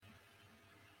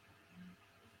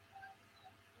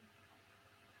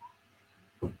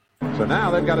So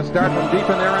now they've got to start from deep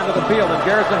in their end of the field, and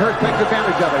Garrison Hearst takes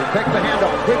advantage of it. He takes the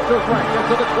handoff, hits to his right, gets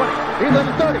to the 20. He's in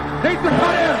the 30, needs to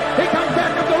cut in. He comes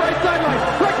back up the right sideline,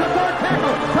 breaks his third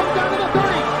tackle, comes down to the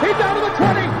 30. He's down to the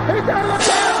 20. He's down to the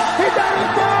 10. He's down to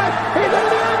the 5. He's into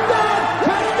the end zone.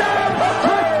 Touchdown!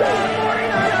 Touchdown!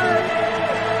 49ers!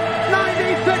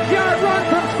 96-yard run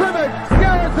from scrimmage.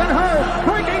 Garrison Hearst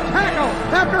breaking tackle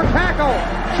after tackle,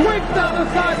 swings down the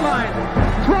sideline.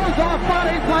 Throws off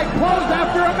bodies like clothes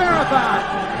after a marathon.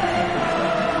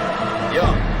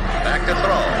 Young, back to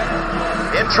throw.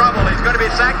 In trouble, he's going to be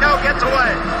sacked. No, gets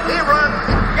away. He runs,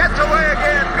 gets away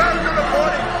again, goes to the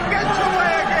 40, gets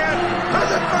away again, to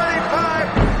the 35,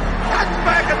 cuts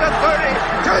back at the 30,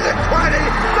 to the 20,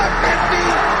 the 50,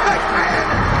 the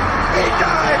 10. He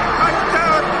died.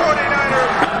 Touchdown,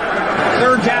 49ers.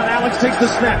 Third down, Alex takes the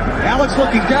snap. Alex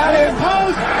looking down in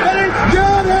post, and it's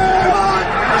good.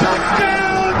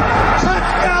 Touchdown!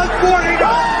 Touchdown,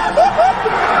 49ers!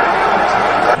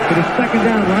 It is second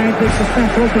down. Ryan takes the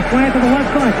snap, throws the slant to the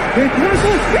left side. It's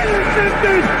Russell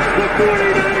intercepted. The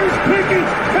 49ers pick it,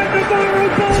 and Navarro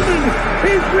Bowman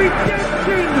is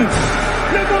redemption.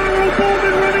 Navarro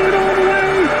Bowman running it all the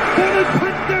way for the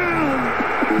touchdown.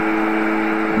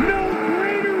 No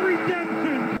greater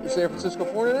redemption. The San Francisco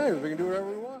 49ers. We can do whatever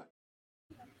we want.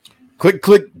 Click,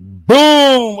 click,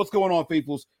 boom. What's going on,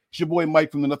 faithfuls? It's your boy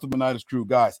Mike from the Nothing But Niners crew.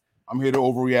 Guys, I'm here to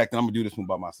overreact, and I'm going to do this one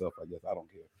by myself, I guess. I don't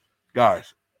care.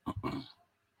 Guys,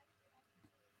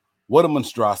 what a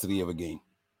monstrosity of a game.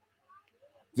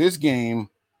 This game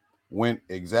went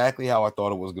exactly how I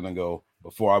thought it was going to go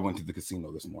before I went to the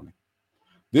casino this morning.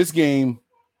 This game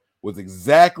was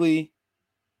exactly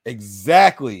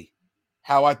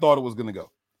how I thought it was going to go.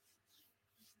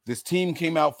 This team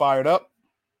came out fired up.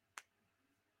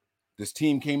 This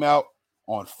team came out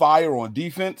on fire on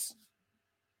defense.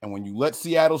 And when you let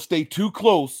Seattle stay too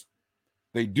close,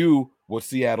 they do what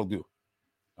Seattle do.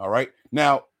 All right.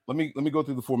 Now, let me go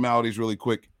through the formalities really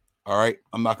quick. All right.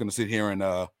 I'm not going to sit here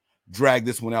and drag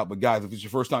this one out. But guys, if it's your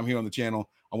first time here on the channel,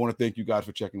 I want to thank you guys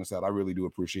for checking us out. I really do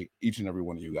appreciate each and every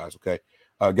one of you guys. Okay.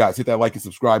 Guys, hit that like and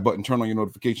subscribe button. Turn on your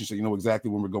notifications so you know exactly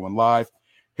when we're going live.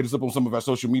 Hit us up on some of our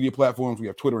social media platforms. We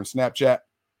have Twitter and Snapchat.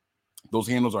 Those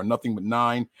handles are nothing but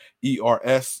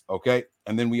 9ERS. Okay.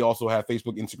 And then we also have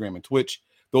Facebook, Instagram, and Twitch.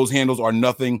 Those handles are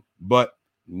nothing but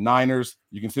Niners.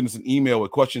 You can send us an email with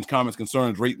questions, comments,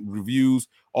 concerns, rate, reviews,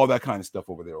 all that kind of stuff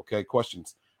over there. Okay.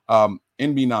 Questions.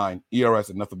 NB9ERS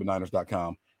at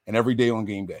nothingbutniners.com. And every day on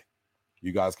game day,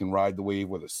 you guys can ride the wave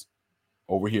with us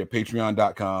over here at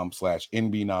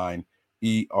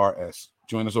patreon.com/NB9ERS.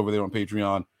 Join us over there on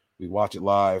Patreon. We watch it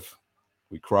live.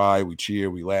 We cry, we cheer,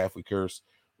 we laugh, we curse,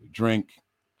 we drink.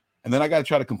 And then I got to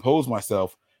try to compose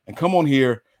myself and come on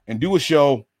here and do a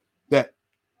show that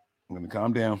I'm going to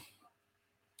calm down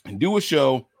and do a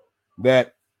show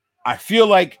that I feel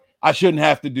like I shouldn't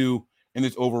have to do in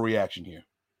this overreaction here.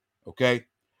 Okay.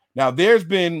 Now, there's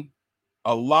been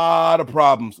a lot of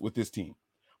problems with this team,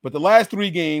 but the last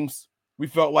 3 games, we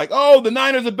felt like, oh, the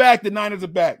Niners are back. The Niners are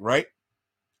back. Right.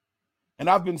 And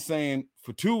I've been saying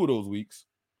for 2 of those weeks,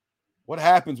 what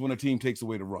happens when a team takes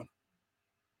away the run?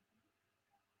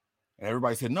 And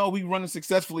everybody said, no, we running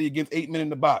successfully against 8 men in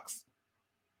the box.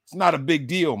 It's not a big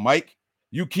deal, Mike.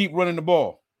 You keep running the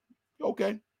ball.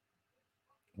 Okay.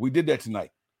 We did that tonight.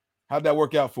 How'd that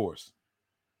work out for us?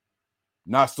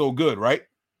 Not so good, right?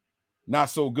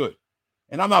 Not so good.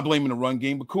 And I'm not blaming the run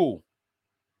game, but cool.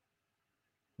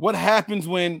 What happens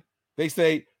when they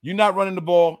say, you're not running the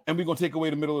ball and we're going to take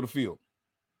away the middle of the field?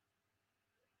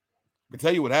 I can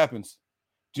tell you what happens.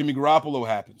 Jimmy Garoppolo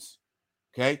happens.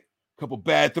 Okay? A couple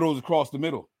bad throws across the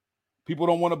middle. People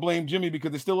don't want to blame Jimmy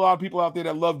because there's still a lot of people out there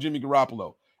that love Jimmy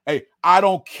Garoppolo. Hey, I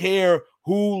don't care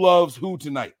who loves who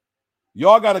tonight.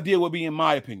 Y'all got to deal with me in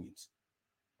my opinions.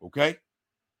 Okay?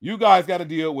 You guys got to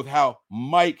deal with how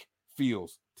Mike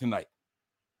feels tonight.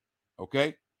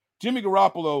 Okay? Jimmy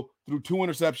Garoppolo threw 2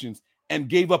 interceptions and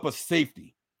gave up a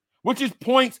safety, which is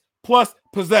points plus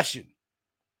possession.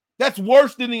 That's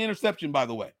worse than the interception, by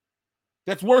the way.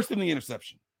 That's worse than the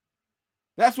interception.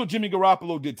 That's what Jimmy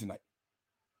Garoppolo did tonight.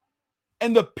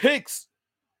 And the picks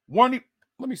weren't even,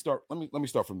 let me start from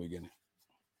the beginning.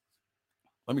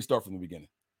 The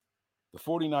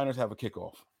 49ers have a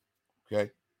kickoff.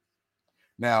 Okay.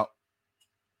 Now,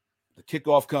 the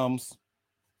kickoff comes,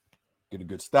 get a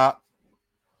good stop.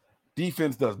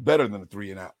 Defense does better than a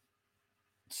 3 and out.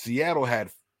 Seattle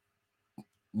had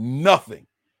nothing,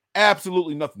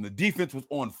 absolutely nothing. The defense was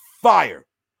on fire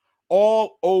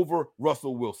all over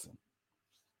Russell Wilson.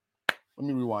 Let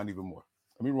me rewind even more.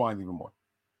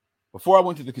 Before I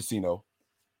went to the casino,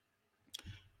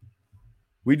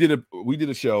 we did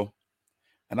a show,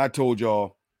 And I told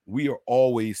y'all, we are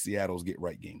always Seattle's get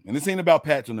right game. And this ain't about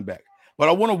pats on the back. But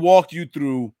I want to walk you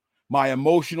through my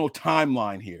emotional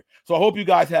timeline here. So I hope you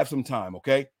guys have some time,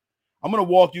 okay? I'm going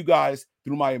to walk you guys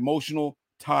through my emotional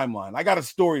timeline. I got a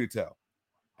story to tell.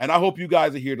 And I hope you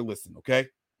guys are here to listen, okay?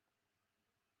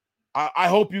 I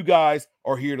hope you guys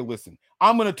are here to listen.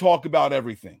 I'm going to talk about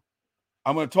everything.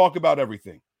 I'm going to talk about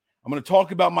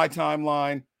my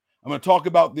timeline. I'm going to talk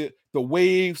about the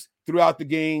waves throughout the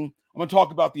game. I'm going to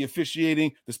talk about the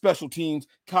officiating, the special teams,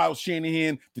 Kyle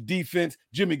Shanahan, the defense,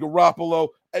 Jimmy Garoppolo,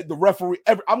 the referee.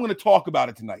 I'm going to talk about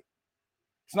it tonight.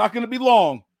 It's not going to be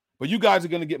long, but you guys are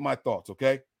going to get my thoughts,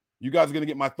 okay? You guys are going to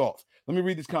get my thoughts. Let me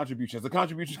read these contributions. As the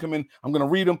contributions come in, I'm going to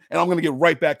read them, and I'm going to get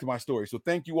right back to my story. So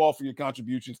thank you all for your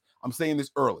contributions. I'm saying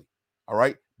this early, all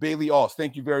right? Bailey Oss,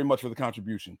 thank you very much for the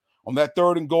contribution. On that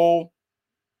 3rd and goal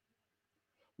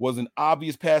was an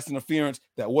obvious pass interference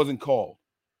that wasn't called.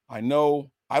 I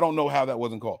don't know how that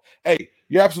wasn't called. Hey,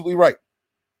 you're absolutely right.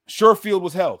 Sherfield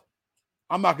was held.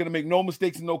 I'm not going to make no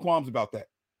mistakes and no qualms about that.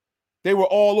 They were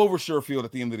all over Sherfield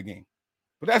at the end of the game.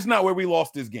 But that's not where we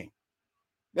lost this game.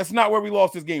 That's not where we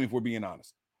lost this game, if we're being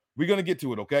honest. We're going to get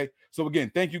to it, okay? So, again,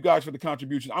 thank you guys for the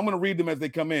contributions. I'm going to read them as they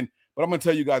come in, but I'm going to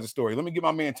tell you guys a story. Let me get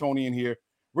my man Tony in here.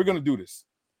 We're going to do this.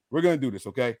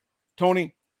 Okay?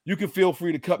 Tony, you can feel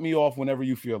free to cut me off whenever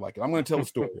you feel like it. I'm going to tell a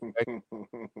story, okay?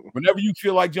 Whenever you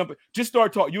feel like jumping, just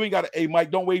start talking. You ain't got to, hey,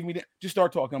 Mike, don't wave me down. Just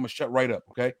start talking. I'm going to shut right up,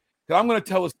 okay? Because I'm going to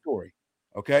tell a story,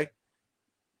 okay?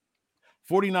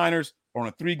 49ers are on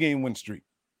a 3-game win streak.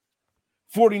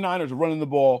 49ers are running the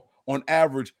ball on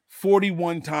average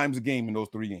 41 times a game in those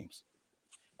 3 games.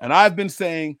 And I've been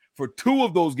saying for 2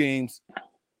 of those games,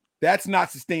 that's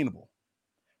not sustainable.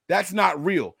 That's not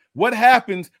real. What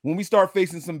happens when we start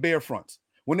facing some bear fronts?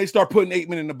 When they start putting 8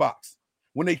 men in the box?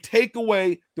 When they take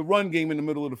away the run game in the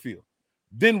middle of the field?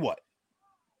 Then what?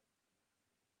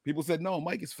 People said, no,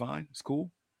 Mike, it's fine. It's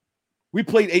cool. We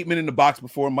played 8 men in the box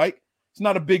before, Mike. It's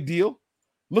not a big deal.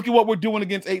 Look at what we're doing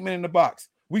against 8 men in the box.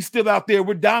 We still out there.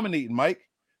 We're dominating, Mike.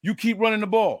 You keep running the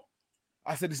ball.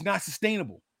 I said, it's not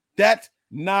sustainable. That's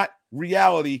not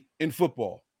reality in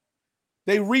football.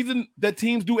 The reason that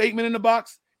teams do 8 men in the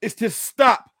box is to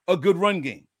stop a good run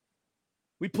game.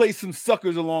 We played some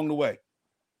suckers along the way.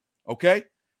 Okay?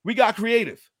 We got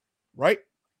creative, right?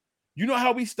 You know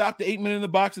how we stopped the 8 men in the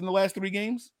box in the last 3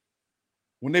 games?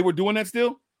 When they were doing that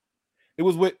still? It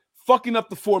was with fucking up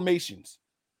the formations.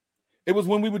 It was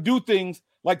when we would do things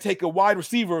like take a wide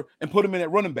receiver and put him in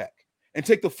at running back, and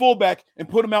take the fullback and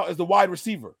put him out as the wide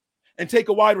receiver, and take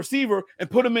a wide receiver and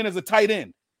put him in as a tight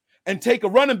end, and take a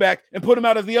running back and put him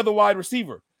out as the other wide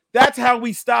receiver. That's how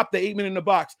we stopped the 8 men in the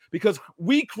box, because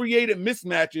we created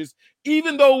mismatches.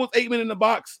 Even though it was 8 men in the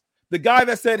box, the guy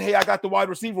that said, hey, I got the wide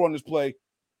receiver on this play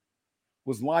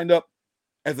was lined up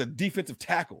as a defensive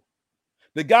tackle.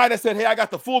 The guy that said, hey, I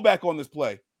got the fullback on this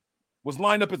play was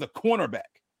lined up as a cornerback.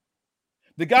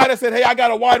 The guy that said, hey, I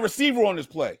got a wide receiver on this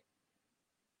play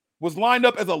was lined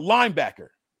up as a linebacker.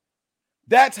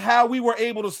 That's how we were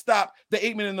able to stop the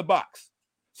 8 men in the box.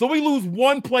 So we lose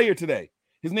one player today.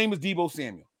 His name is Deebo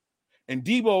Samuel. And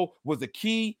Deebo was the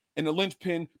key and the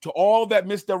linchpin to all of that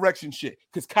misdirection shit,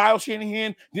 because Kyle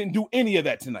Shanahan didn't do any of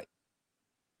that tonight.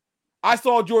 I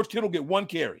saw George Kittle get 1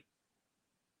 carry.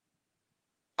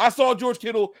 I saw George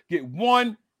Kittle get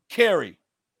 1 carry.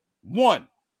 1.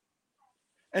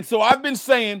 And so I've been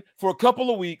saying for a couple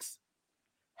of weeks,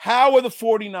 how are the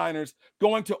 49ers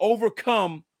going to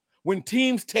overcome when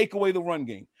teams take away the run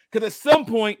game? Because at some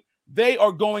point, they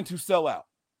are going to sell out.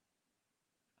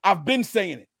 I've been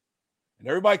saying it. And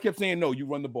everybody kept saying, no, you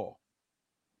run the ball.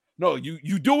 No,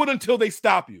 you do it until they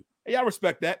stop you. Hey, I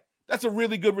respect that. That's a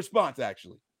really good response,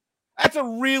 actually. That's a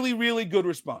really, really good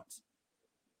response.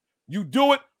 You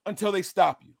do it until they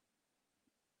stop you.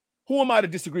 Who am I to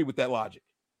disagree with that logic,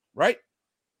 right?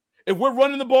 If we're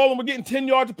running the ball and we're getting 10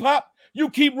 yards a pop, you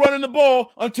keep running the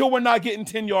ball until we're not getting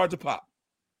 10 yards a pop.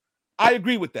 I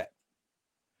agree with that.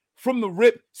 From the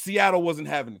rip, Seattle wasn't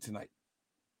having it tonight.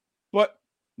 But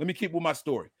let me keep with my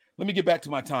story. Let me get back to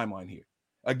my timeline here.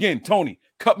 Again, Tony,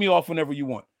 cut me off whenever you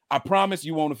want. I promise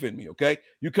you won't offend me, okay?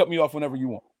 You cut me off whenever you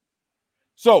want.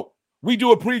 So we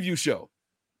do a preview show.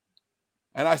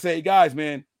 And I say, guys,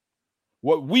 man,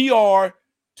 what we are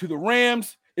to the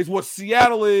Rams is what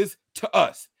Seattle is to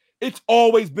us. It's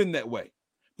always been that way.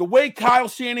 The way Kyle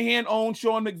Shanahan owns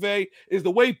Sean McVay is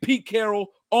the way Pete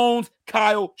Carroll owns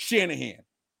Kyle Shanahan.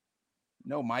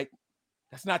 No, Mike,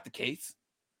 that's not the case.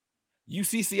 You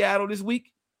see Seattle this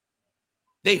week?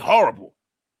 They horrible.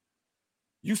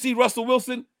 You see Russell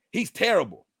Wilson? He's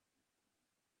terrible.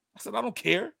 I said, I don't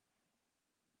care.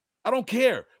 I don't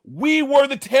care. We were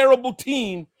the terrible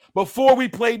team before we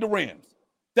played the Rams.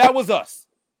 That was us.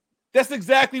 That's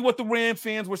exactly what the Rams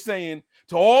fans were saying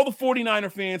to all the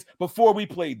 49er fans before we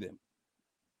played them.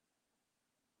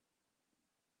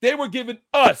 They were giving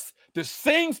us the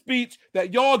same speech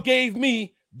that y'all gave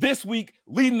me this week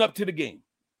leading up to the game.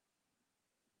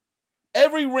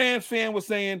 Every Rams fan was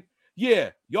saying,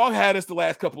 yeah, y'all had us the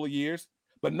last couple of years,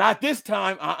 but not this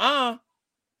time.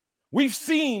 We've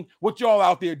seen what y'all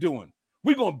out there doing.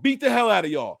 We're going to beat the hell out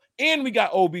of y'all. And we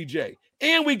got OBJ.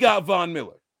 And we got Von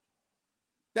Miller.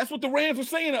 That's what the Rams were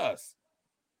saying to us.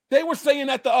 They were saying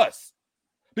that to us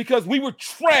because we were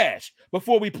trash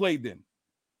before we played them.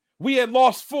 We had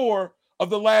lost 4 of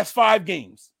the last 5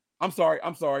 games. I'm sorry.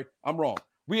 I'm wrong.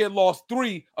 We had lost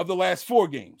 3 of the last 4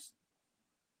 games.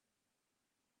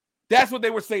 That's what they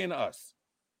were saying to us.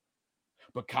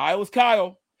 But Kyle is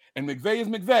Kyle, and McVay is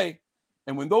McVay.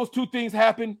 And when those two things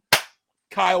happen,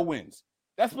 Kyle wins.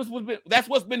 That's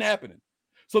what's been happening.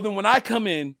 So then when I come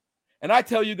in and I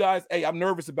tell you guys, hey, I'm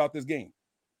nervous about this game.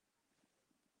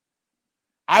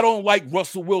 I don't like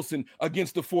Russell Wilson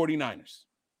against the 49ers.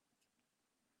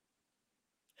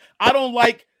 I don't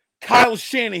like Kyle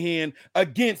Shanahan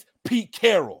against Pete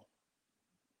Carroll.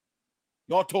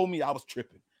 Y'all told me I was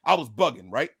tripping. I was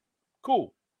bugging, right?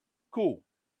 Cool.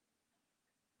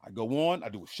 I go on. I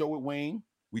do a show with Wayne.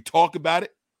 We talk about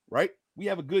it, right? We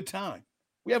have a good time.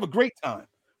 We have a great time.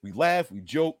 We laugh. We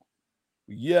joke.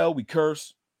 We yell. We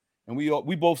curse. And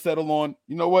we both settle on,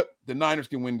 you know what? The Niners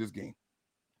can win this game.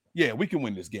 Yeah, we can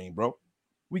win this game, bro.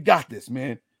 We got this,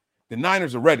 man. The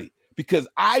Niners are ready because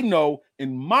I know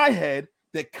in my head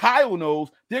that Kyle knows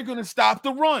they're going to stop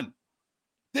the run.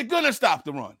 They're going to stop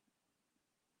the run.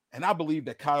 And I believe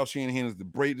that Kyle Shanahan is the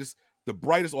brightest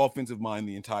offensive mind in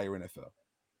the entire NFL.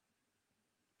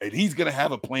 And he's going to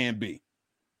have a plan B.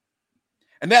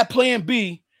 And that plan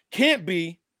B can't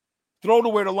be throw to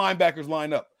where the linebackers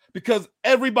line up because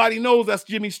everybody knows that's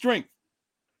Jimmy's strength.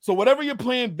 So whatever your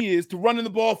plan B is to running the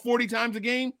ball 40 times a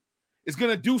game is going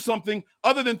to do something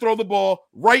other than throw the ball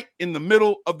right in the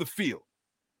middle of the field.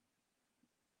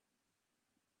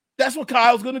 That's what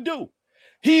Kyle's going to do.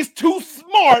 He's too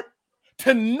smart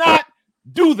to not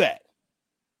do that.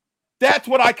 That's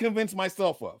what I convinced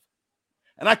myself of.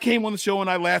 And I came on the show and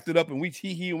I laughed it up and we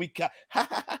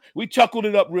chuckled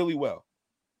it up really well.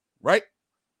 Right?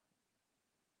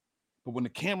 But when the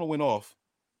camera went off,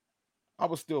 I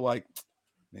was still like,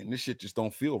 man, this shit just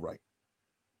don't feel right.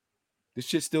 This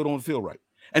shit still don't feel right.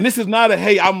 And this is not a,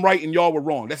 hey, I'm right and y'all were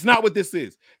wrong. That's not what this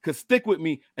is. Because stick with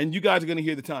me and you guys are going to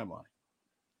hear the timeline.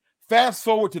 Fast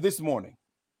forward to this morning.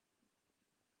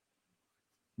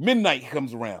 Midnight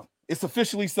comes around. It's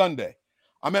officially Sunday.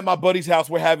 I'm at my buddy's house.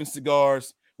 We're having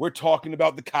cigars. We're talking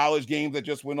about the college games that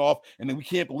just went off. And then we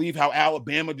can't believe how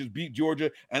Alabama just beat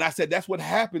Georgia. And I said, that's what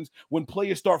happens when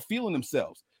players start feeling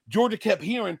themselves. Georgia kept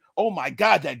hearing, oh, my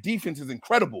God, that defense is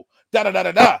incredible.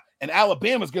 Da-da-da-da-da. And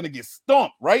Alabama's going to get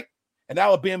stomped, right? And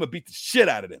Alabama beat the shit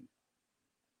out of them.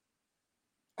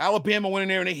 Alabama went in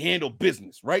there and they handled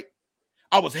business, right?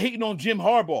 I was hating on Jim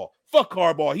Harbaugh. Fuck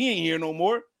Harbaugh. He ain't here no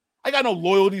more. I got no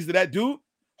loyalties to that dude.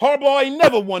 Harbaugh ain't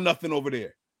never won nothing over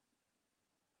there.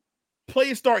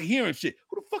 Players start hearing shit.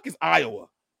 Who the fuck is Iowa?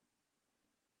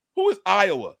 Who is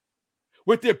Iowa?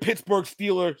 With their Pittsburgh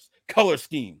Steelers color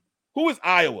scheme. Who is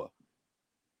Iowa?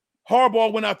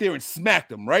 Harbaugh went out there and smacked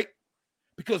them, right?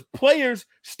 Because players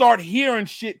start hearing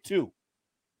shit too.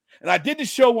 And I did the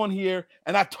show on here,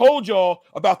 and I told y'all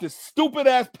about this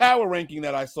stupid-ass power ranking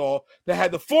that I saw that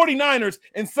had the 49ers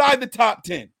inside the top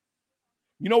 10.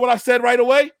 You know what I said right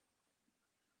away?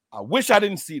 I wish I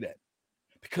didn't see that.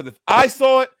 Because if I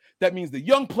saw it, that means the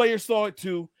young players saw it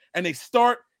too, and they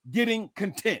start getting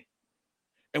content.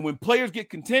 And when players get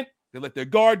content, they let their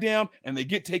guard down, and they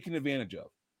get taken advantage of.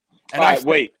 And all right,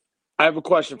 wait. I have a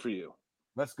question for you.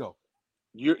 Let's go.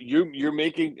 You're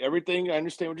making everything. I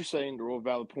understand what you're saying. They're all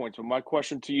valid points. But my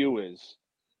question to you is: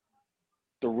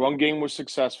 the run game was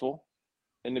successful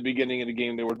in the beginning of the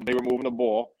game. They were moving the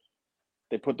ball.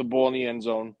 They put the ball in the end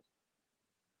zone.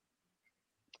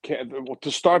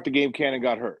 To start the game, Cannon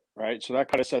got hurt, right? So that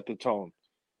kind of set the tone.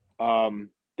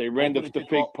 They ran the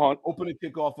fake punt. Opening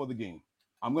kickoff of the game.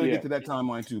 I'm going to get to that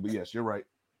timeline too, but yes, you're right.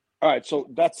 All right, so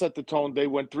that set the tone. They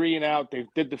went 3 and out. They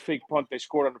did the fake punt. They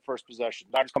scored on the first possession.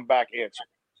 Niners come back, answer.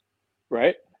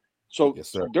 Right? So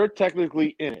yes, sir. They're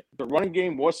technically in it. The running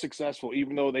game was successful,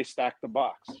 even though they stacked the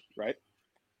box, right?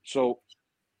 So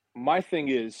my thing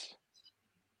is,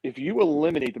 if you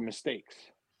eliminate the mistakes,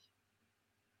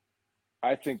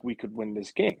 I think we could win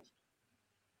this game.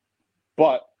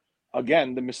 But,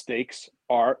 again, the mistakes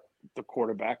are the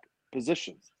quarterback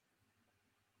positions.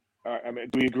 I mean,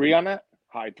 do we agree on that?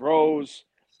 High throws,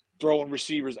 throwing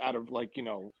receivers out of what do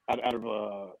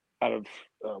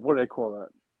they call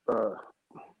that?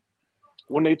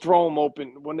 When they throw them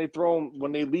open, when they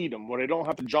lead them, when they don't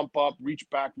have to jump up, reach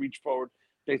back, reach forward,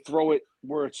 they throw it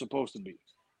where it's supposed to be.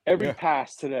 Every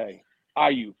pass today,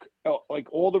 Ayuk,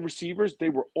 like all the receivers, they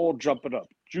were all jumping up.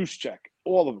 Juice check,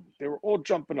 all of them, they were all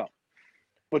jumping up.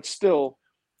 But still,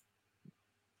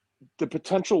 the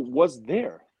potential was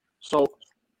there. So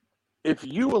if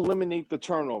you eliminate the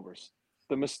turnovers,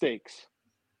 the mistakes,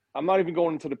 I'm not even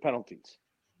going into the penalties.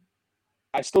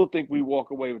 I still think we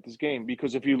walk away with this game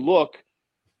because if you look,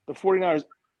 the 49ers,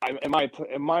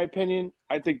 in my opinion,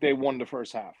 I think they won the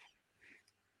first half.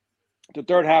 The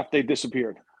third half, they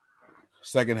disappeared.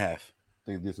 Second half,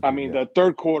 they disappeared. I mean, the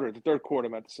third quarter, I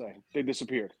meant to say, they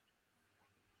disappeared.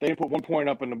 They didn't put 1 point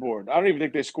up on the board. I don't even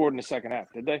think they scored in the second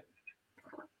half, did they?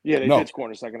 Yeah, they did score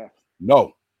in the second half.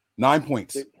 No, 9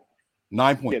 points.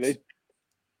 9 points. Yeah,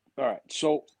 all right.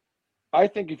 So I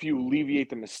think if you alleviate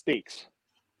the mistakes,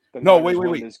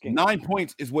 wait. 9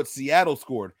 points is what Seattle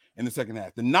scored in the second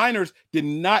half. The Niners did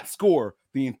not score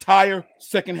the entire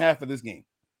second half of this game.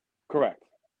 Correct.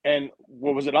 And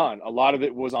what was it on? A lot of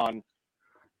it was on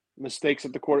mistakes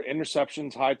at the quarter,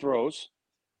 interceptions, high throws.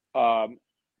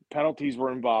 Penalties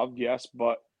were involved, yes,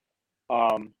 but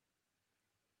the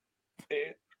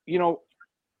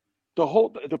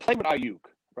play with Ayuk,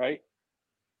 right?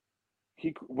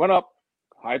 He went up,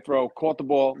 high throw, caught the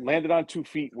ball, landed on 2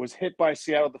 feet, was hit by a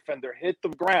Seattle defender, hit the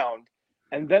ground,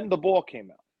 and then the ball came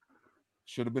out.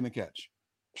 Should have been a catch.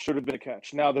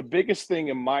 Now, the biggest thing,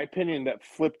 in my opinion, that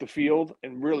flipped the field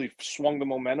and really swung the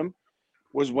momentum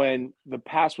was when the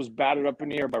pass was batted up in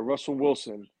the air by Russell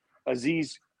Wilson.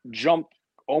 Azeez jumped,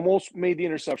 almost made the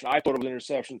interception. I thought it was an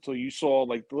interception until you saw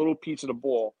like the little piece of the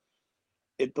ball.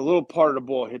 The little part of the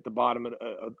ball hit the bottom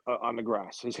on the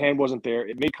grass. His hand wasn't there.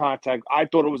 It made contact. I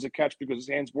thought it was a catch because his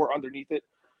hands were underneath it,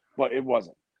 but it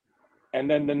wasn't. And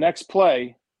then the next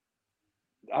play,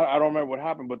 I don't remember what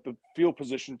happened, but the field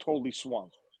position totally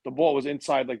swung. The ball was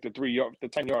inside like the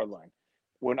 10-yard line.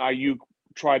 When Ayuk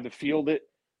tried to field it,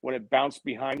 when it bounced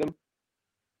behind him,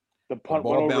 the punt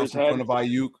went over his head. In front of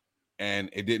Ayuk, and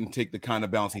it didn't take the kind of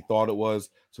bounce he thought it was,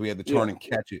 so he had to turn and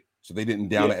catch it. So they didn't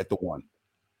down it at the 1.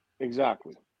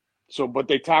 Exactly. So, but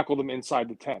they tackled him inside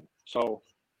the 10. So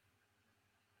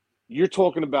you're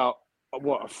talking about a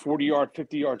 40-yard,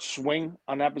 50-yard swing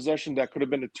on that possession that could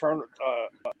have been an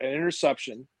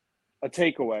interception, a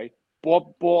takeaway,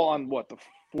 ball on the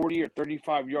 40 or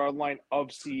 35-yard line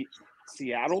of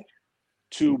Seattle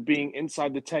to being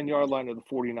inside the 10-yard line of the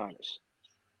 49ers.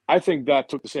 I think that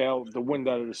took the wind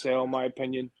out of the sail, in my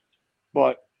opinion.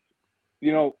 But,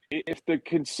 if the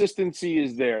consistency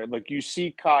is there, like you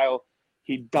see Kyle,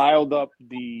 he dialed up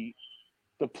the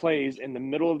plays in the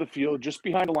middle of the field, just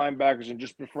behind the linebackers and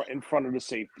just in front of the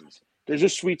safeties. There's a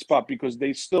sweet spot because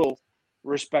they still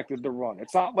respected the run.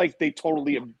 It's not like they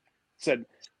totally said,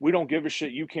 we don't give a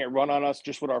shit, you can't run on us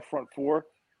just with our front four.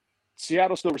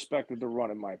 Seattle still respected the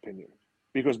run, in my opinion,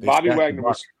 because Bobby Wagner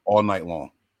was all night long.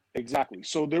 Exactly.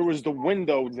 So there was the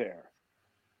window there.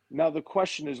 Now the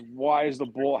question is, why does the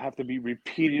ball have to be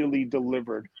repeatedly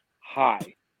delivered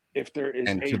high if there is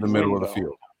to the middle of the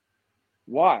field?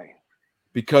 Why?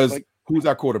 Because who's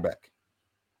our quarterback?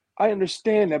 I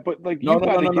understand that, but no.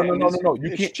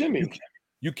 You can't, Jimmy.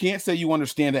 You can't say you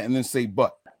understand that and then say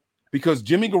but. Because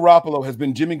Jimmy Garoppolo has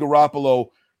been Jimmy Garoppolo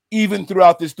even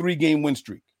throughout this 3-game win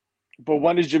streak. But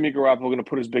when is Jimmy Garoppolo going to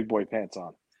put his big boy pants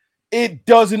on? It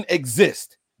doesn't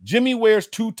exist. Jimmy wears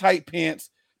 2 tight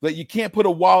pants that you can't put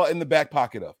a wallet in the back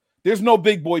pocket of. There's no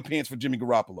big boy pants for Jimmy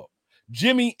Garoppolo.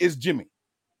 Jimmy is Jimmy.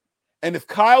 And if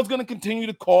Kyle's going to continue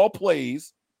to call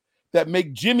plays that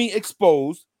make Jimmy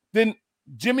exposed, then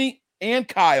Jimmy and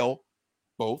Kyle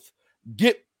both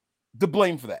get the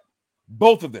blame for that.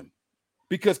 Both of them.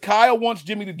 Because Kyle wants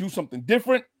Jimmy to do something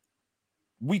different.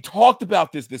 We talked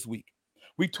about this week.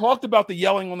 We talked about the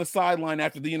yelling on the sideline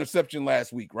after the interception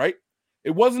last week, right?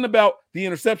 It wasn't about the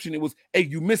interception. It was, hey,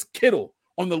 you missed Kittle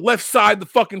on the left side of the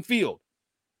fucking field.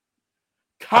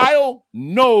 Kyle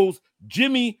knows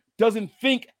Jimmy doesn't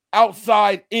think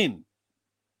outside in.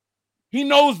 He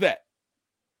knows that.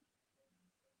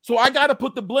 So I got to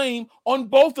put the blame on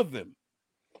both of them.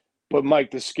 But,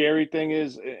 Mike, the scary thing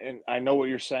is, and I know what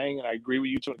you're saying, and I agree with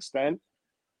you to an extent,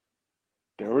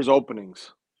 there was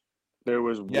openings. There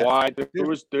was wide.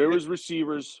 There was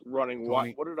receivers running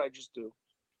wide. What did I just do?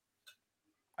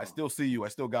 I still see you. I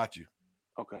still got you.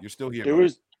 Okay. You're still here.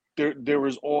 There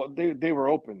was all they were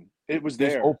open. It was there.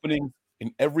 There's openings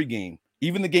in every game.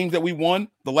 Even the games that we won,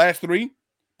 the last 3,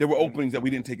 there were openings that we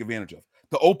didn't take advantage of.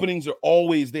 The openings are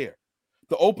always there.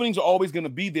 The openings are always going to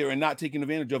be there and not taken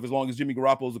advantage of as long as Jimmy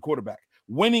Garoppolo is the quarterback.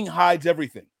 Winning hides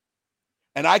everything.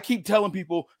 And I keep telling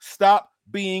people, stop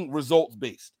being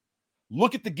results-based.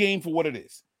 Look at the game for what it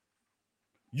is.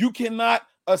 You cannot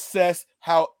assess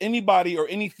how anybody or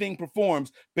anything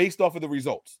performs based off of the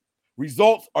results.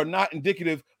 Results are not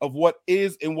indicative of what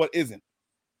is and what isn't.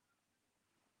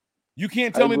 You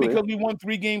can't tell me because we won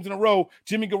 3 games in a row,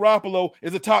 Jimmy Garoppolo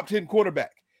is a top 10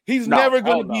 quarterback. He's never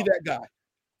going to be that guy.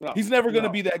 No, he's never going to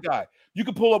be that guy. You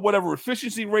can pull up whatever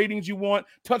efficiency ratings you want,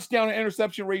 touchdown and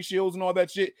interception ratios and all that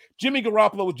shit. Jimmy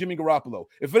Garoppolo is Jimmy Garoppolo.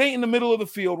 If it ain't in the middle of the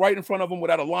field, right in front of him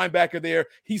without a linebacker there,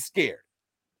 he's scared.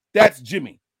 That's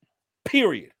Jimmy.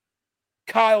 Period.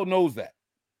 Kyle knows that.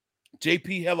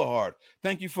 JP Hellahard,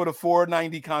 thank you for the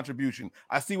 490 contribution.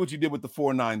 I see what you did with the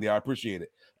 49 there. I appreciate it.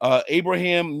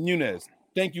 Abraham Nunez,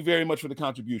 thank you very much for the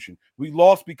contribution. We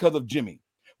lost because of Jimmy.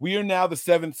 We are now the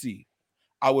 7th seed.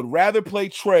 I would rather play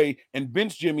Trey and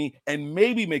bench Jimmy and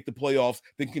maybe make the playoffs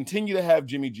than continue to have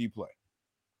Jimmy G play.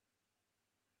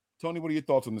 Tony, what are your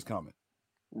thoughts on this comment?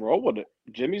 Roll with it.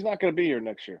 Jimmy's not going to be here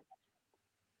next year.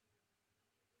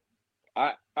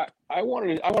 I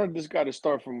wanted this guy to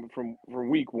start from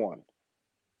week 1.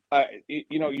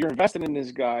 You're investing in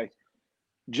this guy.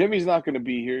 Jimmy's not going to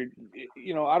be here.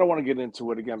 I don't want to get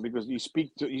into it again because you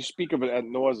speak of it ad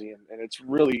nauseum, and it's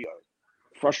really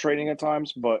frustrating at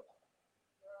times. But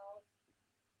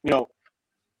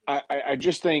I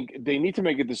just think they need to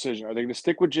make a decision. Are they going to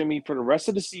stick with Jimmy for the rest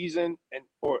of the season,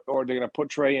 or are they going to put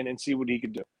Trey in and see what he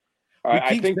can do?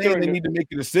 I think they need to make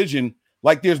a decision.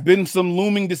 Like there's been some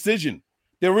looming decision.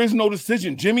 There is no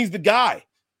decision. Jimmy's the guy.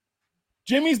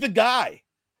 Jimmy's the guy.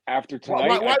 After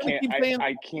tonight,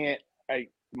 I can't.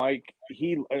 Mike,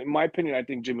 in my opinion, I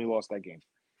think Jimmy lost that game.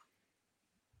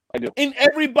 I do. In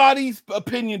everybody's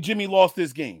opinion, Jimmy lost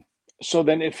this game. So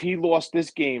then if he lost this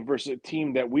game versus a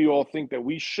team that we all think that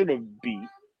we should have beat,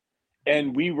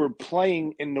 and we were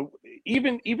playing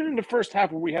even in the first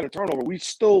half where we had a turnover, we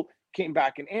still came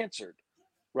back and answered,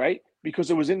 right?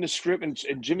 Because it was in the script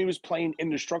and Jimmy was playing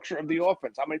in the structure of the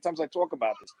offense. How many times I talk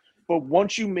about this? But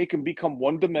once you make him become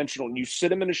one-dimensional and you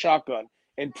sit him in a shotgun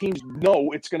and teams know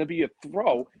it's going to be a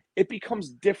throw, it becomes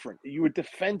different. You would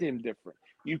defend him different.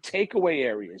 You take away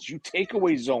areas. You take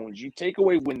away zones. You take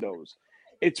away windows.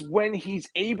 It's when he's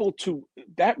able to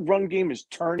 – that run game is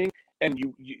turning and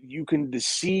you can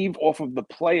deceive off of the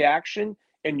play action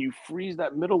and you freeze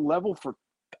that middle level for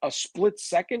a split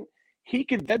second, he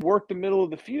can then work the middle of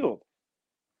the field.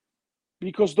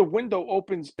 Because the window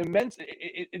opens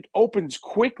it opens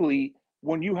quickly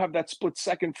when you have that split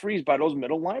second freeze by those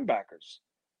middle linebackers.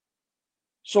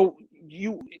 So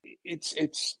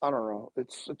it's I don't know.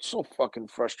 It's so fucking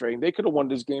frustrating. They could have won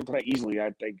this game tonight easily, I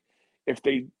think. If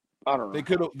they I don't know.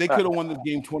 They could have won this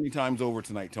game 20 times over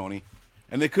tonight, Tony.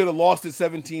 And they could have lost it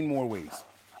 17 more ways.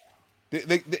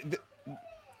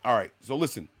 All right. So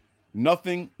listen,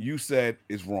 nothing you said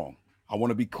is wrong. I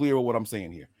want to be clear with what I'm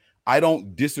saying here. I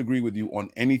don't disagree with you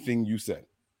on anything you said.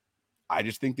 I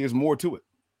just think there's more to it.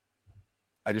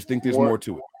 More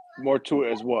to it. More to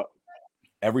it as what?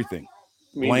 Everything.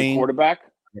 The quarterback?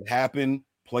 It happened.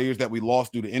 Players that we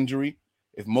lost due to injury.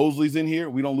 If Mosley's in here,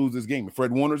 we don't lose this game. If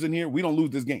Fred Warner's in here, we don't lose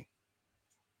this game.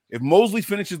 If Mosley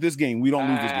finishes this game, we don't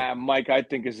lose this game. Mike, I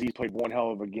think Azeez played one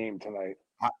hell of a game tonight.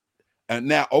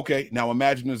 Now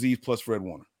imagine Azeez plus Fred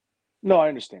Warner. No, I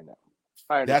understand that.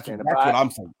 That's what I'm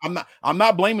saying. I'm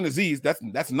not blaming Azeez.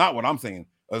 That's not what I'm saying.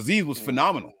 Azeez was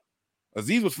phenomenal.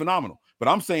 But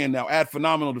I'm saying now add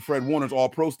phenomenal to Fred Warner's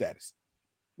all-pro status.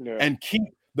 Yeah. And keep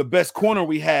the best corner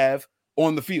we have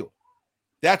on the field.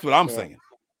 That's what I'm saying.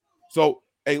 So,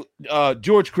 hey,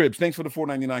 George Cribbs, thanks for the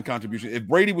 $4.99 contribution. If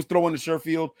Brady was throwing the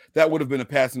Sherfield, that would have been a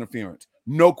pass interference.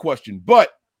 No question.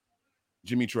 But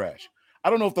Jimmy trash. I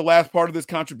don't know if the last part of this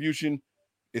contribution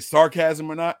is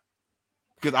sarcasm or not,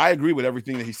 because I agree with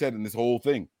everything that he said in this whole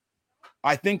thing.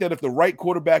 I think that if the right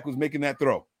quarterback was making that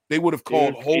throw, they would have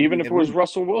called even if it was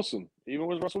Russell Wilson.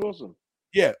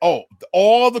 Yeah. Oh,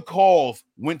 all the calls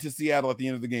went to Seattle at the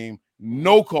end of the game.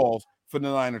 No calls for the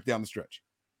Niners down the stretch.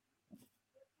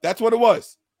 That's what it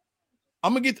was.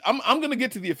 I'm gonna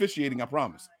get to the officiating. I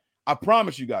promise. I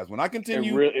promise you guys. When I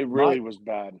continue, it really was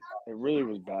bad. It really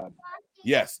was bad.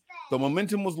 Yes, the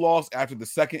momentum was lost after the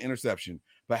second interception.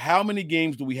 But how many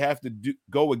games do we have to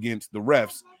go against the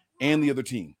refs and the other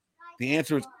team? The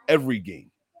answer is every game.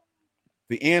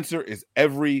 The answer is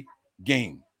every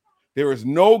game. There is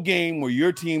no game where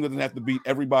your team doesn't have to beat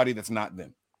everybody that's not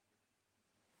them.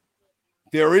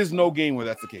 There is no game where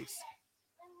that's the case.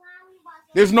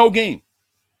 There's no game.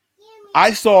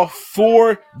 I saw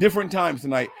 4 different times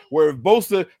tonight where if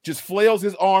Bosa just flails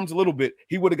his arms a little bit,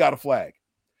 he would have got a flag.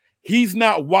 He's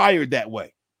not wired that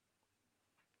way.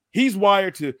 He's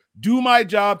wired to do my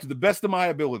job to the best of my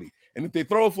ability. And if they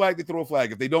throw a flag, they throw a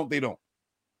flag. If they don't, they don't.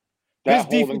 His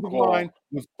defensive line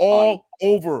was all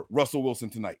over Russell Wilson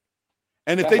tonight.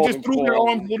 And if they just threw their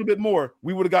arms a little bit more,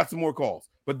 we would have got some more calls.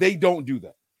 But they don't do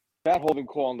that. That holding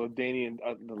call on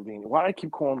why do I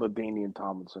keep calling LaDainian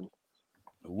Tomlinson?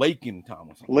 Laken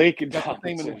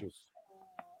Tomlinson.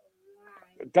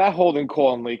 That holding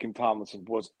call on Laken Tomlinson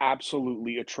was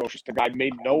absolutely atrocious. The guy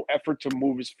made no effort to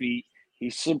move his feet. He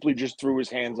simply just threw his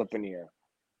hands up in the air.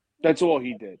 That's all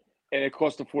he did. And it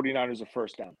cost the 49ers a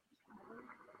first down.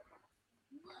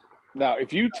 Now,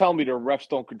 if you tell me the refs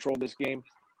don't control this game,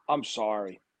 I'm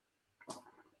sorry.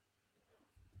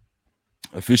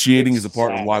 Officiating is a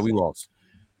part of why we lost.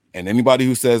 And anybody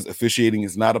who says officiating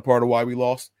is not a part of why we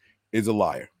lost is a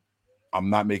liar. I'm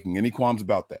not making any qualms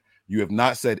about that. You have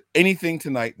not said anything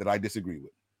tonight that I disagree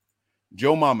with.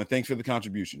 Joe Mama, thanks for the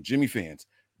contribution. Jimmy fans,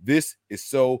 this is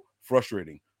so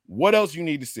frustrating. What else you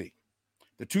need to see?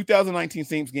 The 2019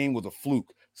 Saints game was a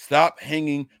fluke. Stop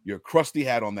hanging your crusty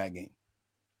hat on that game.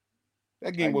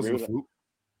 That game wasn't a fluke.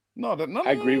 No,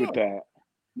 I agree with that.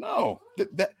 No,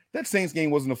 that Saints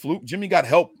game wasn't a fluke. Jimmy got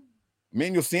help.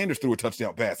 Emmanuel Sanders threw a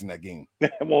touchdown pass in that game.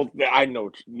 Well, I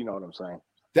know, you know what I'm saying.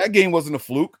 That game wasn't a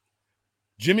fluke.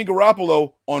 Jimmy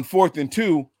Garoppolo on 4th and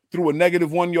 2 threw a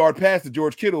 -1 yard pass to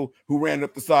George Kittle, who ran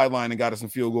up the sideline and got us in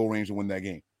field goal range to win that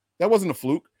game. That wasn't a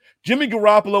fluke. Jimmy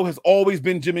Garoppolo has always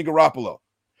been Jimmy Garoppolo.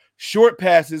 Short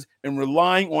passes and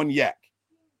relying on Yak.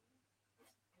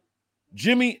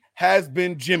 Jimmy has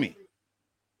been Jimmy.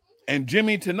 And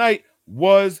Jimmy tonight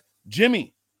was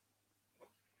Jimmy.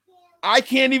 I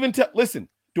can't even tell. Listen,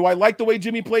 do I like the way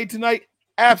Jimmy played tonight?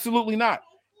 Absolutely not.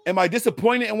 Am I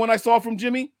disappointed in what I saw from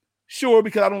Jimmy? Sure,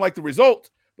 because I don't like the result.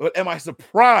 But am I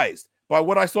surprised by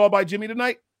what I saw by Jimmy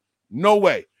tonight? No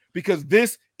way, because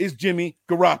this is Jimmy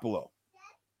Garoppolo.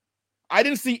 I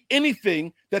didn't see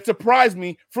anything that surprised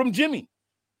me from Jimmy.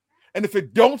 And if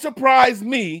it don't surprise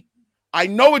me, I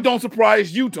know it don't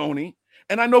surprise you, Tony.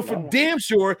 And I know for damn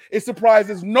sure it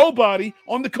surprises nobody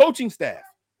on the coaching staff.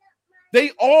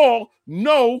 They all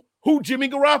know who Jimmy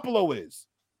Garoppolo is.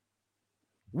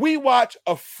 We watch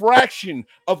a fraction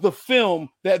of the film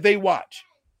that they watch.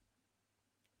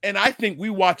 And I think we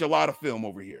watch a lot of film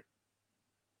over here.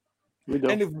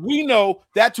 And if we know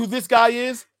that's who this guy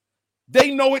is,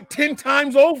 they know it 10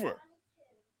 times over.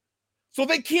 So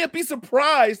they can't be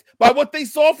surprised by what they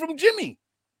saw from Jimmy.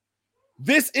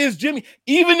 This is Jimmy.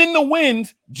 Even in the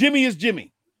wins, Jimmy is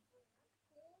Jimmy.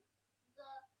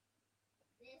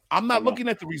 I'm not looking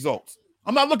at the results.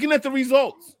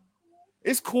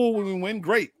 It's cool when we win.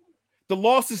 Great. The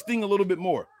losses sting a little bit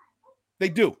more. They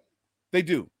do.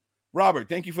 Robert,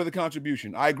 thank you for the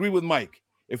contribution. I agree with Mike.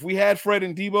 If we had Fred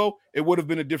and Debo, it would have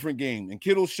been a different game. And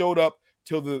Kittle showed up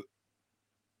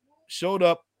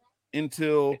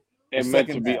until it meant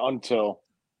to be until.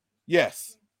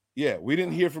 Yes. Yeah, we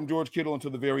didn't hear from George Kittle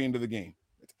until the very end of the game.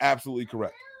 It's absolutely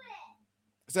correct.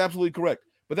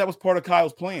 But that was part of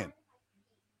Kyle's plan.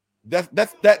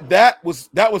 That was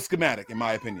schematic, in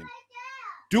my opinion.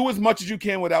 Do as much as you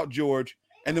can without George,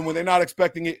 and then when they're not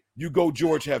expecting it, you go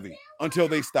George heavy until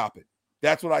they stop it.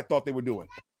 That's what I thought they were doing.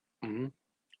 Mm-hmm.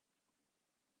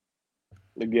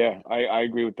 Yeah, I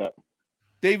agree with that.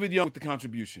 David Young with the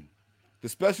contribution. The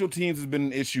special teams has been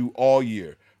an issue all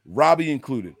year, Robbie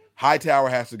included. Hightower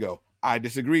has to go. I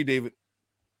disagree, David.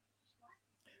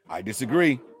 I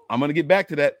disagree. I'm going to get back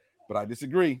to that, but I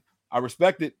disagree. I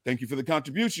respect it. Thank you for the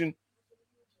contribution.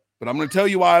 But I'm going to tell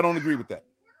you why I don't agree with that.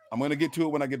 I'm going to get to it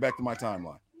when I get back to my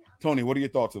timeline. Tony, what are your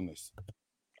thoughts on this?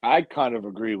 I kind of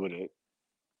agree with it.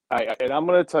 And I'm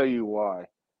going to tell you why.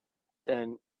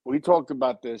 And we talked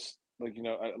about this,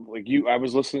 I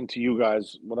was listening to you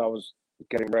guys when I was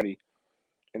getting ready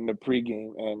in the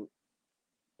pregame. And,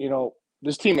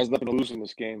 this team has nothing to lose in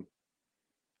this game.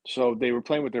 So they were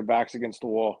playing with their backs against the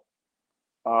wall.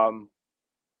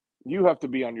 You have to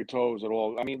be on your toes at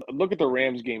all. I mean, look at the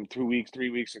Rams game 3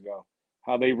 weeks ago,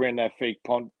 how they ran that fake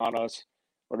punt on us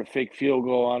or the fake field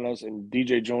goal on us, and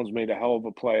DJ Jones made a hell of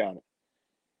a play on it.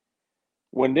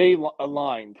 When they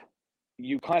aligned,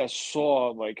 you kind of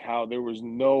saw how there was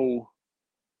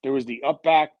the up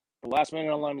back, the last man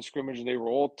on line of scrimmage, and they were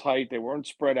all tight. They weren't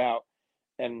spread out,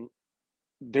 and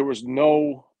there was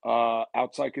no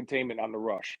outside containment on the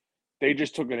rush. They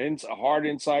just took a hard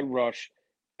inside rush,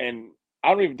 and I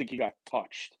don't even think he got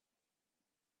touched.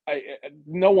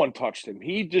 No one touched him.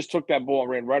 He just took that ball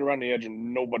and ran right around the edge,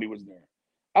 and nobody was there.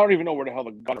 I don't even know where the hell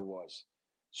the gunner was.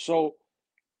 So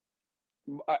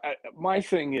my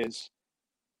thing is,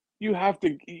 you have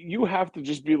to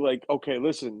just be like, okay,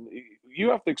 listen, you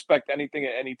have to expect anything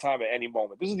at any time, at any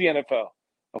moment. This is the NFL,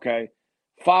 okay?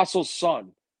 Fossil's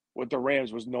son with the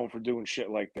Rams was known for doing shit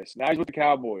like this. Now he's with the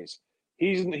Cowboys.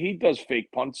 He does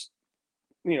fake punts,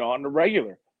 on the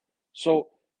regular. So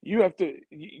you have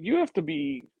to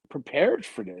be prepared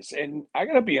for this. And I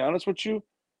gotta be honest with you.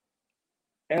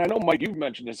 And I know, Mike, you've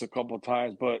mentioned this a couple of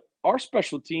times, but our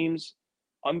special teams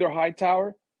under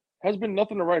Hightower has been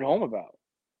nothing to write home about.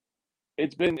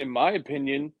 It's been, in my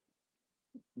opinion,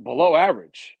 below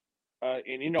average.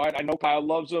 And I know Kyle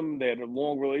loves them. They had a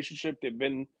long relationship. They've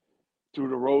been through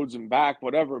the roads and back,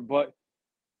 whatever. But,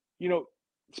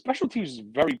 special teams is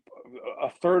a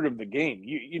third of the game.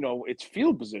 It's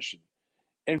field position.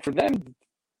 And for them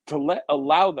to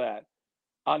allow that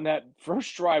on that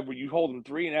first drive where you hold them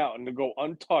 3 and out and to go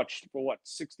untouched for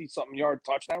 60-something yard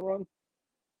touchdown run,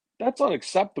 that's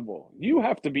unacceptable. You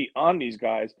have to be on these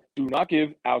guys. Do not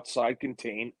give outside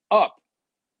contain up.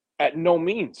 At no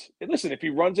means. And listen, if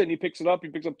he runs it and he picks it up, he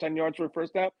picks up 10 yards for a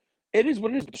first down. It is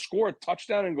what it is. To score a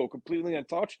touchdown and go completely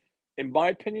untouched, in my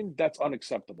opinion, that's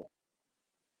unacceptable.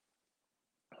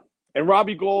 And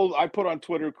Robbie Gould, I put on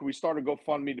Twitter, could we start a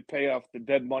GoFundMe to pay off the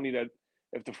dead money that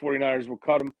if the 49ers will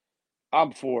cut him?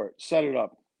 I'm for it. Set it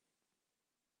up.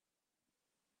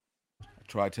 I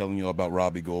tried telling you all about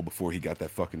Robbie Gould before he got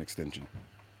that fucking extension.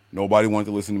 Nobody wanted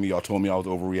to listen to me. Y'all told me I was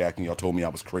overreacting. Y'all told me I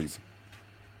was crazy.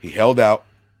 He held out.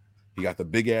 He got the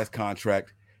big-ass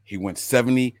contract. He went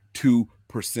 72%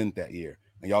 that year.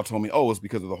 And y'all told me, it's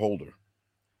because of the holder.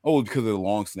 Oh, it's because of the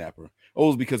long snapper. Oh,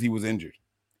 it's because he was injured.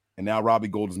 And now Robbie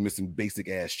Gould is missing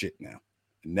basic-ass shit now.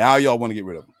 And now y'all want to get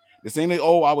rid of him. This ain't like,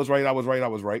 I was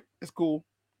right. It's cool.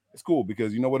 It's cool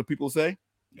because you know what the people say?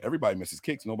 Everybody misses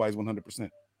kicks. Nobody's 100%.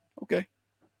 Okay.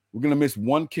 We're going to miss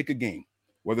one kick a game.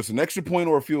 Whether it's an extra point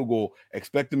or a field goal,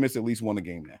 expect to miss at least one a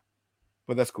game now.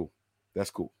 But that's cool.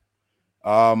 That's cool.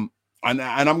 And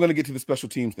I'm going to get to the special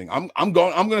teams thing. I'm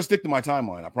going to stick to my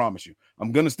timeline. I promise you.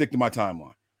 I'm going to stick to my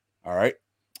timeline. All right.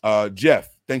 Jeff,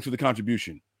 thanks for the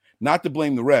contribution. Not to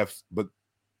blame the refs, but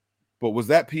was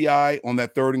that PI on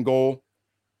that 3rd and goal?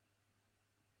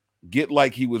 Get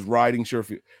like he was riding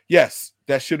Sherfield. Yes,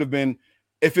 that should have been.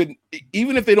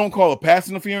 Even if they don't call a pass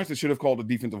interference, it should have called a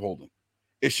defensive holding.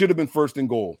 It should have been 1st and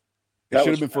goal. It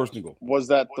should have been 1st and goal. Was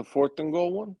that the 4th and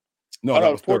goal one? No,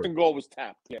 that was 4th and goal was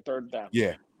tapped. Yeah, 3rd down.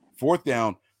 Yeah, 4th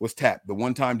down was tapped. The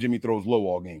one time Jimmy throws low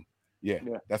all game. Yeah.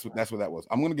 That's what that was.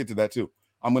 I'm going to get to that too.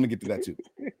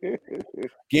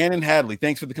 Gannon Hadley,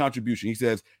 thanks for the contribution. He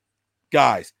says,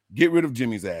 guys, get rid of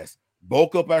Jimmy's ass.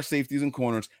 Bulk up our safeties and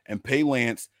corners and pay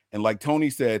Lance. And like Tony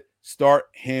said, start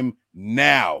him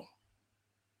now.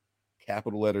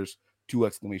 Capital letters, 2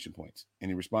 exclamation points.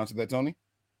 Any response to that, Tony?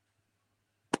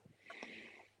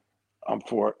 I'm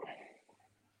for it.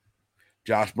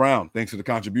 Josh Brown, thanks for the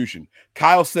contribution.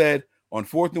 Kyle said on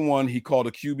 4th and 1, he called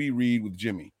a QB read with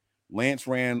Jimmy. Lance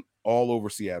ran all over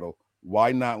Seattle.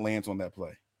 Why not Lance on that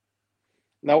play?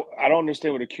 Now, I don't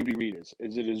understand what a QB read is.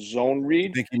 Is it a zone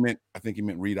read? I think he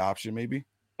meant read option, maybe.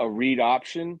 A read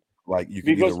option? Like you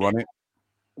can either run it.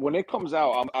 When it comes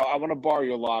out, I want to borrow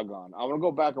your log on. I want to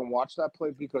go back and watch that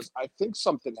play because I think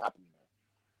something happened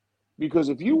there. Because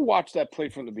if you watch that play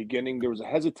from the beginning, there was a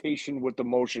hesitation with the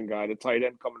motion guy, the tight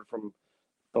end coming from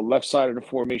the left side of the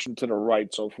formation to the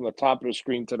right, so from the top of the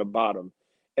screen to the bottom.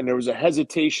 And there was a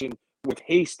hesitation with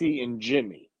Hasty and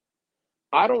Jimmy.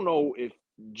 I don't know if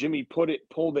Jimmy pulled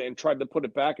it and tried to put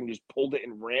it back and just pulled it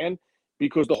and ran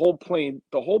because the whole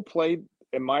play,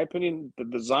 in my opinion, the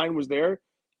design was there.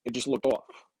 It just looked off.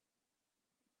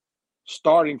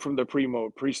 Starting from the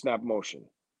pre-snap motion.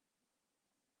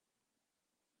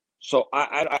 So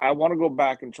I want to go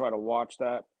back and try to watch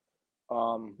that.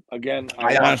 Again,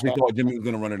 I honestly thought Jimmy was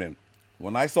going to run it in.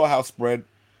 When I saw how spread,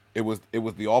 it was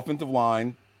the offensive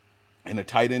line and a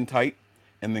tight end tight,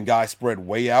 and then guys spread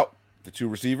way out, the 2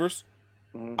 receivers.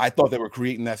 Mm-hmm. I thought they were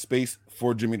creating that space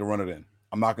for Jimmy to run it in.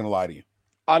 I'm not going to lie to you.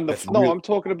 I'm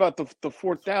talking about the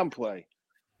 4th down play.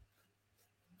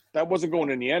 That wasn't going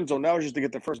in the end zone. That was just to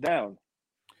get the first down.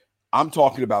 I'm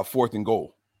talking about 4th and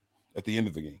goal at the end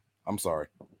of the game. I'm sorry.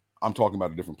 I'm talking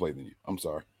about a different play than you. I'm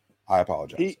sorry. I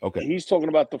apologize. Okay. He's talking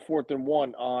about the 4th and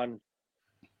 1 on,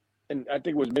 and I think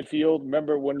it was midfield.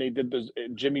 Remember when they did this?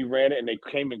 Jimmy ran it and they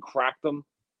came and cracked him.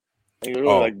 And he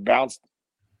really bounced.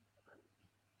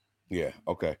 Yeah.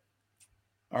 Okay.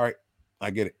 All right. I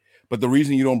get it. But the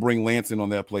reason you don't bring Lance in on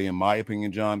that play, in my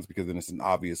opinion, John, is because then it's an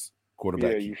obvious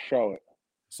quarterback. Yeah, you show it.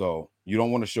 So you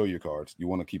don't want to show your cards. You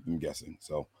want to keep them guessing.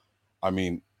 So, I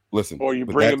mean, listen. Or you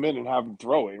bring him in and have him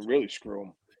throw it and really screw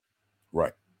him.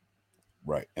 Right.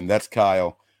 Right. And that's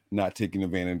Kyle not taking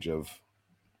advantage of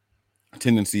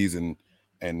tendencies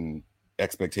and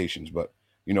expectations. But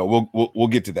we'll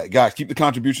get to that. Guys, keep the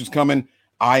contributions coming.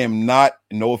 I am not,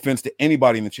 no offense to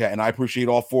anybody in the chat, and I appreciate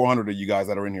all 400 of you guys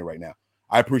that are in here right now.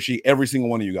 I appreciate every single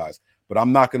one of you guys, but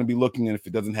I'm not going to be looking at if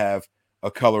it doesn't have a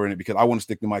color in it because I want to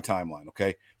stick to my timeline,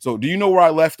 okay? So do you know where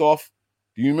I left off?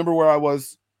 Do you remember where I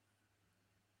was?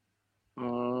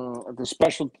 The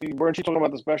special team. Weren't you talking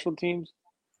about the special teams?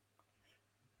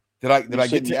 Did I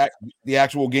get to the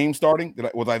actual game starting?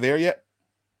 Was I there yet?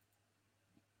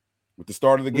 With the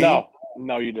start of the game?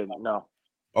 No, you didn't. No.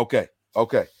 Okay.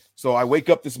 So I wake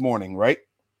up this morning, right?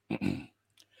 And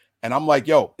I'm like,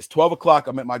 yo, it's 12 o'clock.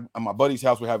 I'm at my buddy's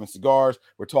house. We're having cigars.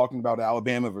 We're talking about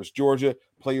Alabama versus Georgia.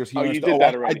 Players here. You did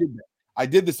that already. I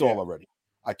did this all already.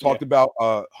 I talked about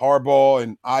Harbaugh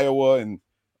and Iowa and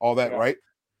all that, right?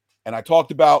 And I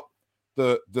talked about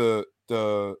the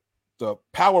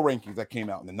power rankings that came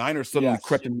out. And the Niners suddenly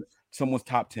crept in someone's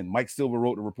top 10. Mike Silver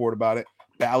wrote a report about it.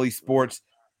 Bally Sports,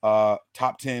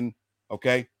 top 10.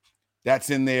 Okay. That's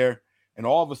in there. And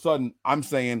all of a sudden, I'm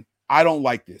saying, I don't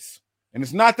like this. And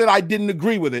it's not that I didn't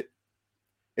agree with it.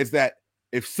 It's that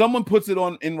if someone puts it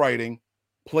in writing,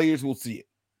 players will see it.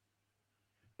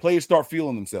 Players start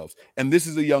feeling themselves. And this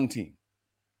is a young team.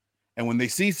 And when they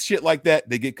see shit like that,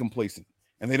 they get complacent.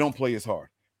 And they don't play as hard.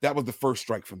 That was the first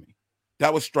strike for me.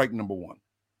 That was strike number one.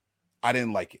 I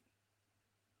didn't like it.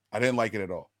 I didn't like it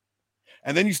at all.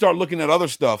 And then you start looking at other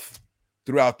stuff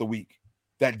throughout the week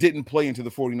that didn't play into the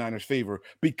 49ers' favor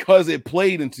because it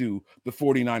played into the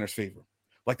 49ers' favor,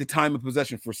 like the time of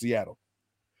possession for Seattle.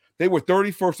 They were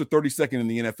 31st or 32nd in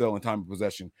the NFL in time of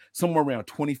possession, somewhere around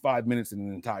 25 minutes in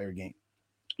an entire game.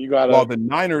 While the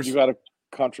Niners, you got a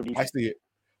contribution. I see it.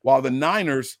 While the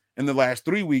Niners in the last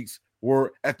 3 weeks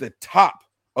were at the top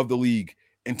of the league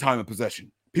in time of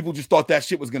possession. People just thought that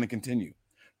shit was going to continue.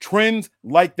 Trends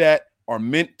like that are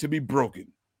meant to be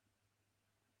broken.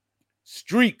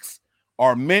 Streaks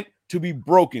are meant to be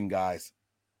broken, guys.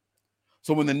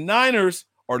 So when the Niners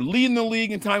are leading the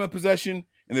league in time of possession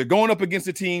and they're going up against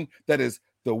a team that is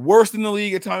the worst in the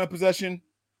league at time of possession,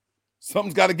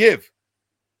 something's got to give.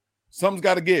 Something's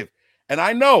got to give. And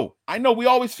I know we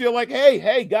always feel like,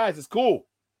 hey, guys, it's cool.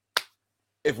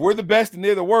 If we're the best and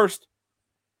they're the worst,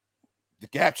 the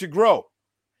gap should grow.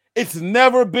 It's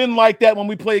never been like that when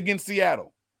we play against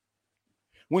Seattle.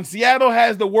 When Seattle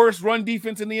has the worst run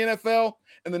defense in the NFL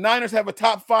and the Niners have a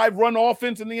top 5 run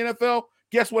offense in the NFL,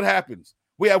 guess what happens?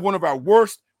 We have one of our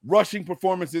worst rushing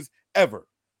performances ever.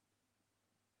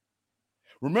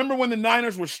 Remember when the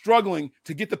Niners were struggling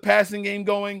to get the passing game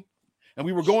going and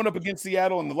we were going up against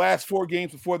Seattle in the last 4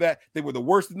 games before that? They were the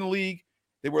worst in the league.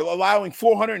 They were allowing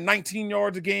 419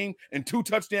 yards a game and 2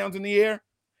 touchdowns in the air.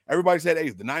 Everybody said, hey,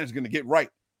 the Niners are going to get right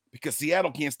because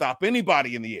Seattle can't stop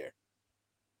anybody in the air.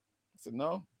 I said,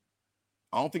 no,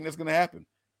 I don't think that's going to happen.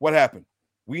 What happened?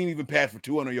 We didn't even pass for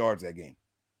 200 yards that game.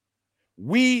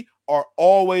 We are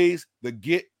always the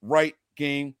get right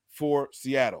game for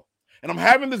Seattle. And I'm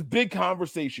having this big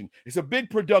conversation. It's a big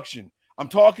production. I'm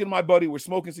talking to my buddy. We're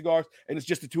smoking cigars, and it's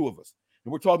just the two of us.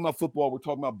 And we're talking about football. We're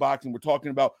talking about boxing. We're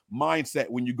talking about mindset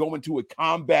when you go into a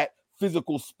combat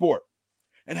physical sport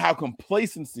and how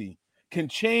complacency can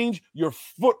change your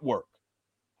footwork.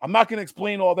 I'm not going to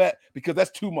explain all that because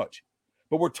that's too much.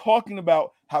 But we're talking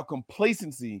about how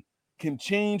complacency can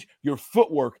change your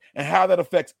footwork and how that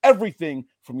affects everything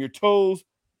from your toes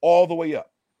all the way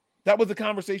up. That was the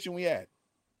conversation we had.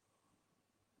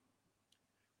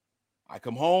 I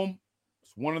come home.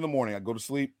 It's 1 a.m. I go to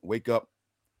sleep, wake up.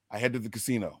 I head to the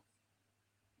casino.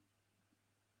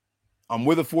 I'm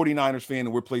with a 49ers fan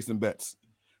and we're placing bets.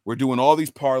 We're doing all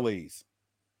these parlays.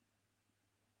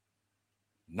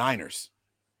 Niners,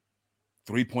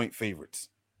 3-point favorites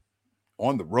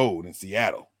on the road in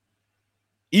Seattle.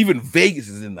 Even Vegas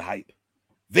is in the hype.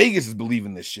 Vegas is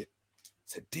believing this shit. I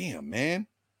said, damn, man.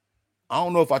 I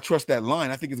don't know if I trust that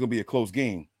line. I think it's going to be a close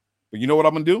game. But you know what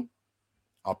I'm going to do?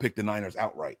 I'll pick the Niners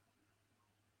outright.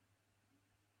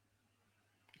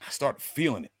 I started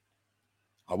feeling it.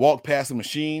 I walked past the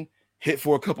machine, hit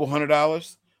for a couple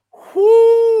 $100.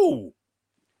 Whoo!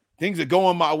 Things are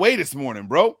going my way this morning,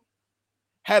 bro.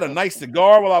 Had a nice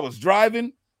cigar while I was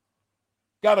driving.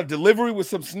 Got a delivery with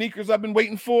some sneakers I've been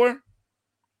waiting for.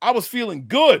 I was feeling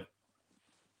good.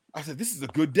 I said, this is a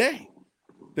good day.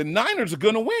 The Niners are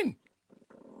going to win.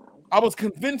 I was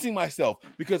convincing myself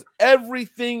because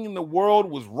everything in the world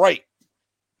was right.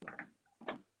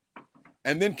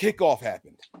 And then kickoff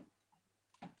happened.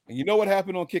 And you know what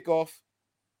happened on kickoff?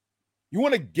 You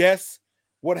want to guess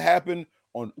what happened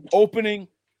on opening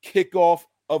kickoff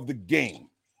of the game?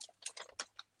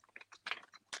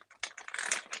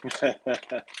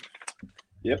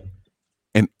 Yep.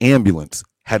 An ambulance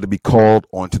had to be called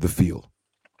onto the field.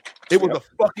 It was a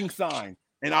fucking sign,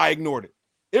 and I ignored it.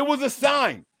 It was a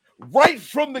sign right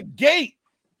from the gate.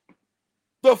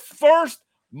 The first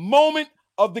moment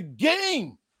of the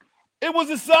game. It was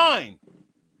a sign.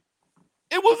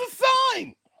 It was a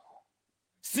sign.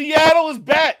 Seattle is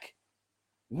back.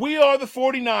 We are the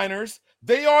 49ers.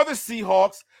 They are the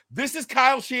Seahawks. This is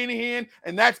Kyle Shanahan,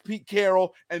 and that's Pete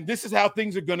Carroll, and this is how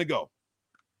things are going to go.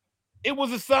 It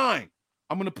was a sign.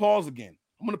 I'm going to pause again.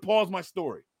 I'm going to pause my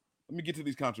story. Let me get to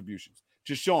these contributions.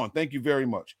 Jashawn, thank you very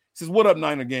much. He says, what up,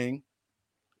 Niner gang?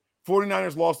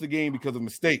 49ers lost the game because of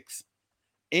mistakes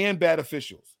and bad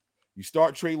officials. You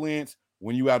start Trey Lance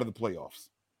when you out of the playoffs.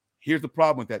 Here's the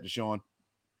problem with that, Deshaun.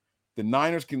 The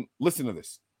Niners can listen to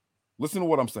this. Listen to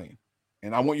what I'm saying.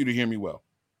 And I want you to hear me well.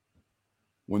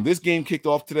 When this game kicked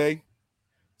off today,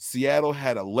 Seattle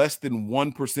had a less than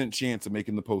 1% chance of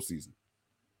making the postseason.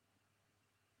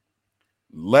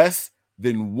 Less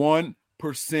than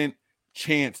 1%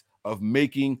 chance of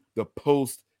making the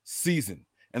postseason.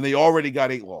 And they already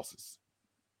got 8 losses.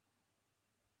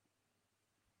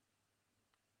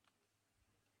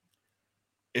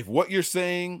 If what you're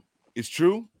saying is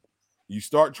true, you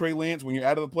start Trey Lance when you're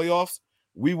out of the playoffs,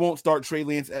 we won't start Trey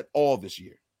Lance at all this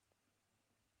year.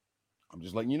 I'm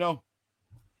just letting you know.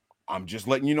 I'm just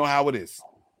letting you know how it is.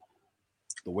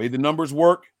 The way the numbers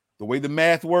work, the way the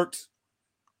math works,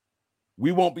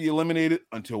 we won't be eliminated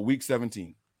until week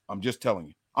 17. I'm just telling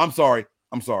you. I'm sorry.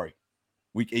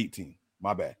 Week 18.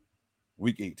 My bad.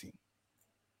 Week 18.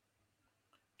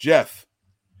 Jeff,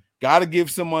 got to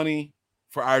give some money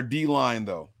for our D-line,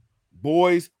 though.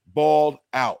 Boys balled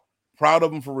out. Proud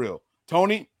of them for real.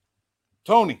 Tony,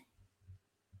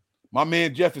 my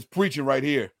man Jeff is preaching right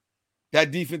here.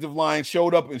 That defensive line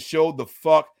showed up and showed the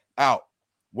fuck out.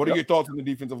 What are your thoughts on the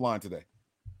defensive line today?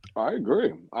 I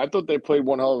agree. I thought they played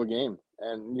one hell of a game.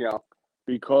 And,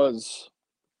 because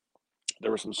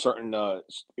there were some certain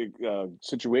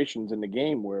situations in the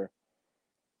game where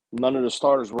none of the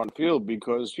starters were on the field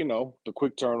because, the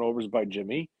quick turnovers by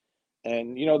Jimmy.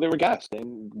 And, they were gassed.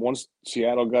 And once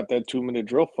Seattle got that 2-minute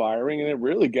drill firing, and it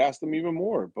really gassed them even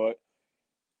more. But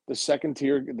the second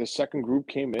group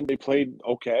came in. They played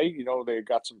okay. They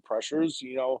got some pressures,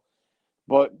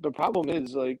 But the problem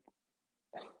is,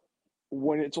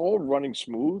 when it's all running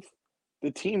smooth, the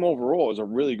team overall is a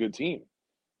really good team.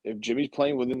 If Jimmy's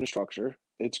playing within the structure,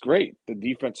 it's great. The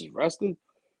defense is rested.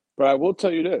 But I will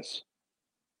tell you this.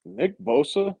 Nick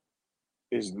Bosa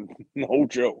is no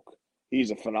joke. He's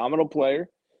a phenomenal player.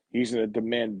 He's going to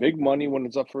demand big money when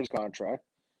it's up for his contract.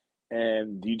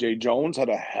 And DJ Jones had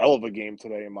a hell of a game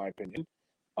today, in my opinion.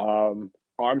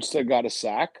 Armstead got a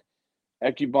sack.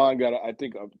 Ekubon got, I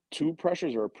think, 2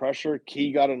 pressures or a pressure.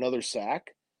 Key got another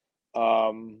sack.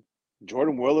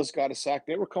 Jordan Willis got a sack.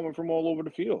 They were coming from all over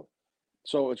the field.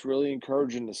 So it's really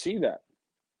encouraging to see that.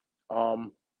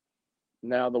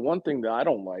 Now, the one thing that I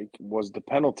don't like was the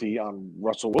penalty on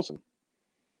Russell Wilson.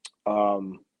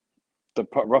 The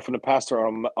roughing the passer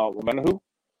on Menahu.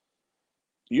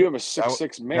 You have a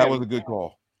 6'6" man. That was a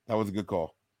good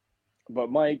call.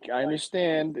 But, Mike, I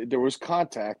understand there was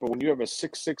contact, but when you have a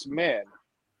 6'6" man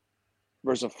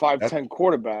versus a 5'10"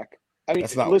 quarterback,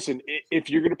 listen, if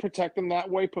you're going to protect them that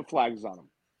way, put flags on them.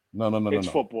 No. It's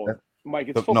football. Mike,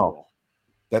 it's football.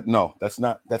 That's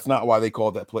not why they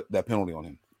called that penalty on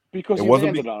him. Because he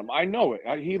landed on him. I know it.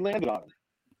 He landed on him.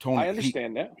 Tony, I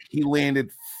understand that. He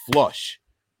landed flush,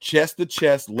 chest to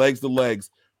chest, legs to legs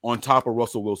on top of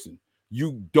Russell Wilson.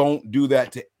 You don't do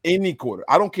that to any quarter.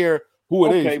 I don't care who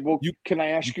it is. Okay, well, can I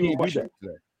ask you a question?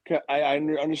 I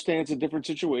understand it's a different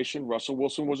situation. Russell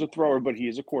Wilson was a thrower, but he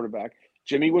is a quarterback.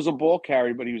 Jimmy was a ball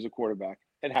carrier, but he was a quarterback.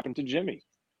 It happened to Jimmy.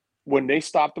 When they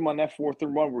stopped him on that 4th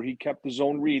and 1 where he kept the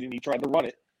zone read and he tried to run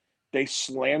it, they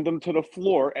slammed him to the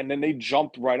floor, and then they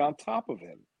jumped right on top of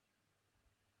him.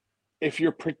 If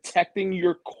you're protecting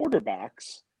your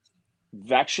quarterbacks,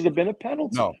 that should have been a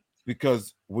penalty. No,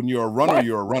 because when you're a runner,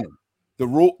 you're a runner. The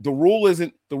rule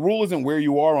isn't where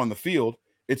you are on the field.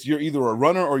 It's you're either a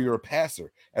runner or you're a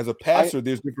passer. As a passer,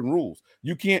 there's different rules.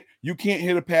 You can't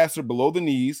hit a passer below the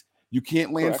knees. You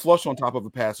can't land flush on top of a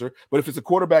passer. But if it's a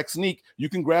quarterback sneak, you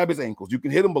can grab his ankles. You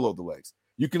can hit him below the legs.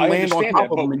 You can land on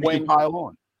top of him and you can pile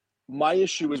on. My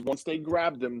issue is once they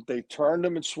grabbed him, they turned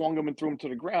him and swung him and threw him to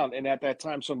the ground. And at that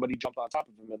time, somebody jumped on top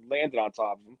of him and landed on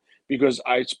top of him because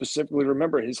I specifically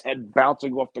remember his head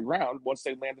bouncing off the ground once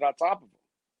they landed on top of him.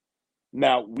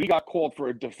 Now, we got called for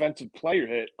a defensive player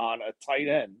hit on a tight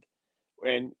end.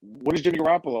 And what is Jimmy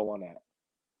Garoppolo on that?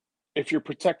 If you're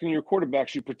protecting your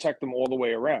quarterbacks, you protect them all the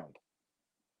way around.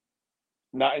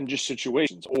 Not in just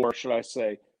situations, or should I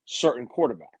say, certain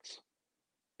quarterbacks.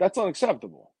 That's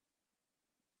unacceptable.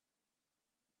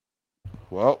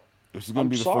 Well, This is going to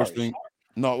be the first thing.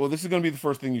 No, well, this is going to be the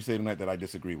first thing you say tonight that I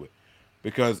disagree with,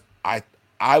 because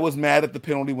I was mad at the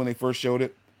penalty when they first showed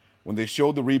it. When they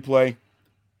showed the replay,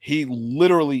 he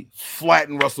literally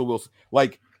flattened Russell Wilson.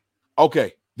 Like,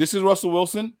 okay, this is Russell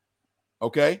Wilson.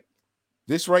 Okay,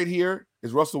 this right here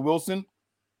is Russell Wilson.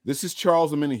 This is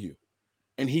Charles Omenihu,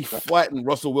 and he flattened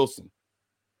Russell Wilson.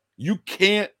 You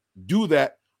can't do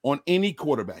that on any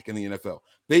quarterback in the NFL.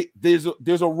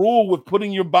 There's a rule with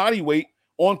putting your body weight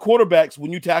on quarterbacks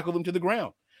when you tackle them to the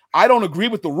ground. I don't agree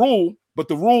with the rule, but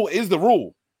the rule is the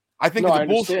rule. I think it's a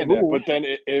bullshit rule. But then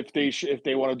if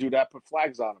they want to do that, put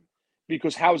flags on him,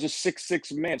 because how is a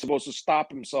 6'6" man supposed to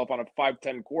stop himself on a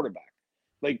 5'10" quarterback?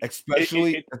 Like,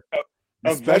 eventually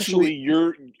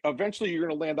you're going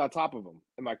to land on top of them.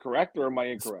 Am I correct or am I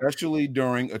incorrect? Especially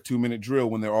during a 2-minute drill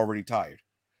when they're already tired.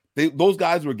 Those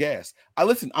guys were gassed.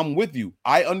 I'm with you.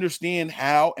 I understand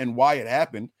how and why it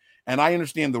happened, and I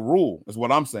understand the rule is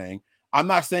what I'm saying. I'm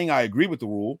not saying I agree with the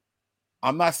rule.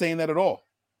 I'm not saying that at all.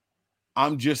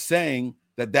 I'm just saying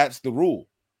that that's the rule.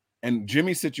 And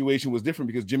Jimmy's situation was different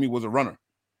because Jimmy was a runner.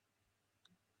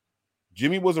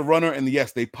 And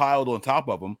yes, they piled on top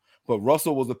of him, but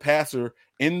Russell was a passer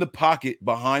in the pocket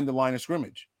behind the line of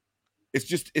scrimmage. It's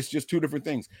just two different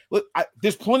things. Look,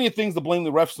 there's plenty of things to blame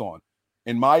the refs on.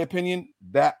 In my opinion,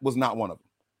 that was not one of them.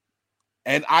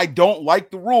 And I don't like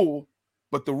the rule,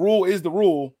 but the rule is the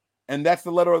rule, and that's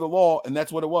the letter of the law, and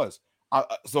that's what it was.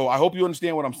 So I hope you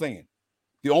understand what I'm saying.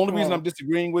 The only reason I'm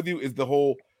disagreeing with you is the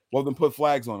whole, well, then put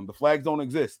flags on them. The flags don't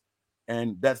exist,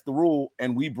 and that's the rule,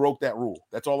 and we broke that rule.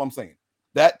 That's all I'm saying.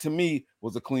 That, to me,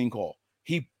 was a clean call.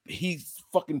 He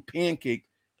fucking pancaked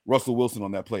Russell Wilson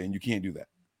on that play, and you can't do that.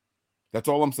 That's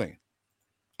all I'm saying.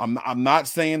 I'm not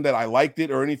saying that I liked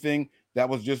it or anything.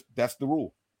 That's the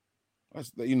rule.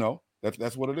 That's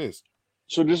what it is.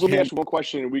 So just let me ask you one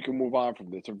question and we can move on from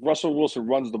this. If Russell Wilson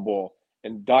runs the ball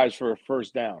and dives for a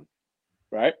first down,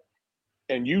 right?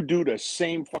 And you do the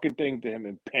same fucking thing to him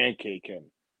and pancake him,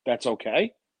 that's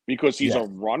okay? Because he's a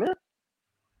runner?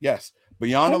 Yes.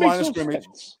 Beyond the line of scrimmage.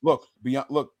 Look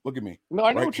at me. No,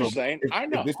 I know what you're saying. I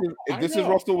know. If this is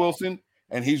Russell Wilson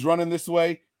and he's running this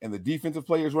way, and the defensive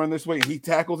player is running this way, and he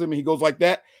tackles him and he goes like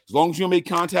that, as long as you make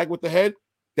contact with the head,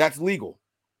 that's legal.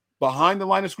 Behind the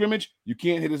line of scrimmage, you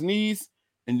can't hit his knees,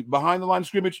 and behind the line of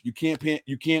scrimmage, you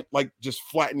can't like just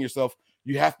flatten yourself.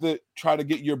 You have to try to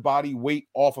get your body weight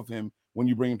off of him when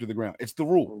you bring him to the ground. It's the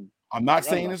rule. I'm not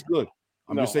saying it's good.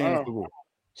 I'm just saying it's the rule.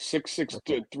 6'6"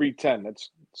 to 310. That's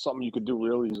something you could do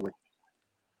real easily.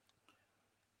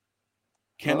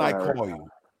 Can I call you?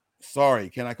 Sorry,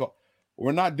 can I call?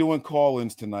 We're not doing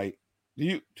call-ins tonight. Do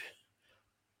you?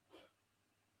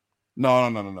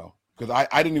 No. Because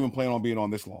I didn't even plan on being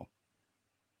on this long.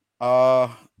 I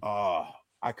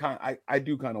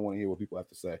do kind of want to hear what people have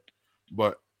to say,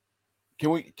 but can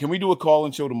we do a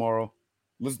call-in show tomorrow?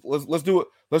 Let's do it.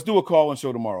 Let's do a call-in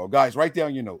show tomorrow, guys. Write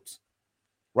down your notes.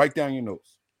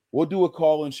 We'll do a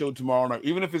call-in show tomorrow night,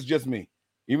 even if it's just me.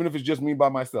 Even if it's just me by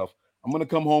myself. I'm gonna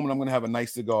come home and I'm gonna have a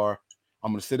nice cigar.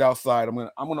 I'm gonna sit outside. I'm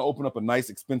gonna open up a nice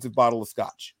expensive bottle of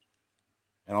scotch,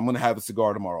 and I'm gonna have a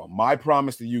cigar tomorrow. My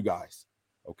promise to you guys,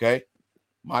 okay?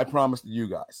 My promise to you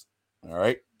guys. All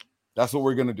right, that's what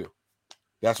we're gonna do.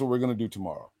 That's what we're gonna do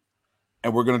tomorrow,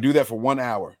 and we're gonna do that for 1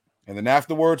 hour, and then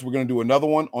afterwards we're gonna do another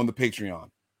one on the Patreon.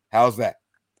 How's that?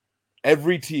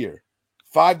 Every tier,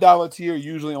 $5 tier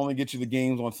usually only gets you the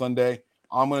games on Sunday.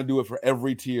 I'm gonna do it for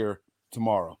every tier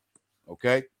tomorrow.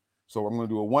 Okay, so I'm gonna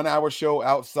do a 1 hour show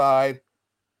outside.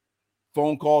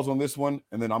 Phone calls on this one,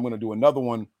 and then I'm going to do another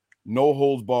one, no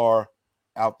holds bar,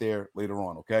 out there later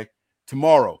on, okay?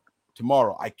 Tomorrow,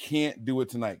 I can't do it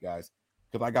tonight, guys,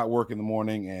 because I got work in the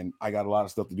morning, and I got a lot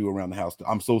of stuff to do around the house.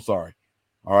 I'm so sorry,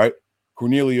 all right?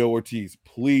 Cornelio Ortiz,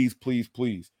 please,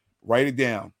 write it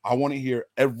down. I want to hear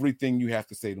everything you have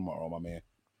to say tomorrow, my man,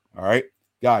 all right?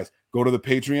 Guys, go to the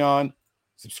Patreon,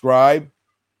 subscribe,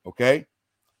 okay?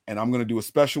 And I'm going to do a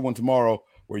special one tomorrow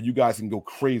where you guys can go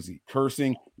crazy,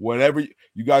 cursing, whatever.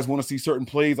 You guys want to see certain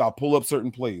plays, I'll pull up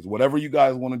certain plays. Whatever you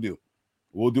guys want to do,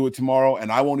 we'll do it tomorrow, and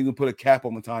I won't even put a cap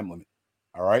on the time limit,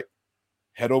 all right?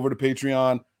 Head over to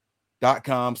patreon.com/NB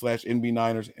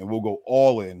Niners, and we'll go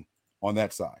all in on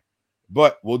that side.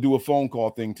 But we'll do a phone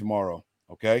call thing tomorrow,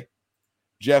 okay?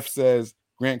 Jeff says,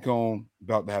 Grant Cohn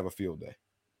about to have a field day.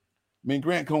 I mean,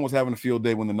 Grant Cohn was having a field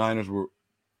day when the Niners were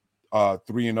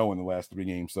 3-0 in the last 3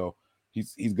 games, so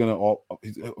He's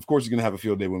of course he's gonna have a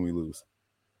field day when we lose.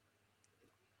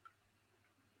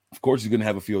 Of course he's gonna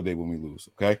have a field day when we lose.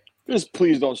 Okay. Just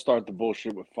please don't start the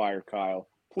bullshit with fire Kyle.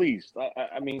 Please.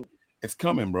 I mean, it's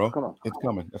coming, bro. Come on. It's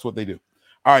coming. That's what they do.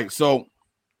 All right. So,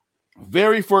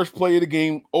 very first play of the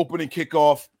game, opening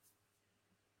kickoff.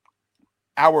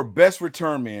 our best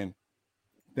return man.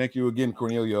 Thank you again,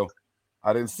 Cornelio.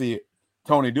 I didn't see it.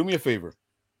 Tony, do me a favor.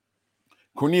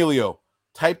 Cornelio,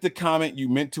 type the comment you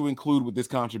meant to include with this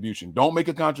contribution. Don't make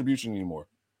a contribution anymore.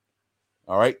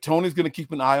 All right. Tony's going to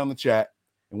keep an eye on the chat.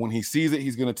 And when he sees it,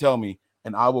 he's going to tell me,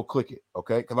 and I will click it.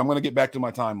 Okay. Because I'm going to get back to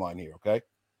my timeline here. Okay.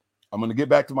 I'm going to get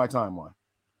back to my timeline.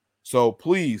 So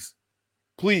please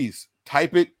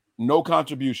type it. No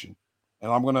contribution.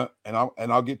 And I'm going to, and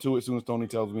I'll get to it as soon as Tony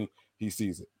tells me he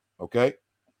sees it. Okay.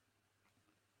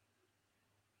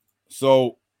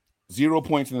 So 0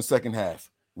 points in the second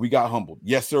half. We got humbled.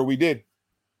 Yes, sir, we did.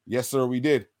 Yes, sir, we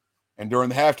did. And during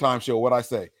the halftime show, what I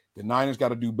say, the Niners got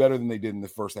to do better than they did in the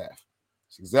first half.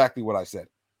 It's exactly what I said.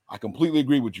 I completely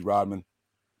agree with you, Rodman.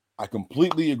 I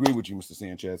completely agree with you, Mr.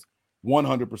 Sanchez.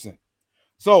 100%.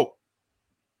 So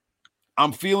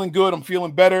I'm feeling good. I'm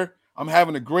feeling better. I'm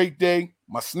having a great day.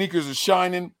 My sneakers are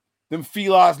shining. Them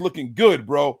Fila's looking good,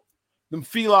 bro. Them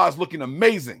Fila's looking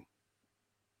amazing.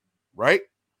 Right?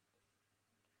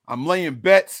 I'm laying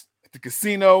bets at the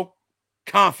casino,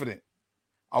 confident.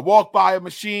 I walk by a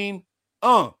machine,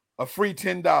 a free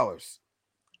 $10.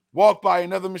 Walk by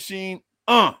another machine,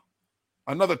 another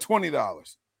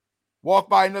 $20. Walk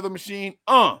by another machine,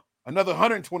 another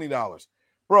 $120.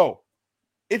 Bro,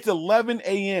 it's 11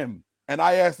 a.m. and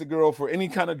I asked the girl for any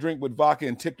kind of drink with vodka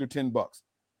and tipped her $10.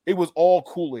 It was all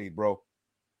Kool-Aid, bro.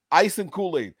 Ice and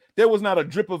Kool-Aid. There was not a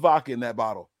drip of vodka in that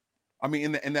bottle. I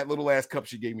mean, in that little ass cup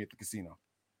she gave me at the casino.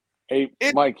 Hey,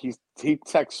 Mike, he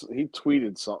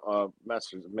tweeted some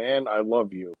messages. Man, I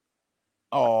love you.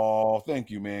 Oh, thank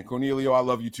you, man. Cornelio, I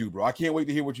love you too, bro. I can't wait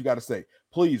to hear what you got to say.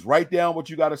 Please write down what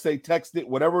you got to say, text it,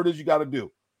 whatever it is you got to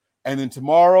do. And then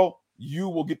tomorrow you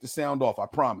will get the sound off. I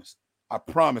promise. I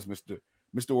promise, Mr.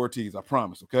 Ortiz. I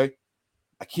promise, okay?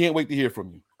 I can't wait to hear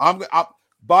from you. I'm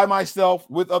by myself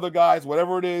with other guys,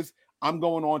 whatever it is, I'm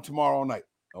going on tomorrow night,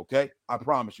 okay? I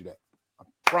promise you that. I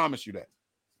promise you that.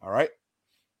 All right?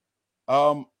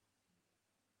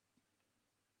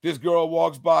 This girl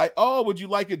walks by. Oh, would you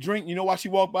like a drink? You know why she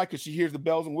walked by? Because she hears the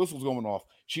bells and whistles going off.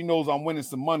 She knows I'm winning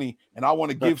some money and I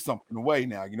want to give something away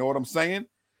now. You know what I'm saying?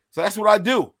 So that's what I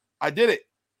do. I did it.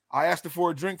 I asked her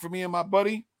for a drink for me and my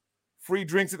buddy. Free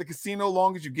drinks at the casino,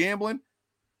 long as you're gambling.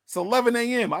 It's 11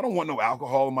 a.m. I don't want no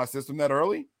alcohol in my system that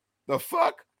early. The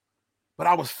fuck? But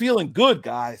I was feeling good,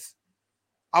 guys.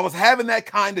 I was having that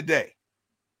kind of day.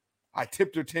 I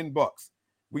tipped her $10.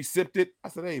 We sipped it. I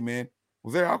said, hey, man,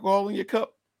 was there alcohol in your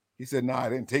cup? He said, nah,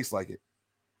 it didn't taste like it.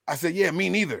 I said, yeah, me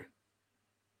neither.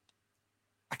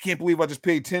 I can't believe I just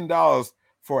paid $10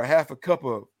 for a half a cup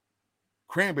of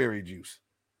cranberry juice.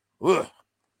 Ugh.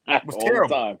 It was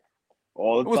terrible.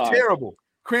 All the time. It was terrible.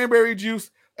 Cranberry juice.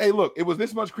 Hey, look, it was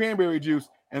this much cranberry juice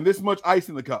and this much ice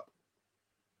in the cup.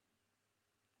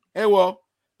 Hey, well,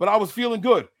 but I was feeling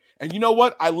good. And you know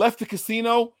what? I left the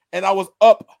casino and I was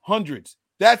up hundreds.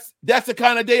 That's the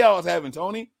kind of day I was having,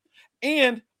 Tony.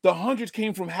 And the hundreds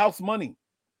came from house money.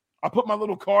 I put my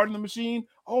little card in the machine.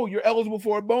 Oh, you're eligible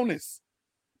for a bonus.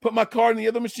 Put my card in the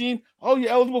other machine. Oh, you're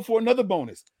eligible for another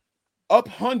bonus. Up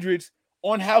hundreds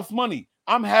on house money.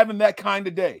 I'm having that kind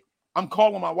of day. I'm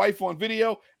calling my wife on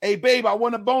video. Hey, babe, I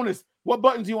won a bonus. What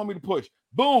buttons do you want me to push?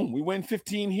 Boom, we win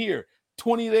 15 here,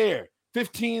 20 there,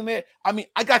 15 there. I mean,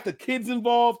 I got the kids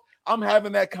involved. I'm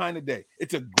having that kind of day.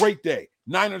 It's a great day.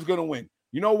 Niners going to win.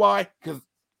 You know why? Because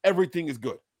everything is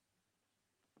good.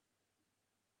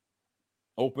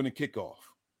 Open and kickoff.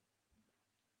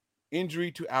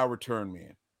 Injury to our return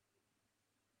man.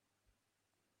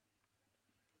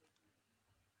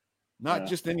 Not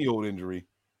just any old injury.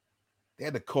 They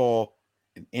had to call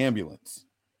an ambulance.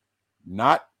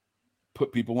 Not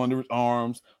put people under his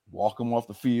arms, walk them off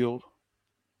the field.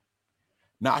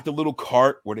 Not the little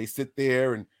cart where they sit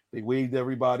there and they wave to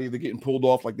everybody. They're getting pulled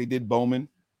off like they did Bowman.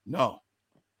 No.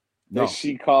 They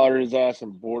C-collared his ass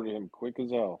and boarded him quick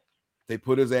as hell. They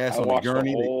put his ass on a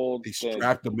gurney. They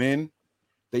strapped him in.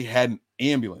 They had an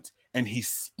ambulance. And he's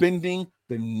spending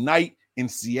the night in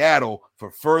Seattle for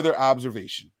further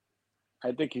observation.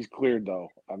 I think he's cleared, though.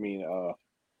 I mean,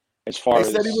 as far as...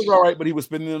 They said he was all right, but he was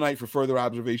spending the night for further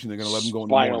observation. They're going to let him go in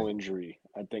the morning. Spinal injury.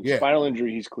 I think spinal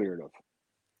injury he's cleared of.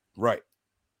 Right.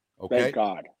 Okay. Thank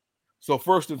God. So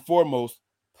first and foremost,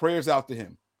 prayers out to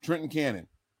him. Trenton Cannon,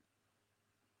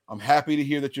 I'm happy to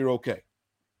hear that you're okay.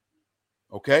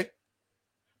 Okay?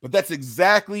 But that's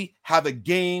exactly how the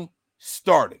game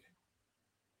started.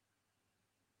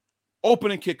 Open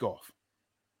and kickoff.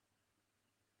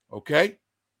 Okay?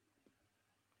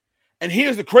 And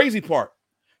here's the crazy part.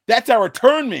 That's our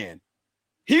return man.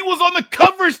 He was on the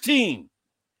coverage team.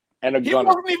 And a gunner. He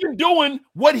wasn't even doing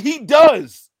what he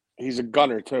does. He's a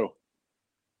gunner, too.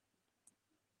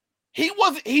 He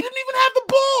didn't even have the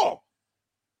ball.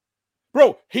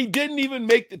 Bro, he didn't even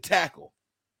make the tackle.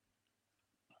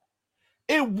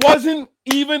 It wasn't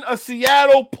even a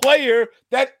Seattle player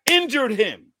that injured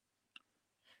him.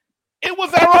 It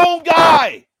was our own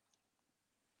guy.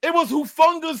 It was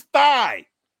Hufunga's thigh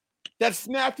that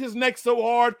snapped his neck so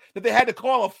hard that they had to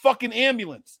call a fucking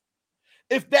ambulance.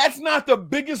 If that's not the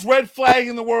biggest red flag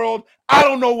in the world, I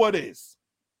don't know what is.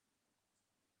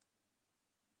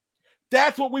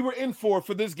 That's what we were in for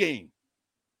this game.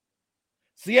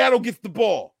 Seattle gets the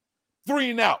ball.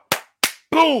 3 and out.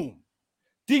 Boom.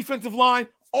 Defensive line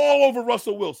all over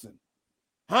Russell Wilson.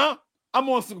 Huh? I'm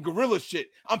on some gorilla shit.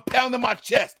 I'm pounding my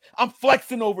chest. I'm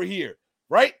flexing over here,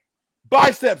 right?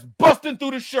 Biceps busting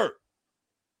through the shirt.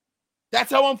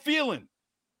 That's how I'm feeling.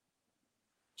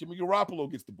 Jimmy Garoppolo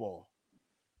gets the ball.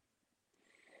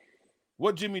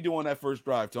 What Jimmy do on that first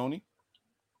drive, Tony?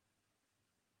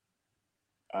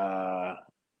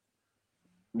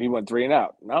 He went 3 and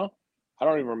out. No? I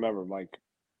don't even remember, Mike.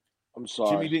 I'm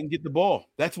sorry. Jimmy didn't get the ball.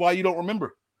 That's why you don't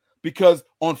remember. Because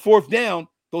on 4th down,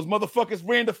 those motherfuckers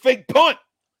ran the fake punt.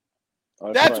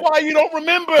 That's right. Why you don't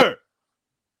remember.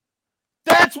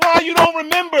 That's why you don't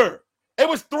remember. It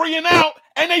was 3 and out,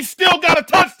 and they still got a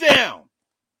touchdown.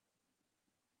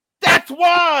 That's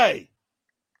why.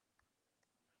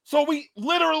 So we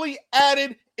literally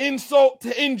added insult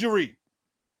to injury.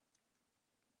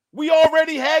 We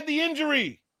already had the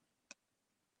injury.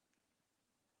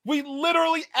 We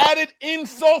literally added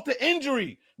insult to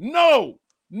injury. No,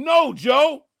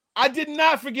 Joe. I did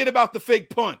not forget about the fake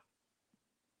punt.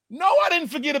 No, I didn't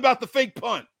forget about the fake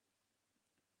punt.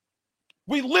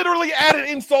 We literally added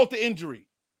insult to injury.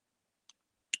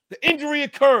 The injury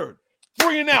occurred.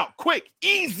 3 and out. Quick.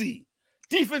 Easy.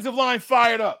 Defensive line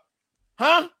fired up.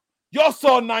 Huh? Y'all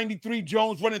saw 93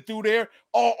 Jones running through there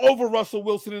all over Russell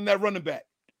Wilson and that running back.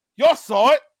 Y'all saw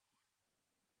it.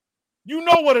 You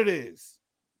know what it is.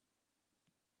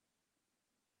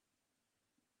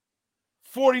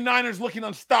 49ers looking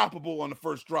unstoppable on the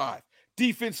first drive.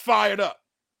 Defense fired up.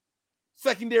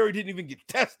 Secondary didn't even get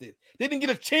tested. They didn't get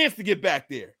a chance to get back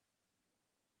there.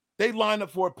 They lined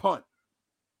up for a punt.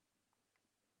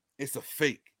 It's a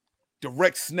fake.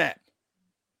 Direct snap.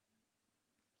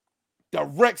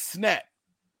 Direct snap.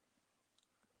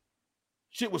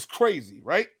 Shit was crazy,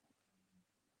 right?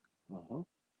 Uh-huh.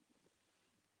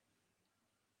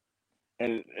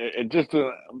 And it just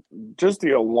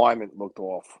the alignment looked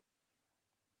off.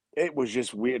 It was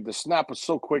just weird. The snap was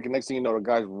so quick, and next thing you know, the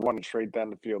guy's running straight down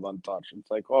the field untouched. It's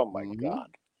like, oh my God.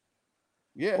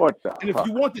 Yeah. What the And if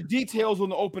you want the details on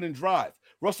the opening drive,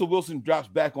 Russell Wilson drops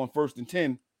back on 1st and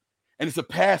 10, and it's a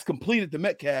pass completed to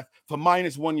Metcalf for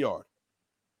 -1 yard.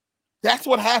 That's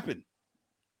what happened.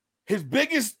 His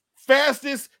biggest,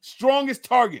 fastest, strongest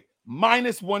target,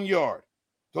 -1 yard.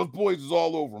 Those boys was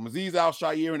all over him. Azeez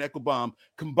Al-Shaair and Eckelbaum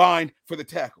combined for the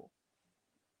tackle.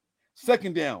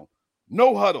 2nd down,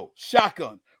 no huddle,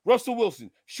 shotgun. Russell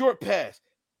Wilson, short pass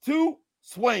to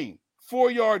Swain,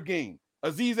 4-yard gain.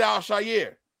 Azeez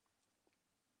Al-Shaair,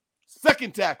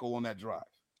 2nd tackle on that drive.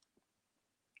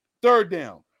 3rd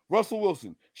down, Russell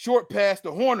Wilson, short pass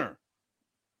to Horner.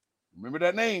 Remember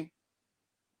that name?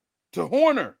 To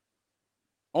Horner.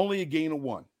 Only a gain of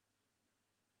 1.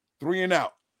 3 and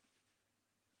out.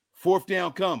 4th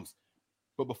down comes.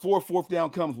 But before 4th down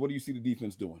comes, what do you see the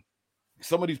defense doing?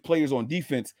 Some of these players on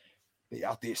defense, they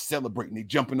out there celebrating. They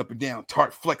jumping up and down,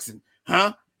 Tart flexing.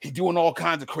 Huh? He doing all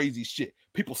kinds of crazy shit.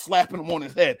 People slapping him on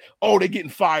his head. Oh, they getting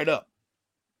fired up.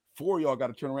 4 of y'all got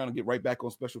to turn around and get right back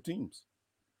on special teams.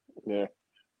 Yeah.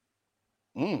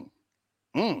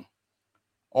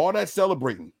 All that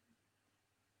celebrating.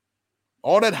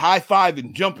 All that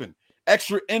high-fiving, jumping,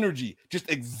 extra energy just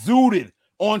exuded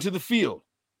onto the field.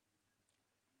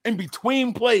 In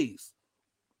between plays,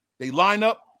 they line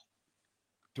up,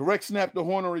 direct snap to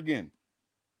Horner again.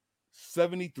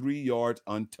 73 yards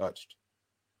untouched.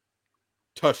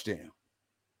 Touchdown.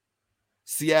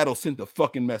 Seattle sent a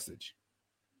fucking message.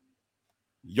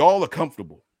 Y'all are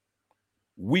comfortable.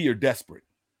 We are desperate.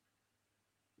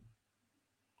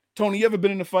 Tony, you ever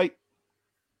been in a fight?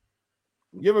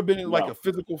 You ever been in like a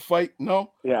physical fight?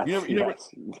 No? Yeah. You never?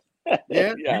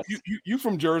 Yeah? Yes. You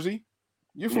from Jersey.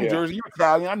 You're from Jersey. You're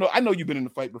Italian. I know you've been in a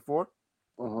fight before.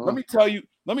 Uh-huh. Let me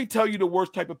tell you the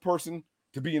worst type of person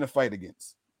to be in a fight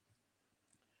against.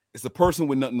 It's a person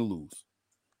with nothing to lose.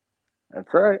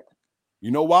 That's right.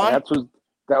 You know why?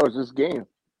 That was this game.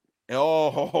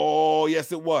 Oh,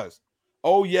 yes, it was.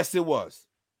 Oh, yes, it was.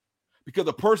 Because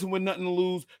a person with nothing to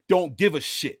lose don't give a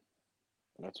shit.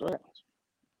 That's right.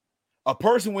 A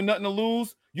person with nothing to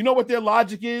lose, you know what their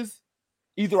logic is?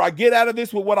 Either I get out of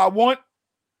this with what I want,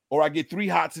 or I get 3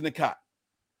 hots in the cot.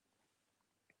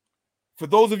 For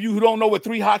those of you who don't know what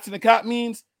 3 hots in the cot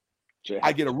means,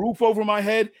 I get a roof over my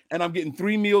head and I'm getting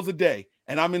 3 meals a day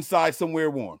and I'm inside somewhere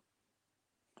warm.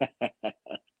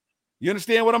 You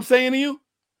understand what I'm saying to you?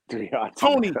 3 hots.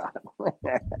 Tony,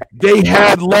 they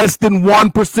had less than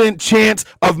 1% chance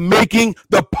of making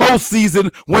the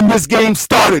postseason when this game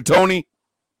started, Tony.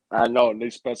 I know, and they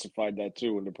specified that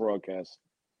too in the broadcast.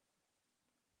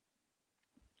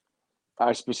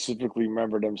 I specifically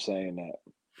remember them saying that.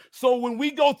 So when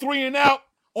we go 3 and out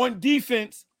on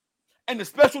defense and the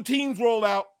special teams roll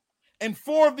out and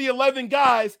 4 of the 11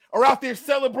 guys are out there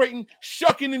celebrating,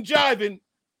 shucking and jiving,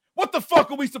 what the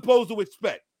fuck are we supposed to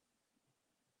expect?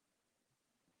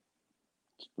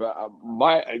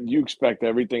 You expect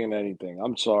everything and anything.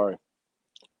 I'm sorry.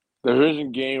 There isn't a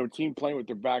game or team playing with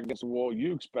their back against the wall.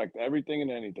 You expect everything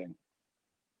and anything.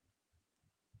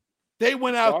 They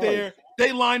went out there.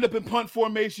 They lined up in punt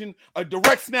formation, a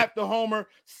direct snap to Homer,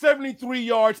 73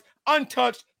 yards,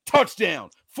 untouched, touchdown.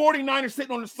 49ers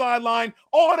sitting on the sideline,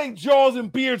 all their jaws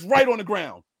and beards right on the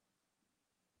ground.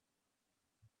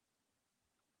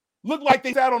 Looked like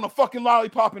they sat on a fucking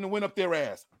lollipop and went up their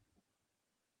ass.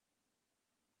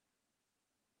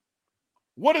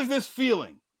 What is this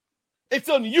feeling? It's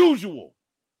unusual.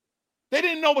 They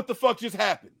didn't know what the fuck just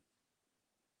happened.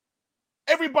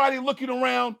 Everybody looking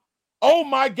around, oh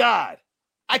my God,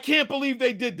 I can't believe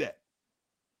they did that.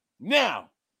 Now,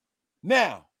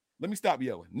 let me stop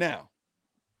yelling. Now,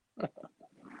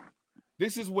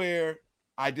 this is where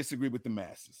I disagree with the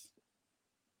masses.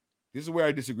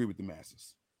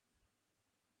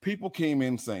 People came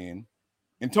in saying,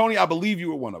 and Tony, I believe you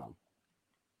were one of them.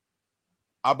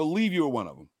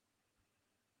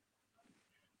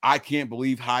 I can't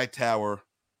believe Hightower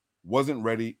wasn't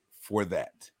ready for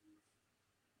that.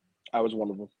 I was one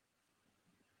of them.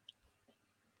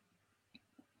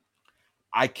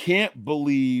 I can't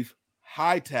believe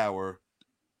Hightower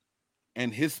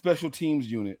and his special teams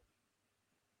unit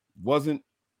wasn't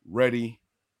ready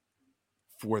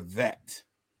for that.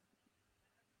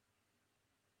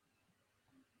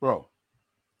 Bro,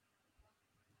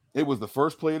 it was the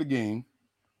first play of the game,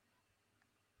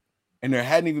 and there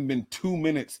hadn't even been 2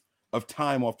 minutes of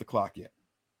time off the clock yet.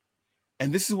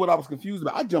 And this is what I was confused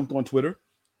about. I jumped on Twitter.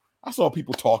 I saw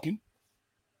people talking.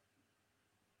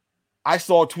 I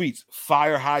saw tweets,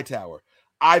 fire Hightower.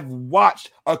 I've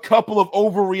watched a couple of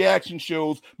overreaction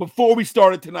shows before we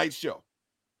started tonight's show.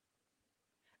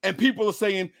 And people are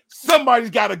saying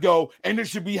somebody's got to go and it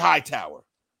should be Hightower.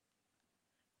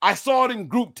 I saw it in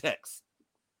group text.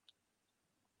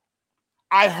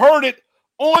 I heard it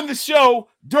on the show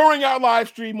during our live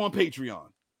stream on Patreon.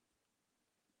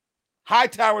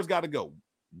 Hightower's got to go.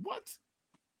 What?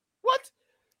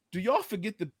 Do y'all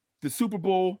forget the Super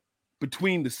Bowl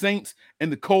between the Saints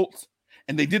and the Colts,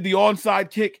 and they did the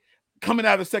onside kick coming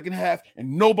out of the second half,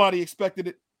 and nobody expected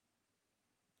it?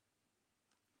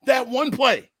 That one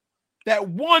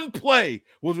play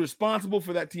was responsible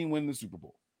for that team winning the Super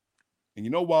Bowl. And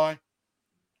you know why?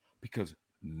 Because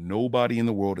nobody in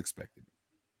the world expected it.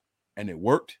 And it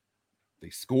worked. They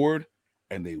scored,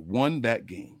 and they won that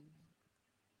game.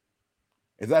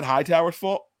 Is that Hightower's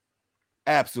fault?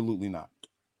 Absolutely not.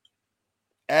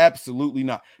 Absolutely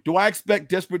not. Do I expect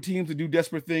desperate teams to do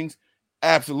desperate things?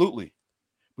 Absolutely.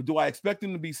 But do I expect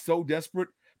them to be so desperate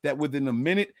that within a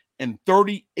minute and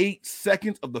 38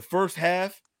 seconds of the first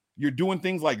half, you're doing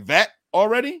things like that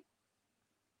already?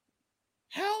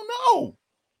 Hell no.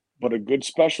 But a good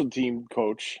special team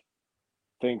coach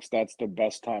thinks that's the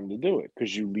best time to do it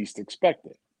because you least expect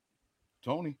it.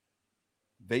 Tony,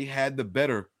 they had the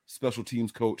better special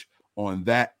teams coach on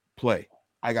that play.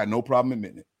 I got no problem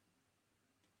admitting it.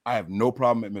 I have no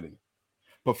problem admitting it.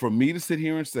 But for me to sit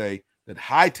here and say that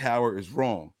Hightower is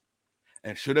wrong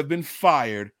and should have been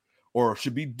fired or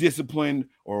should be disciplined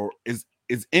or is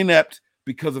inept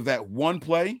because of that one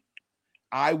play,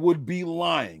 I would be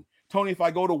lying. Tony, if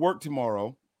I go to work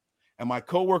tomorrow and my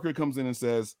coworker comes in and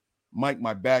says, Mike,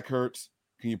 my back hurts.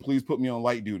 Can you please put me on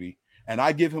light duty? And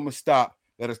I give him a stop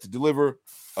that is to deliver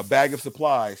a bag of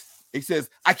supplies. He says,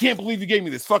 I can't believe you gave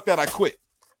me this. Fuck that. I quit.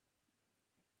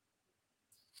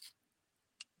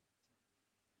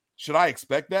 Should I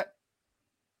expect that?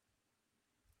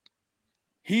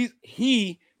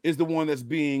 He is the one that's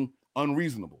being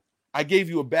unreasonable. I gave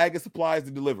you a bag of supplies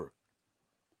to deliver.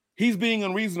 He's being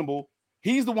unreasonable.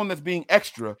 He's the one that's being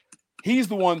extra. He's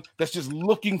the one that's just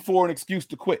looking for an excuse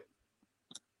to quit.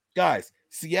 Guys,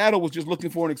 Seattle was just looking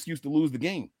for an excuse to lose the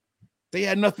game. They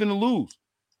had nothing to lose.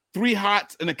 3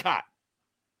 hots and a cot.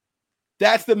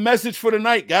 That's the message for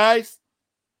tonight, guys.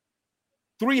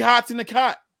 3 hots in a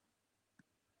cot.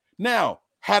 Now,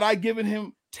 Had I given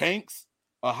him tanks,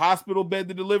 a hospital bed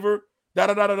to deliver,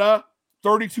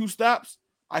 32 stops,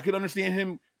 I could understand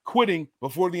him quitting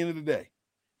before the end of the day.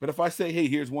 But if I say, hey,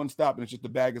 here's one stop and it's just a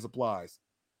bag of supplies,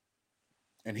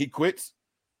 and he quits,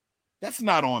 that's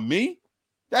not on me.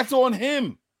 That's on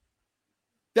him.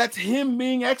 That's him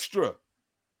being extra.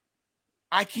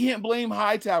 I can't blame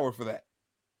Hightower for that.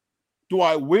 Do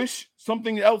I wish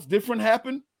something else different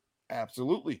happened?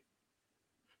 Absolutely.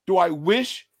 Do I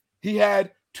wish he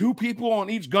had 2 people on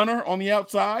each gunner on the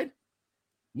outside?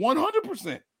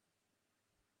 100%.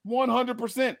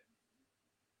 100%.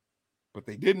 But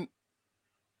they didn't.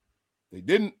 They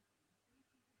didn't.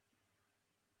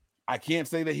 I can't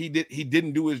say that he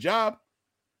didn't do his job.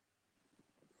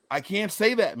 I can't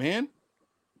say that, man.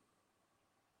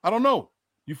 I don't know.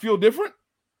 You feel different?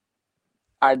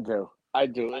 I do.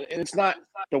 And it's not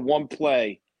the one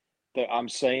play that I'm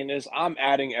saying this. I'm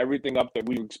adding everything up that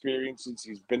we've experienced since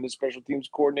he's been the special teams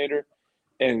coordinator.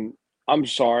 And I'm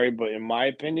sorry, but in my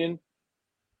opinion,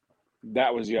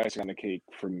 that was the icing on the cake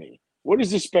for me. What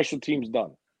has this special teams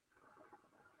done?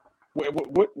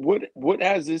 What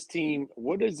has this team?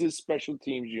 What is this special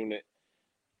teams unit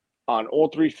on all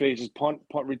 3 phases? Punt,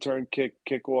 return, kick,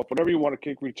 kickoff, whatever you want to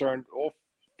kick, return, all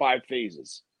 5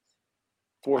 phases.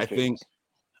 4 phases.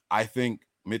 I think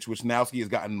Mitch Wisnowski has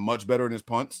gotten much better in his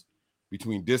punts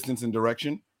between distance and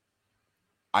direction.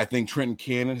 I think Trenton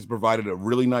Cannon has provided a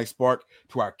really nice spark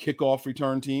to our kickoff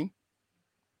return team.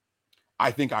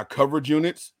 I think our coverage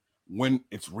units, when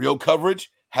it's real coverage,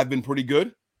 have been pretty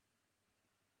good.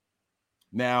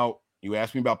 Now, you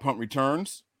asked me about punt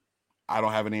returns. I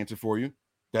don't have an answer for you.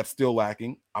 That's still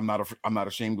lacking. I'm not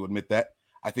ashamed to admit that.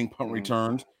 I think punt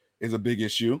returns is a big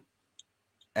issue.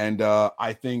 And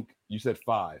I think you said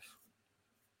 5.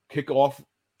 Kickoff.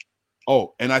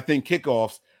 Oh, and I think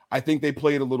kickoffs, I think they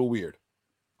played a little weird.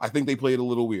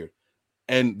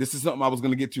 And this is something I was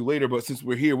going to get to later, but since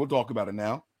we're here, we'll talk about it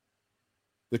now.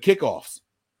 The kickoffs.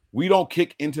 We don't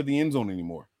kick into the end zone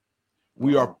anymore.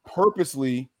 We are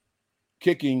purposely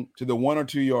kicking to the 1 or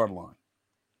 2 yard line.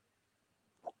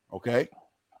 Okay?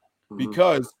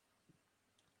 Because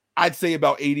I'd say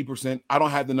about 80%. I don't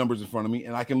have the numbers in front of me,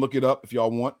 and I can look it up if y'all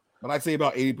want, but I'd say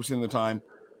about 80% of the time,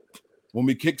 when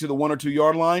we kick to the 1 or 2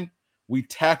 yard line, we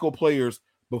tackle players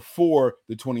before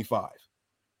the 25.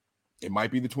 It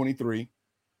might be the 23. It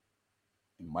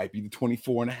might be the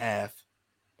 24 and a half,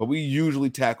 but we usually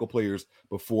tackle players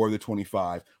before the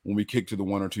 25 when we kick to the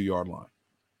 1 or 2 yard line.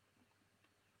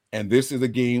 And this is a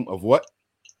game of what?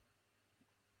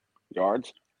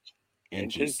 Yards?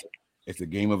 Inches. It's a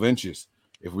game of inches.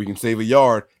 If we can save a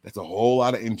yard, that's a whole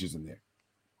lot of inches in there.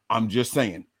 I'm just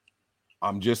saying.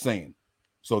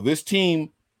 So this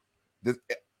team,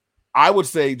 I would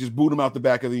say just boot them out the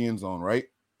back of the end zone, right?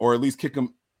 Or at least kick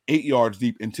them 8 yards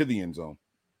deep into the end zone.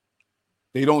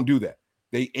 They don't do that.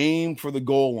 They aim for the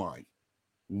goal line,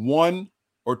 1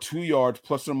 or 2 yards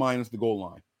plus or minus the goal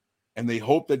line. And they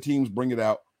hope that teams bring it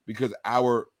out because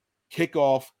our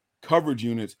kickoff coverage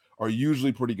units are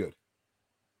usually pretty good.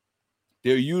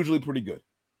 They're usually pretty good.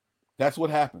 That's what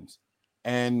happens.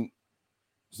 And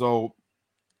so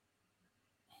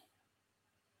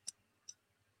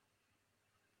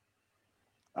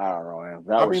I don't know,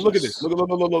 man. Look at this.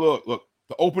 Look.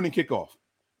 The opening kickoff.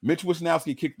 Mitch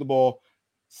Wisnowski kicked the ball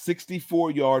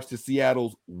 64 yards to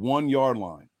Seattle's 1 yard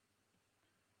line.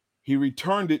 He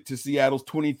returned it to Seattle's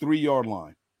 23 yard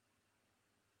line.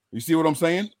 You see what I'm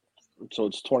saying? So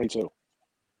it's 22.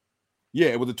 Yeah,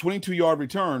 it was a 22 yard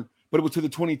return, but it was to the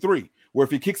 23. Where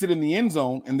if he kicks it in the end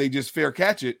zone and they just fair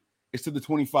catch it, it's to the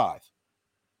 25.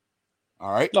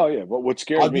 All right. Oh yeah, but what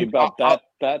scares me about that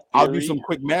theory, I'll do some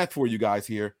quick math for you guys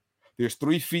here. There's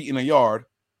 3 feet in a yard.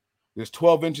 There's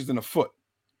 12 inches in a foot.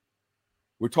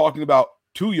 We're talking about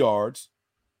 2 yards,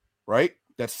 right?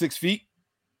 That's 6 feet.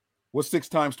 What's 6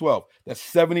 times 12? That's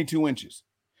 72 inches.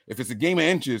 If it's a game of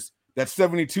inches, that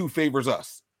 72 favors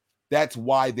us. That's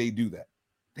why they do that.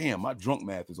 Damn, my drunk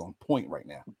math is on point right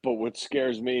now. But what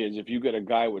scares me is if you get a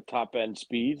guy with top end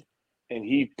speed and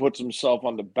he puts himself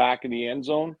on the back of the end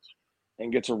zone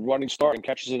and gets a running start and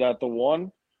catches it at the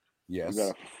 1, yes, you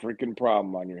got a freaking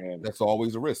problem on your hands. That's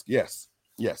always a risk. Yes,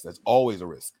 that's always a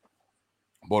risk.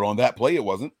 But on that play, it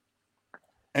wasn't.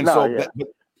 And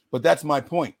but that's my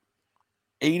point.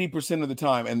 80% of the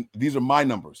time, and these are my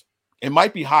numbers. It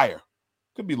might be higher.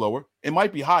 Could be lower. It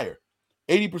might be higher.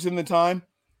 80% of the time,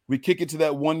 we kick it to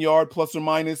that 1 yard plus or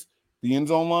minus the end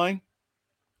zone line.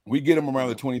 We get them around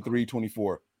the 23,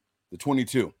 24, the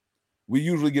 22. We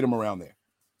usually get them around there.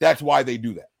 That's why they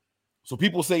do that. So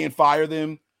people saying fire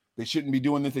them, they shouldn't be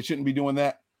doing this, they shouldn't be doing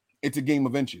that. It's a game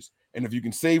of inches. And if you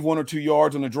can save 1 or 2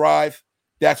 yards on a drive,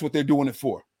 That's what they're doing it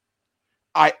for.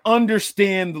 I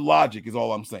understand the logic is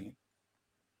all I'm saying.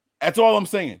 That's all I'm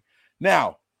saying.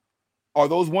 Now, are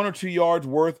those 1 or 2 yards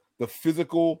worth the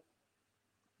physical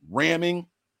ramming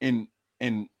in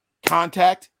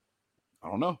contact? I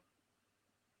don't know.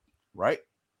 Right?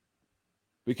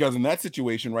 Because in that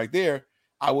situation right there,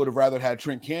 I would have rather had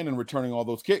Trent Cannon returning all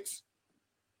those kicks.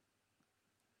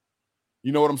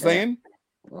 You know what I'm saying?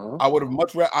 Uh-huh. I would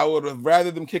have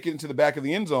rather them kick it into the back of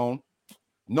the end zone,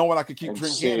 knowing I could keep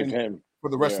Trent Cannon for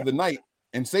the rest of the night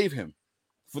and save him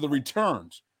for the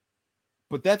returns.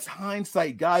 But that's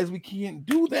hindsight, guys. We can't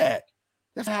do that.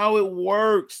 That's how it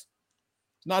works.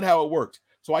 It's not how it works.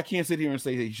 So I can't sit here and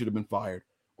say that he should have been fired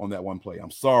on that one play. I'm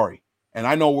sorry. And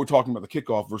I know we're talking about the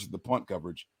kickoff versus the punt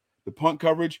coverage. The punt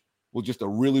coverage was just a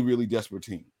really, really desperate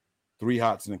team. 3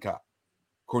 hots and a cop.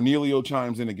 Cornelio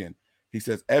chimes in again. He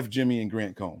says, F Jimmy and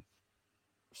Grant Cohn.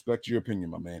 Respect your opinion,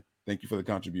 my man. Thank you for the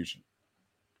contribution.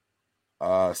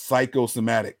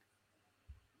 Psychosomatic.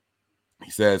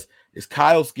 He says, is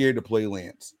Kyle scared to play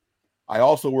Lance? I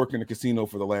also work in a casino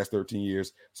for the last 13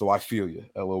 years, so I feel you.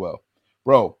 LOL.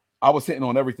 Bro, I was hitting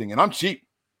on everything, and I'm cheap.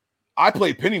 I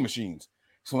play penny machines.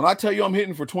 So when I tell you I'm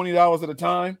hitting for $20 at a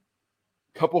time,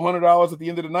 a couple $100 at the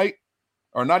end of the night,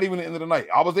 or not even the end of the night,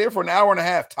 I was there for an hour and a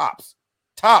half tops.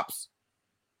 Tops.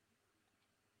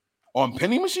 On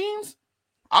penny machines,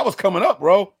 I was coming up,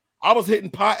 bro. I was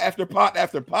hitting pot after pot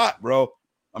after pot, bro.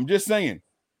 I'm just saying.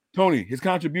 Tony, his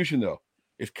contribution, though.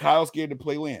 Is Kyle scared to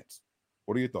play Lance?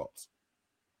 What are your thoughts?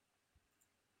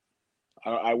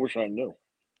 I wish I knew.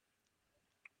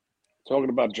 Talking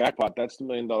about jackpot, that's the $1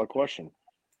 million question.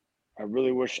 I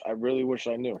really wish I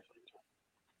knew.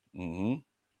 Mm-hmm.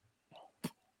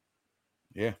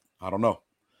 Yeah, I don't know.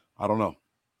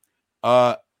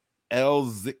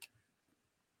 Elzik.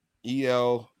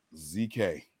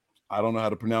 ELZK. I don't know how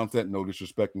to pronounce that. No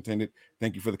disrespect intended.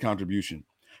 Thank you for the contribution.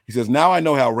 He says, now I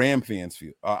know how Ram fans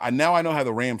feel. I know how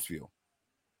the Rams feel.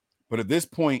 But at this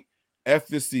point, F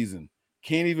this season.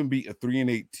 Can't even beat a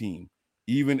 3-8 team,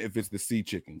 even if it's the Sea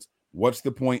Chickens. What's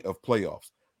the point of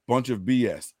playoffs? Bunch of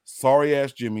BS. Sorry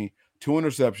ass Jimmy. 2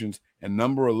 interceptions, and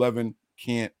number 11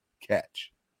 can't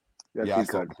catch. I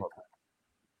saw the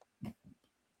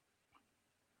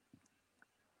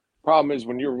problem is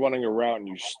when you're running a route and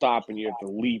you stop and you have to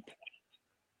leap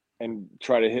and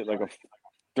try to hit like a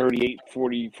 38,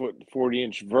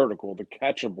 40-inch vertical to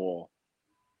catch a ball,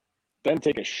 then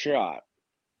take a shot.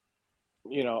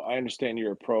 You know, I understand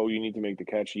you're a pro. You need to make the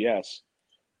catch, yes.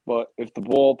 But if the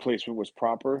ball placement was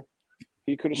proper,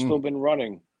 he could have still been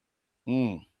running.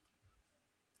 That's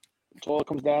all it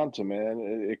comes down to,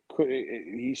 man.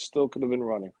 He still could have been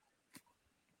running.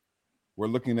 We're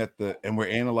looking at we're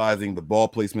analyzing the ball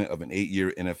placement of an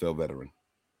 8-year NFL veteran.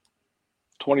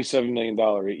 $27 million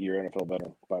 8-year NFL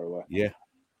veteran, by the way.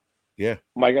 Yeah.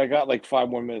 Mike, I got like 5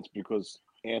 more minutes because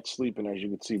Ant's sleeping, as you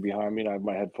can see behind me, and I have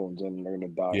my headphones in, and they're going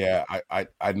to die. Yeah, I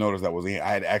noticed that was Ant. I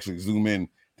had to actually zoom in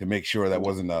to make sure that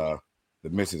wasn't the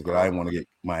missus, because I didn't want to get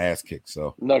my ass kicked.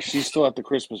 So no, she's still at the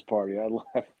Christmas party. I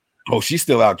left. Oh, she's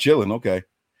still out chilling. Okay.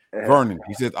 Vernon,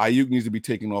 he says Ayuk needs to be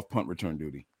taking off punt return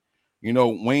duty. You know,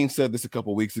 Wayne said this a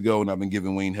couple of weeks ago, and I've been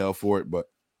giving Wayne hell for it. But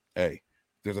hey,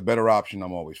 if there's a better option,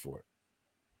 I'm always for it.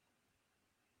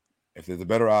 If there's a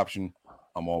better option,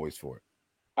 I'm always for it.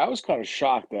 I was kind of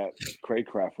shocked that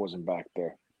Craycraft wasn't back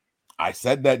there. I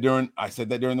said that during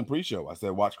the pre-show. I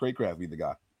said, watch Craycraft be the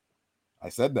guy. I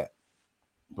said that,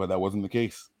 but that wasn't the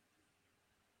case.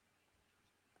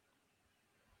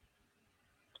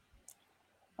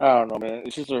 I don't know, man.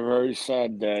 It's just a very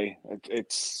sad day.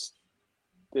 It's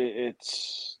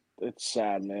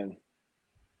sad, man.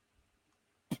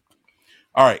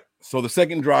 All right. So the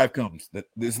second drive comes.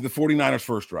 This is the 49ers'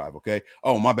 first drive, okay?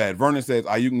 Oh, my bad. Vernon says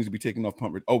Ayuk needs to be taking off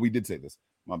punt. Oh, we did say this.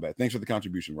 My bad. Thanks for the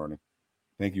contribution, Vernon.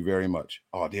 Thank you very much.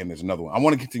 Oh, damn, there's another one. I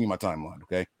want to continue my timeline,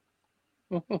 okay?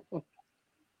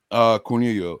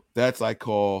 Cornelio, that's I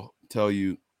call, tell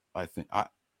you, I think.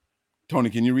 Tony,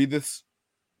 can you read this?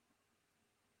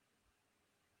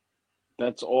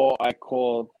 That's all I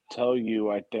call, tell you,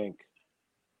 I think.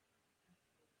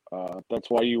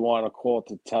 That's why you want to call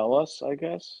to tell us, I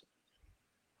guess.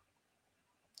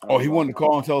 Oh, he wanted to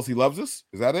call and tell us he loves us?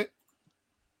 Is that it?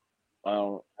 I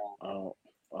don't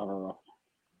know.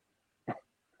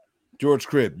 George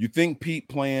Cribb, you think Pete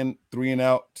planned 3 and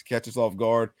out to catch us off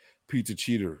guard? Pete's a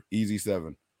cheater. Easy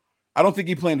 7. I don't think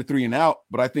he planned a 3 and out,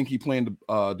 but I think he planned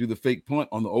to do the fake punt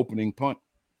on the opening punt.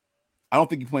 I don't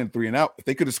think he planned 3 and out. If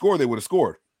they could have scored, they would have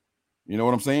scored. You know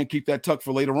what I'm saying? Keep that tuck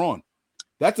for later on.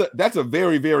 That's a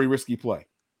very, very risky play.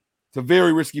 It's a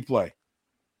very risky play.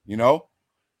 You know?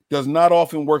 Does not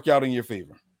often work out in your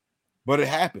favor. But it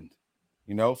happened.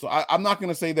 So I'm not going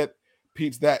to say that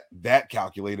Pete's that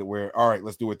calculated where, all right,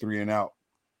 let's do a 3 and out,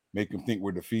 make them think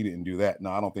we're defeated and do that.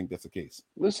 No, I don't think that's the case.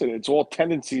 Listen, it's all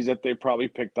tendencies that they probably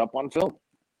picked up on film.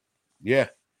 Yeah.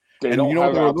 They And don't you know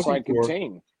have what they were outside looking for?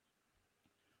 contain.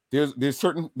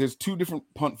 There's two different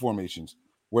punt formations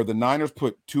where the Niners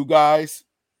put 2 guys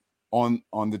on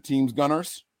the team's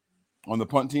gunners, on the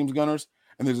punt team's gunners,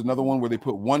 and there's another one where they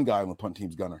put 1 guy on the punt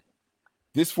team's gunner.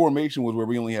 This formation was where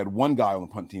we only had 1 guy on the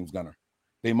punt team's gunner.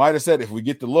 They might have said, if we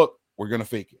get the look, we're gonna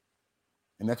fake it,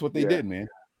 and that's what they did, man.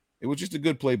 It was just a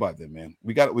good play by them, man.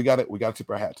 We got to tip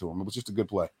our hat to them. It was just a good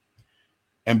play,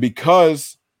 and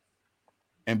because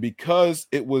it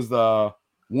was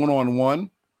 1-on-1,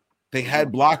 they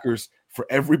had blockers for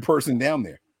every person down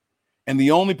there, and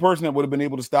the only person that would have been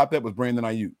able to stop that was Brandon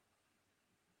Ayuk.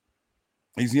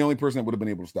 He's the only person that would have been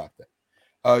able to stop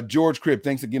that. George Cribb,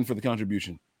 thanks again for the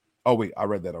contribution. Oh wait, I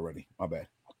read that already. My bad.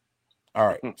 All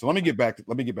right, so let me get back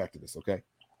to this, okay?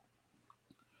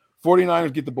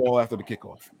 49ers get the ball after the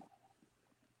kickoff.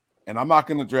 And I'm not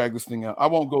going to drag this thing out. I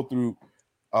won't go through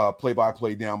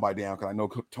play-by-play, down by down, because I know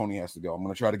Tony has to go. I'm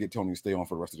going to try to get Tony to stay on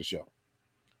for the rest of the show.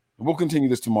 And we'll continue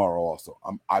this tomorrow also.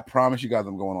 I promise you guys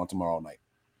I'm going on tomorrow night.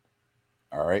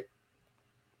 All right?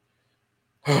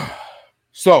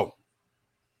 So,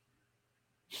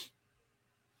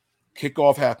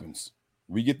 kickoff happens.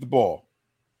 We get the ball.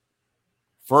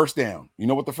 First down. You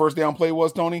know what the first down play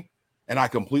was, Tony? And I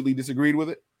completely disagreed with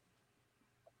it.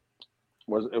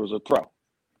 It was a throw.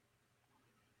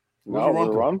 It was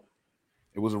a run.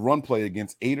 It was a run play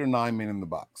against 8 or 9 men in the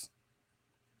box.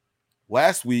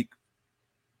 Last week,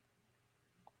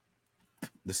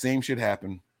 the same shit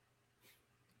happened.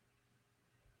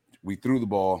 We threw the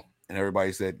ball, and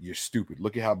everybody said, "You're stupid.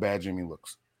 Look at how bad Jimmy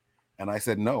looks." And I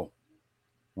said, no.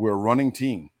 We're a running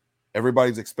team.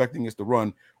 Everybody's expecting us to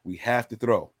run. We have to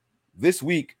throw. This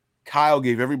week, Kyle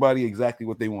gave everybody exactly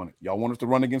what they wanted. Y'all want us to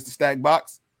run against the stack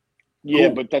box? Yeah,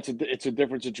 Cool. but it's a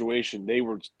different situation. They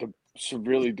were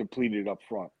severely depleted up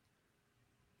front.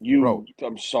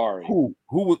 I'm sorry. Who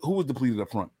was depleted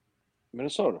up front?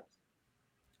 Minnesota.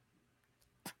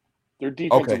 Their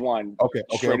defensive line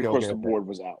straight across the board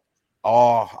was out.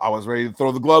 Oh, I was ready to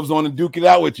throw the gloves on and duke it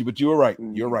out with you, but you were right.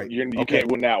 You're right. You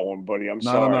can't win that one, buddy. I'm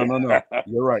No, sorry. No.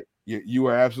 You're right. You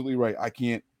are absolutely right. I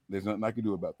can't. There's nothing I can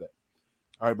do about that.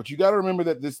 All right, but you got to remember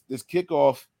that this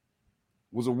kickoff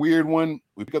was a weird one.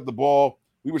 We picked up the ball.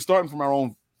 We were starting from our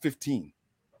own 15.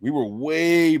 We were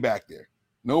way back there,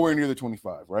 nowhere near the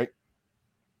 25, right?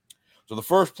 So the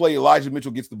first play, Elijah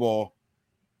Mitchell gets the ball.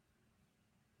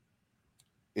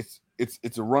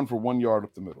 It's a run for 1 yard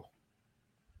up the middle.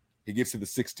 He gets to the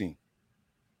 16.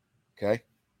 Okay.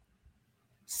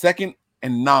 2nd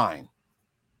and 9.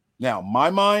 Now, my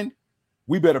mind,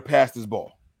 we better pass this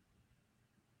ball.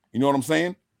 You know what I'm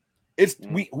saying?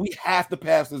 We have to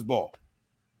pass this ball.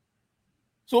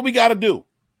 So what we got to do?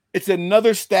 It's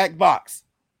another stacked box.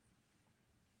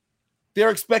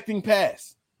 They're expecting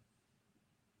pass.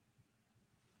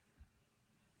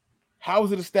 How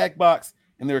is it a stacked box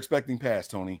and they're expecting pass,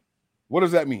 Tony? What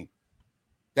does that mean?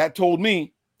 That told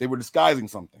me they were disguising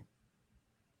something.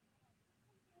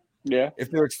 Yeah.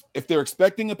 If they're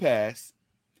expecting a pass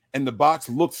and the box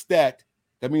looks stacked,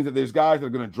 that means that there's guys that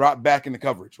are going to drop back into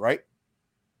coverage, right?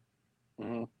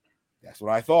 Mm-hmm. That's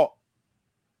what I thought.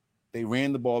 They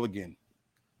ran the ball again.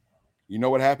 You know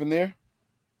what happened there?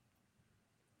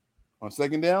 On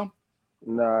 2nd down?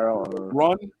 No, I don't.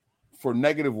 Run for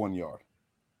 -1 yard.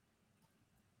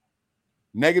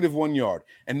 -1 yard.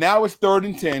 And now it's 3rd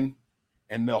and 10,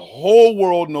 and the whole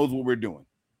world knows what we're doing.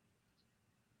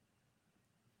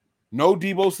 No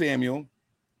Deebo Samuel.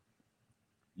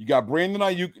 You got Brandon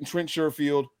Ayuk and Trent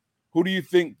Sherfield. Who do you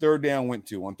think 3rd down went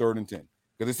to on 3rd and 10?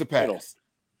 Because it's a pass. Kittle.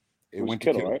 It went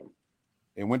to Kittle. Right?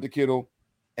 It went to Kittle,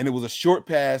 and it was a short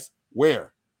pass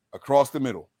where? Across the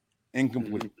middle.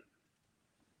 Incomplete.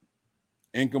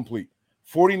 Mm-hmm. Incomplete.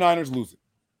 49ers lose it,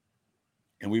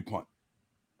 and we punt.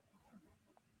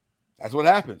 That's what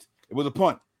happens. It was a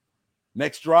punt.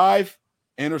 Next drive,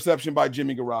 interception by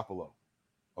Jimmy Garoppolo.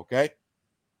 Okay?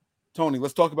 Tony,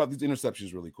 let's talk about these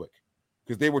interceptions really quick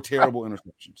because they were terrible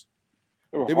interceptions.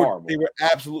 They were horrible. They were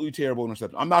absolutely terrible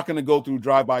interceptions. I'm not going to go through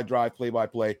drive-by-drive,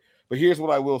 play-by-play, but here's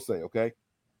what I will say, okay?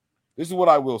 This is what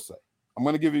I will say. I'm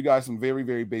going to give you guys some very,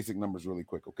 very basic numbers really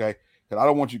quick, okay? Because I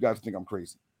don't want you guys to think I'm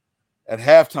crazy. At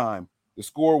halftime, the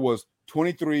score was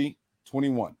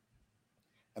 23-21.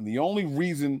 And the only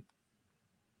reason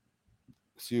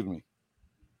the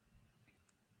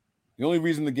only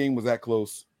reason the game was that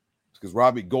close is because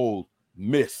Robbie Gould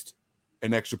missed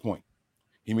an extra point.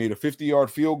 He made a 50-yard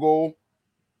field goal.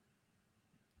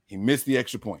 He missed the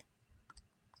extra point.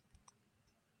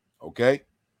 Okay?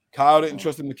 Kyle didn't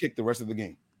trust him to kick the rest of the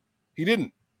game. He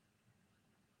didn't.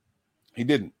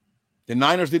 The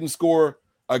Niners didn't score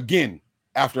again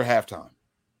after halftime.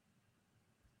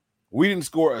 We didn't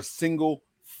score a single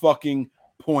fucking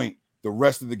point the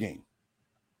rest of the game.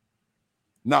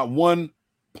 Not 1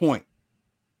 point.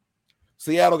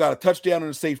 Seattle got a touchdown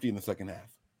and a safety in the second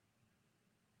half.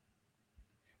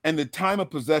 And the time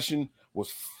of possession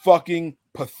was fucking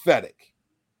pathetic.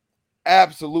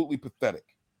 Absolutely pathetic.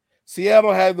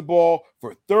 Seattle had the ball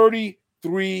for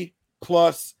 33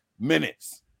 plus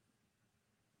minutes.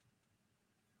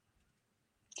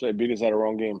 So they beat us at our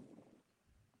own game.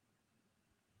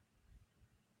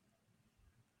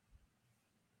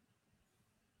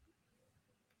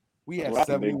 We had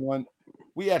 71.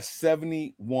 We had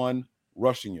 71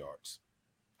 rushing yards.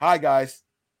 Hi, guys.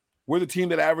 We're the team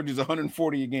that averages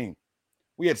 140 a game.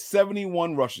 We had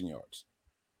 71 rushing yards.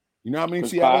 You know how many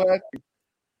Seattle had?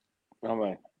 How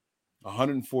many?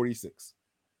 146.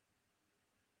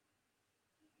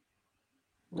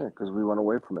 Yeah, because we went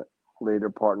away from it later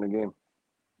part in the game.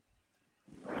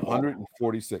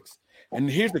 146. And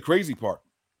here's the crazy part.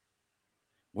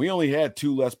 We only had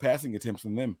 2 less passing attempts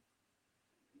than them.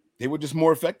 They were just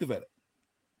more effective at it.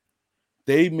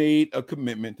 They made a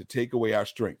commitment to take away our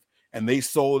strength, and they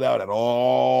sold out at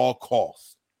all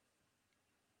costs.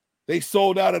 It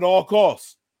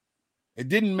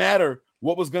didn't matter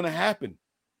what was going to happen.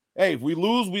 Hey, if we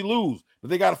lose, we lose, but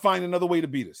they got to find another way to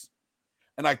beat us.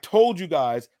 And I told you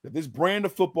guys that this brand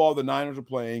of football the Niners are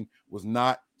playing was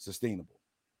not sustainable.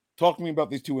 Talk to me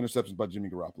about these 2 interceptions by Jimmy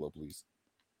Garoppolo, please.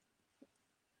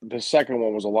 The second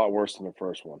one was a lot worse than the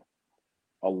first one.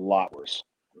 A lot worse.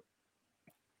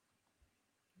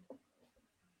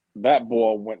 That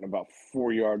ball went about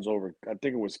 4 yards over. I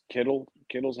think it was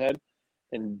Kittle's head,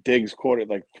 and Diggs caught it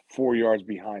like 4 yards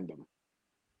behind him.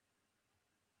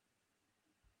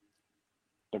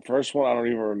 The first one, I don't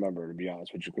even remember, to be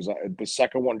honest with you, because the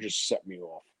second one just set me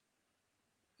off.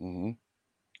 Mm-hmm.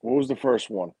 What was the first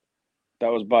one?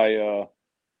 That was by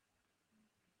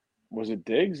was it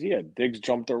Diggs? Yeah, Diggs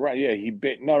jumped around. Yeah, he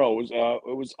bait. No,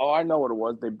 it was. Oh, I know what it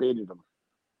was. They baited him.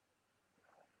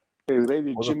 They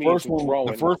baited Jimmy into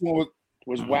throwing. The first one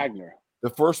was Wagner. The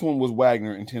first one was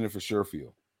Wagner, intended for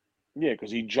Sherfield. Yeah,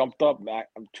 because he jumped up,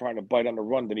 trying to bite on the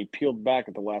run. Then he peeled back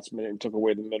at the last minute and took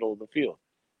away the middle of the field.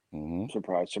 Mm-hmm.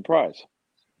 Surprise, surprise.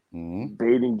 Mm-hmm.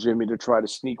 Baiting Jimmy to try to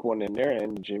sneak one in there,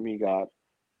 and Jimmy got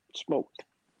smoked.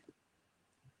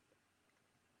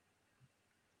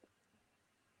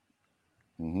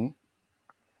 Mm-hmm.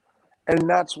 And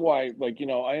that's why,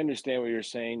 I understand what you're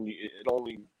saying. It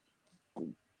only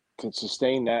to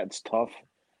sustain that, it's tough.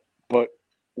 But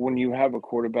when you have a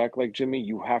quarterback like Jimmy,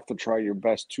 you have to try your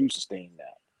best to sustain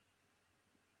that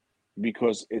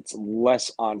because it's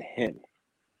less on him.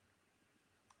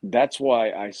 That's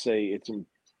why I say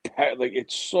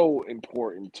it's so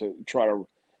important to try to,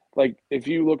 if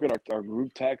you look at our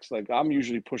group text, I'm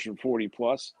usually pushing 40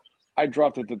 plus. I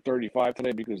dropped it to 35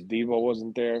 today because Devo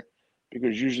wasn't there,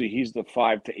 because usually he's the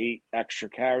 5 to 8 extra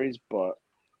carries. But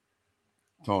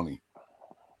Tony,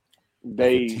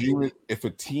 if a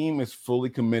team is fully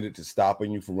committed to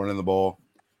stopping you from running the ball,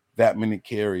 that many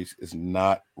carries is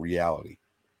not reality.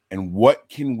 And what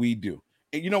can we do?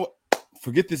 And you know what?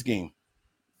 Forget this game.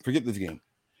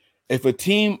 If a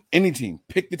team, any team,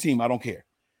 pick the team, I don't care.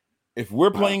 If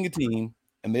we're playing a team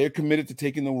and they're committed to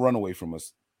taking the run away from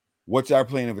us, what's our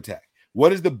plan of attack?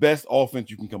 What is the best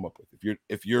offense you can come up with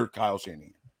if you're Kyle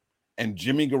Shanahan and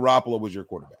Jimmy Garoppolo was your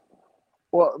quarterback?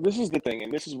 Well, this is the thing,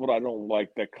 and this is what I don't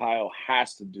like that Kyle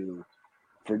has to do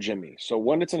for Jimmy. So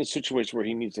when it's in a situation where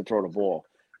he needs to throw the ball,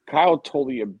 Kyle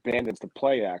totally abandons the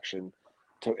play action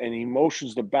and he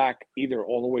motions the back either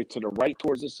all the way to the right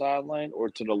towards the sideline or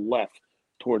to the left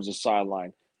towards the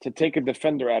sideline to take a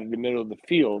defender out of the middle of the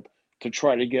field to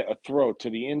try to get a throw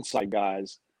to the inside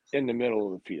guys in the middle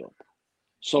of the field.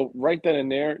 So right then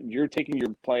and there, you're taking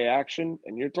your play action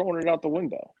and you're throwing it out the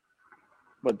window.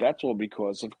 But that's all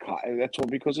because of Kyle. That's all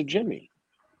because of Jimmy.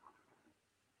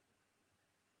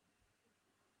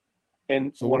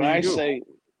 And so when I say,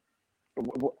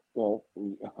 well,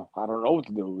 I don't know what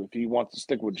to do. If he wants to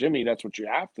stick with Jimmy, that's what you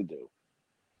have to do.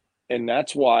 And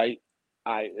that's why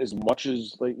as much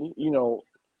as I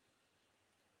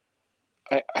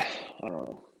don't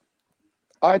know.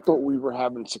 I thought we were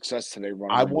having success today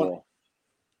running the ball.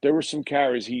 There were some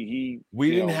carries. We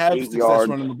didn't have success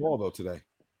running the ball though today.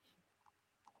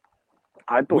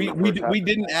 I thought we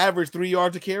didn't average 3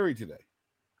 yards a carry today.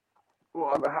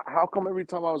 Well, how come every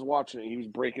time I was watching it, he was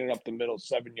breaking it up the middle,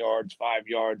 7 yards, 5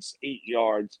 yards, 8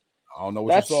 yards? I don't know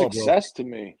what That's you saw, success bro. to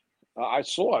me. I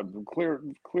saw it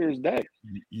clear as day.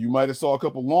 You might have saw a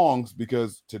couple longs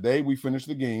because today we finished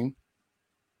the game.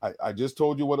 I just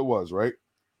told you what it was, right?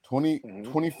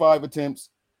 25 attempts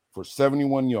for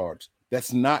 71 yards.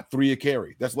 That's not 3 a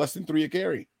carry. That's less than 3 a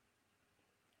carry.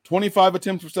 25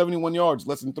 attempts for 71 yards,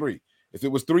 less than 3. If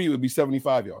it was 3, it would be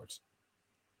 75 yards.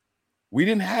 We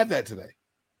didn't have that today.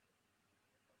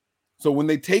 So when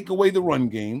they take away the run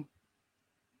game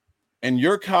and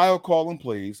you're Kyle calling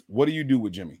plays, what do you do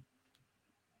with Jimmy?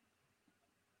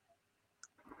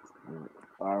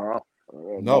 I don't know.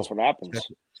 No, that's what happens.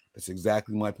 That's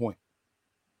exactly my point.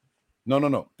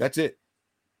 No. That's it.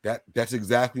 That's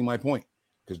exactly my point.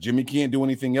 Because Jimmy can't do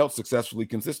anything else successfully,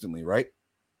 consistently, right?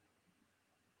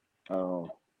 Oh.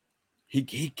 He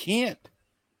can't.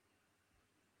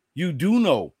 You do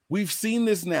know. We've seen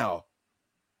this now.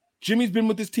 Jimmy's been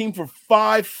with this team for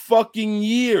 5 fucking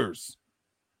years.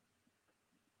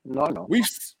 No.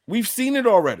 We've seen it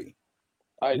already.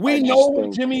 We know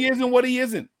what Jimmy is and what he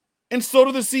isn't. And so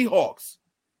do the Seahawks.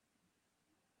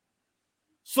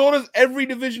 So does every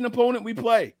division opponent we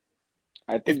play.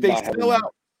 I think if they sell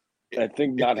out. I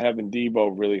think not having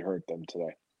Debo really hurt them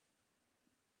today.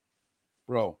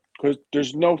 Bro. Because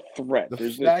there's no threat.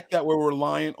 The fact that we're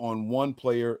reliant on one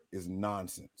player is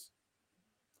nonsense.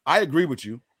 I agree with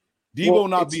you. Debo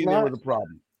not being there was a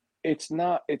problem. It's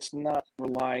not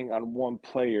relying on one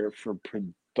player for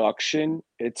production.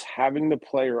 It's having the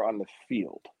player on the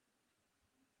field.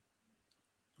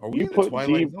 Are we in the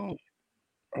Twilight Zone?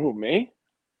 Who, me?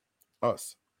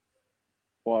 Us.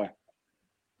 Why?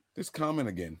 This comment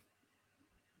again.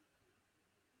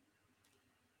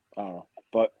 I don't know.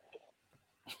 But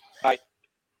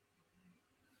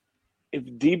if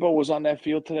Debo was on that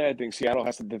field today, I think Seattle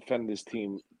has to defend this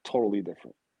team totally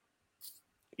different.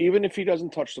 Even if he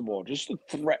doesn't touch the ball, just the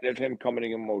threat of him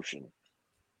coming in motion.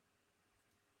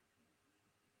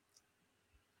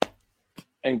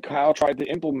 And Kyle tried to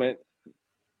implement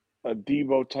a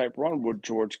Debo-type run with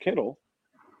George Kittle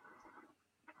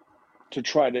to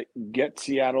try to get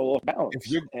Seattle off balance.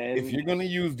 If you're going to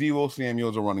use Debo Samuel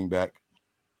as a running back,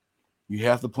 you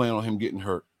have to plan on him getting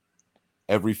hurt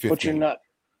every 15. But you're not.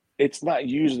 It's not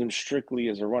using him strictly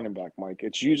as a running back, Mike.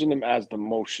 It's using him as the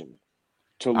motion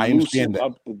to loosen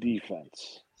up the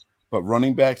defense. But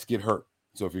running backs get hurt.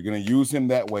 So if you're going to use him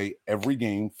that way every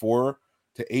game, 4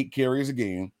 to 8 carries a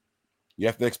game, you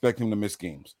have to expect him to miss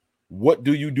games. What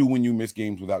do you do when you miss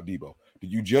games without Debo? Do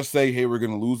you just say, hey, we're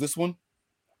going to lose this one?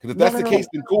 Because if that's the case,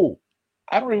 then cool.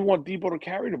 I don't even want Debo to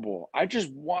carry the ball. I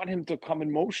just want him to come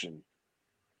in motion.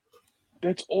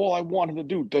 That's all I want him to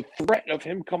do. The threat of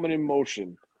him coming in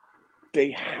motion,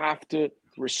 they have to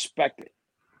respect it.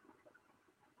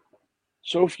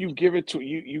 So if you give it to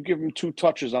you give him 2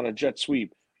 touches on a jet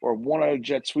sweep, or 1 on a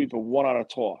jet sweep and 1 on a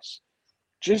toss,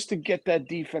 just to get that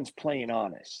defense playing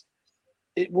honest.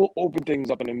 It will open things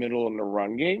up in the middle in the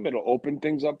run game. It'll open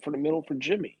things up for the middle for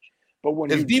Jimmy. But when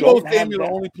is Debo Samuel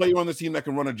the only player on the team that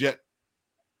can run a jet?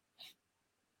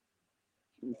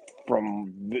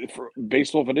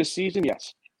 Based off of this season,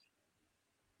 yes.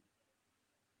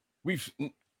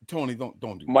 Tony, don't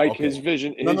do that. Mike, okay. His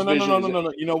vision.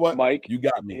 No. You know what, Mike? You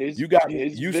got me.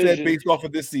 You said based off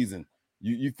of this season.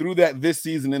 You threw that this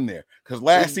season in there because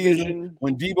last season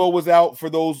when Debo was out for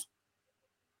those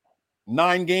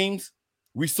 9 games,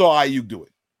 we saw Ayuk do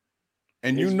it,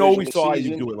 and we saw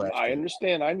Ayuk do it last year. I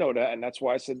understand. I know that, and that's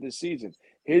why I said this season.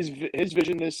 His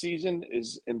vision this season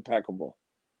is impeccable.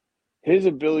 His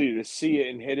ability to see it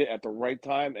and hit it at the right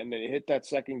time, and then hit that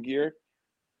second gear.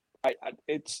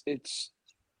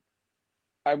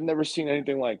 I've never seen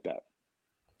anything like that.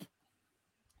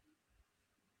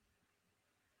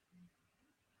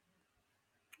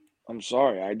 I'm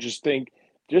sorry. I just think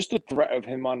just the threat of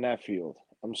him on that field.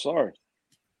 I'm sorry.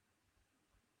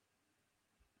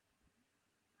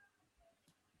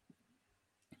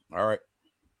 All right.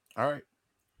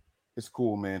 It's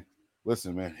cool, man.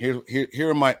 Listen, man. Here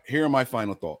are my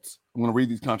final thoughts. I'm gonna read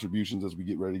these contributions as we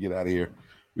get ready to get out of here.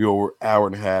 We're over an hour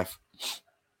and a half.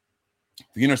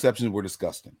 The interceptions were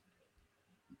disgusting.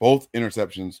 Both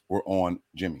interceptions were on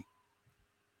Jimmy.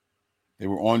 They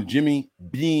were on Jimmy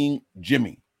being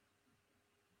Jimmy.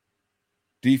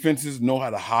 Defenses know how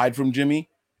to hide from Jimmy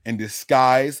and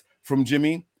disguise from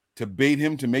Jimmy to bait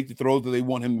him to make the throws that they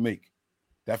want him to make.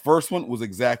 That first one was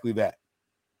exactly that.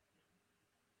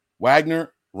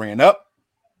 Wagner ran up,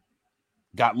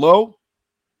 got low,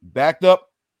 backed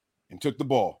up, and took the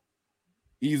ball.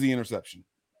 Easy interception.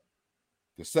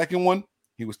 The second one,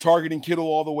 he was targeting Kittle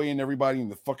all the way, and everybody in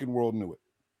the fucking world knew it.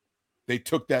 They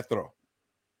took that throw.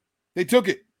 They took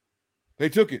it.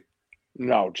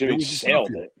 No, Jimmy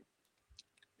sailed it.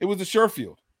 It was a sure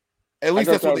field. At least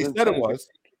that's what they said it was.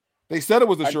 They said it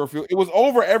was a sure field. It was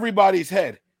over everybody's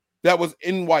head that was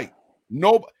in white.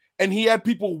 No, and he had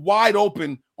people wide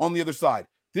open on the other side.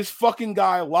 This fucking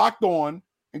guy locked on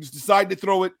and just decided to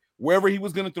throw it wherever he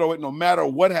was going to throw it, no matter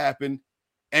what happened,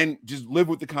 and just live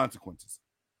with the consequences.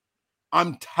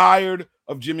 I'm tired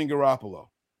of Jimmy Garoppolo.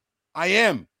 I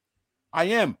am.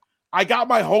 I got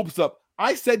my hopes up.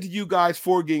 I said to you guys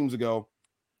 4 games ago,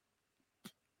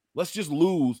 let's just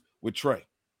lose with Trey.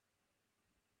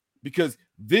 Because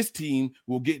this team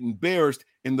will get embarrassed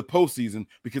in the postseason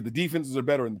because the defenses are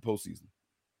better in the postseason.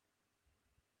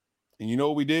 And you know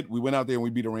what we did? We went out there and we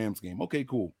beat a Rams game. Okay,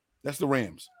 cool. That's the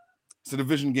Rams. It's a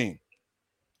division game.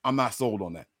 I'm not sold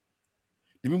on that.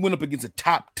 Then we went up against a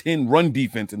top 10 run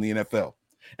defense in the NFL.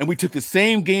 And we took the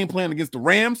same game plan against the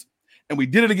Rams, and we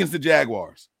did it against the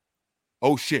Jaguars.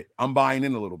 Oh, shit. I'm buying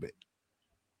in a little bit.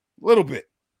 A little bit.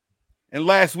 And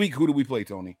last week, who did we play,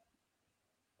 Tony?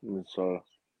 Minnesota.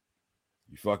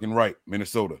 You're fucking right.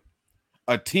 Minnesota.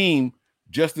 A team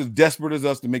just as desperate as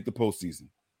us to make the postseason.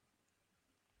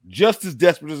 Just as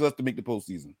desperate as us to make the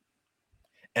postseason.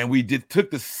 And we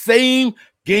took the same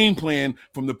game plan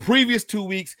from the previous 2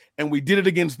 weeks, and we did it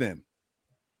against them.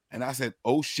 And I said,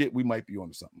 oh, shit, we might be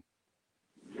onto something.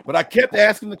 But I kept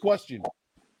asking the question,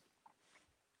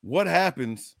 what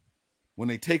happens when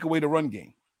they take away the run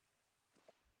game?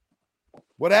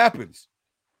 What happens?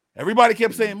 Everybody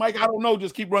kept saying, Mike, I don't know.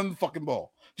 Just keep running the fucking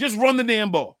ball. Just run the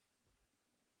damn ball.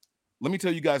 Let me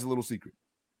tell you guys a little secret.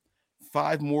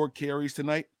 5 more carries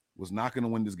tonight was not going to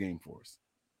win this game for us.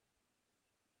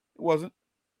 It wasn't.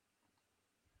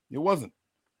 It wasn't.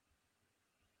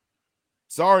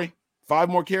 Sorry. 5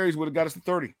 more carries would have got us to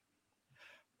 30.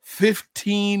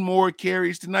 15 more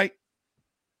carries tonight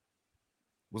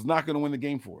was not going to win the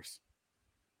game for us.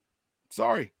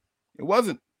 Sorry. It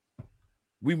wasn't.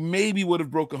 We maybe would have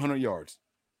broke 100 yards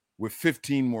with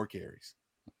 15 more carries.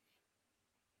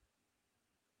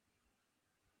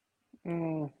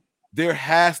 There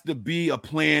has to be a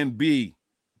plan B.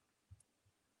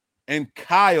 And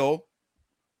Kyle,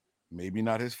 maybe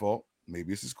not his fault,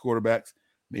 maybe it's his quarterbacks,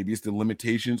 maybe it's the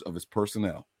limitations of his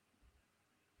personnel.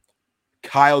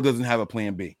 Kyle doesn't have a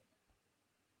plan B.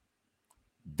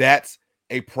 That's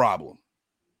a problem.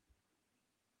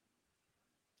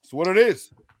 That's what it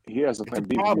is. He has a plan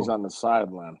B. He's on the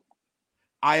sideline.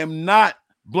 I am not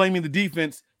blaming the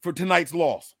defense for tonight's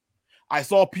loss. I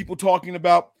saw people talking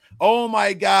about, oh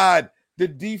my God, the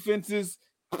defense's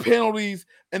penalties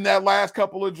in that last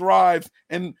couple of drives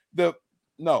and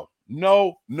no.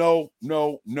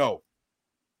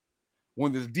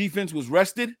 When the defense was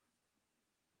rested,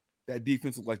 that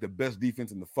defense was like the best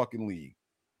defense in the fucking league.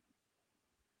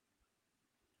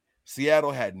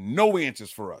 Seattle had no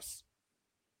answers for us.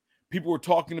 People were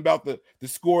talking about the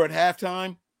score at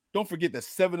halftime. Don't forget that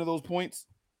 7 of those points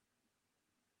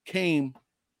came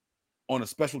on a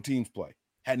special teams play.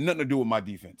 Had nothing to do with my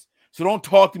defense. So don't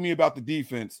talk to me about the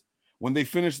defense when they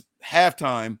finished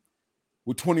halftime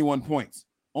with 21 points.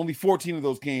 Only 14 of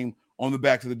those came on the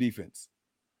backs of the defense.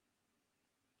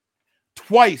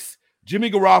 Twice, Jimmy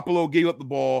Garoppolo gave up the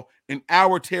ball in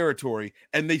our territory,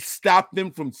 and they stopped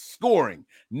them from scoring.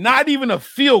 Not even a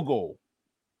field goal.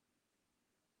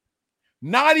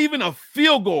 Not even a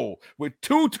field goal with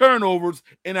 2 turnovers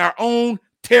in our own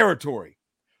territory.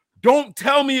 Don't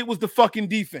tell me it was the fucking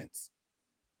defense.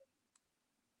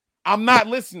 I'm not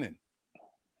listening.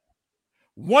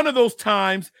 One of those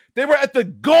times, they were at the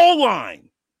goal line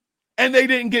and they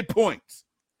didn't get points.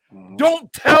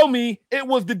 Don't tell me it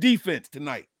was the defense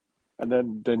tonight. And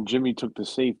then Jimmy took the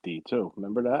safety, too.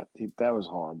 Remember that? That was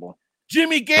horrible.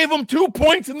 Jimmy gave him 2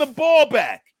 points in the ball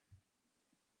back.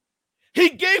 He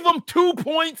gave him 2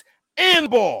 points and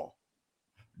ball.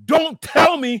 Don't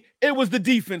tell me it was the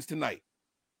defense tonight.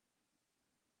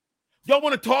 Y'all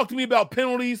want to talk to me about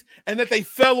penalties and that they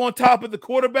fell on top of the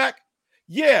quarterback?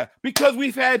 Yeah, because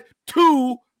we've had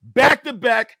 2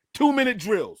 back-to-back 2-minute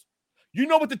drills. You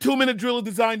know what the 2-minute drill is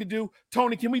designed to do?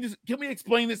 Tony, can we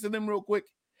explain this to them real quick?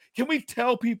 Can we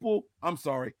tell people? I'm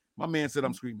sorry. My man said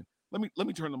I'm screaming. Let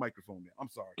me turn the microphone down. I'm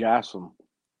sorry. Gas them.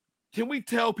 Can we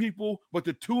tell people what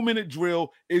the 2-minute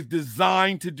drill is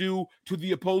designed to do to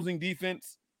the opposing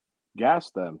defense?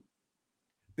 Gas them.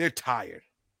 They're tired.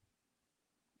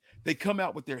 They come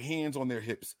out with their hands on their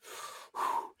hips.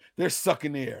 They're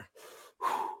sucking air.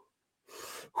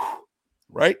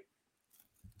 Right?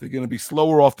 They're going to be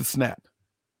slower off the snap.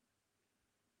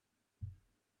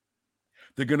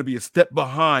 They're going to be a step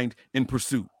behind in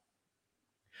pursuit.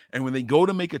 And when they go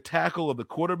to make a tackle of the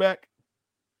quarterback,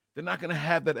 they're not going to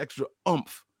have that extra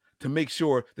oomph to make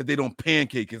sure that they don't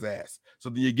pancake his ass so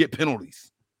that you get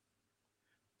penalties.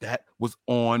 That was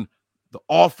on The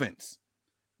offense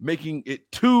making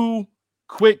it 2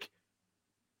 quick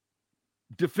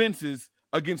defenses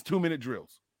against 2-minute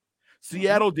drills.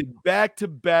 Seattle did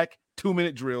back-to-back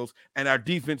 2-minute drills, and our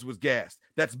defense was gassed.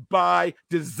 That's by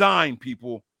design,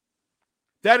 people.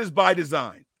 That is by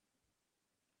design.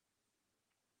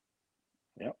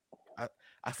 Yep.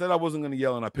 I said I wasn't going to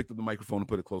yell, and I picked up the microphone and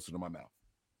put it closer to my mouth.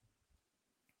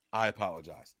 I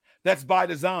apologize. That's by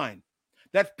design.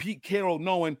 That's Pete Carroll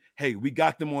knowing, hey, we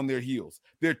got them on their heels.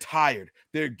 They're tired.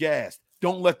 They're gassed.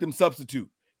 Don't let them substitute.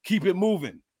 Keep it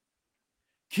moving.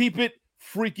 Keep it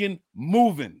freaking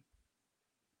moving.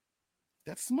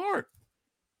 That's smart.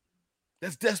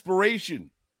 That's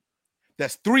desperation.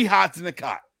 That's 3 hots in a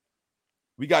cot.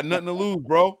 We got nothing to lose,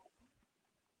 bro.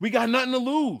 We got nothing to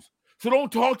lose. So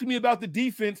don't talk to me about the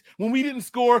defense when we didn't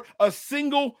score a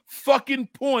single fucking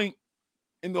point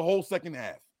in the whole second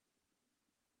half.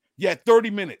 Yeah, 30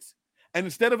 minutes. And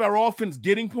instead of our offense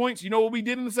getting points, you know what we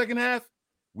did in the second half?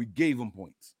 We gave them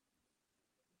points.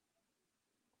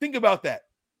 Think about that.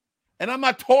 And I'm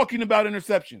not talking about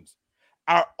interceptions.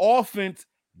 Our offense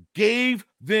gave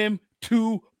them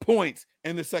 2 points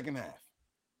in the second half.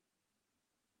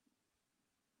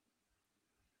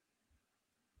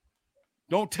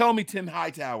 Don't tell me Tim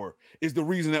Hightower is the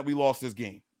reason that we lost this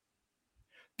game.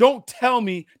 Don't tell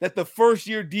me that the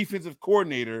first-year defensive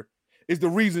coordinator is the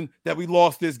reason that we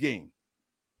lost this game.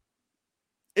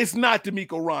 It's not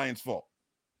DeMeco Ryans' fault.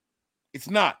 It's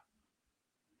not.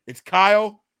 It's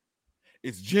Kyle,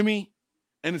 it's Jimmy,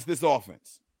 and it's this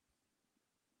offense.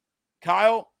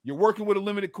 Kyle, you're working with a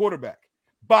limited quarterback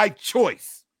by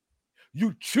choice.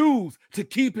 You choose to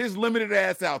keep his limited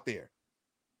ass out there.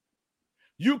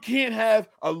 You can't have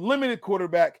a limited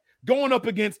quarterback going up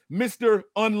against Mr.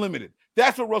 Unlimited.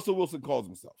 That's what Russell Wilson calls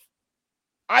himself.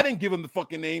 I didn't give him the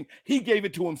fucking name. He gave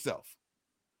it to himself.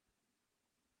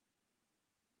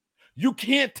 You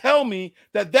can't tell me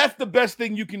that that's the best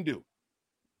thing you can do.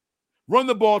 Run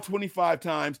the ball 25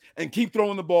 times and keep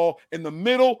throwing the ball in the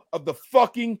middle of the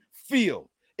fucking field.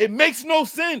 It makes no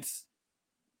sense.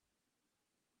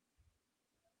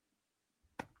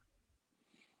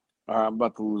 All right, I'm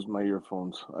about to lose my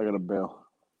earphones. I got to bail.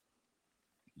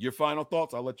 Your final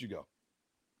thoughts? I'll let you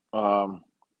go.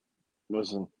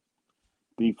 Listen,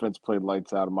 defense played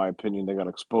lights out, in my opinion. They got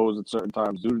exposed at certain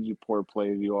times due to the poor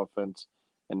play of the offense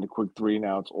and the quick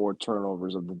 3-and-outs or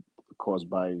turnovers caused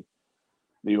by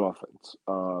the offense.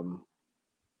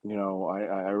 You know,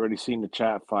 I already seen the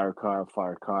chat, fire Kyle,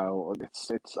 fire Kyle.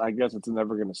 It's I guess it's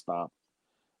never going to stop.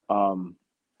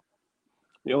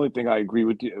 The only thing I agree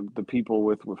with the people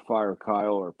with fire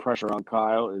Kyle or pressure on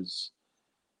Kyle is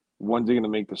when's he going to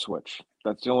make the switch?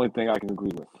 That's the only thing I can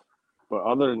agree with. But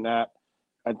other than that,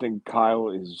 I think Kyle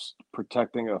is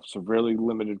protecting a severely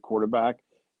limited quarterback,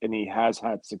 and he has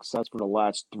had success for the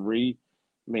last 3,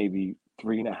 maybe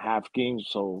 3.5 games.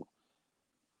 So,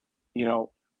 you know,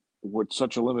 with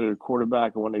such a limited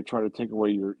quarterback, and when they try to take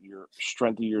away your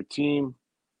strength of your team,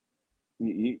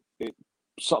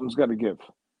 something's got to give.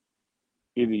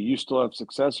 Either you still have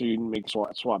success or you can make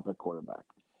swap at quarterback.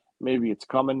 Maybe it's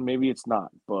coming, maybe it's not.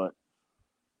 But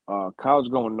Kyle's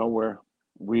going nowhere.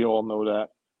 We all know that.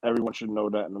 Everyone should know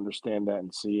that and understand that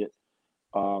and see it.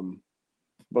 But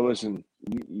listen,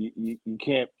 you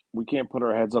can't. We can't put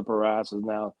our heads up our asses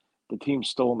now. The team's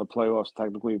still in the playoffs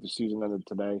technically if the season ended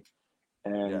today,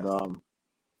 and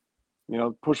you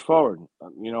know, push forward.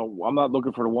 You know, I'm not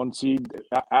looking for the 1 seed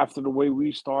after the way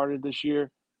we started this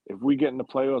year. If we get in the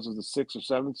playoffs as the 6th or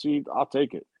 7th seed, I'll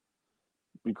take it.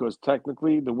 Because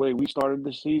technically, the way we started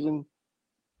this season,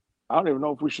 I don't even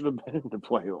know if we should have been in the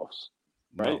playoffs.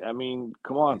 Right? No. I mean,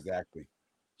 come on. Exactly.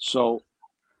 So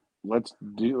let's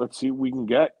see what we can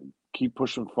get. Keep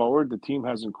pushing forward. The team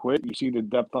hasn't quit. You see the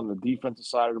depth on the defensive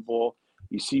side of the ball.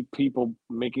 You see people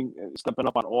stepping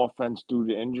up on offense due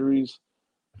to injuries.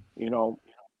 You know,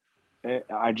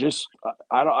 I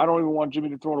don't even want Jimmy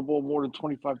to throw the ball more than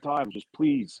 25 times.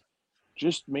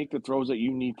 Just make the throws that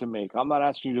you need to make. I'm not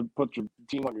asking you to put your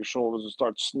team on your shoulders and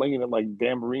start slinging it like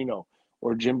Dan Marino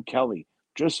or Jim Kelly.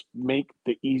 Just make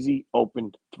the easy,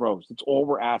 open throws. That's all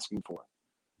we're asking for.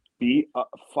 Be a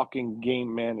fucking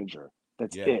game manager.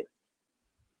 That's it.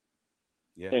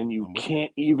 Yeah, and you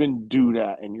can't even do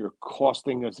that, and you're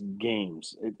costing us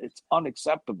games. It's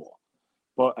unacceptable.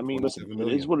 But, I mean, listen,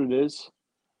 it is what it is.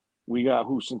 We got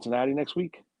Cincinnati next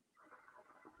week?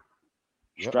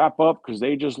 Yep. Strap up because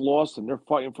they just lost, and they're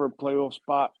fighting for a playoff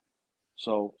spot.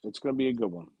 So it's going to be a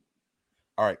good one.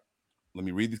 All right. Let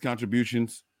me read these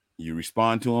contributions. You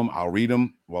respond to them. I'll read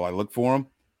them while I look for them,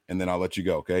 and then I'll let you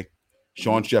go, okay?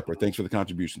 Sean Shepard, thanks for the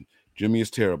contribution. Jimmy is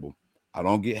terrible. I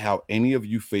don't get how any of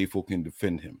you faithful can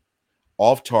defend him.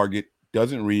 Off target,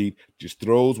 doesn't read, just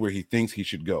throws where he thinks he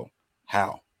should go.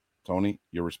 How? Tony,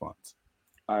 your response.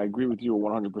 I agree with you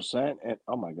 100%. And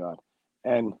oh my God.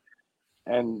 And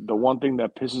the one thing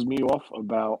that pisses me off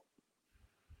about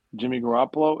Jimmy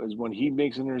Garoppolo is when he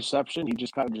makes an interception, he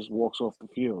just kind of just walks off the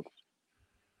field.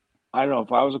 I don't know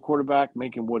if I was a quarterback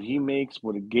making what he makes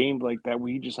with a game like that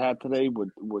we just had today, with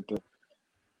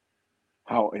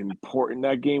how important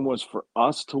that game was for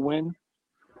us to win,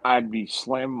 I'd be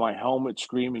slamming my helmet,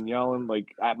 screaming, yelling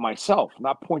like at myself,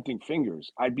 not pointing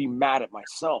fingers. I'd be mad at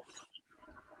myself.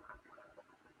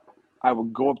 I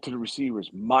would go up to the receivers.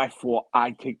 My fault.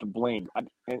 I take the blame.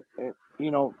 And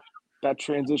that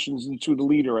transitions into the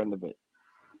leader end of it.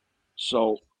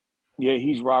 So, yeah,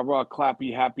 he's rah-rah,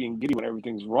 clappy, happy, and giddy when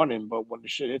everything's running. But when the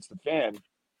shit hits the fan,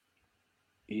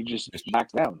 he just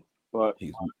backs down. But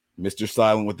he's Mr.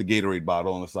 Silent with the Gatorade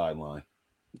bottle on the sideline.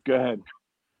 Go ahead.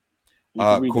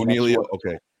 Cornelio,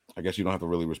 okay. I guess you don't have to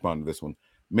really respond to this one.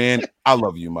 Man, I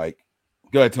love you, Mike.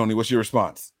 Go ahead, Tony. What's your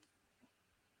response?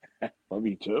 Love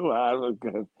you too.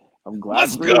 I'm glad.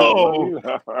 Let's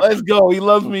go. Let's go. He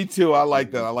loves me too. I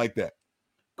like that.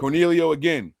 Cornelio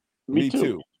again. Me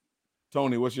too.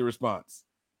 Tony, what's your response?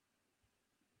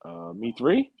 Me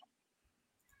 3.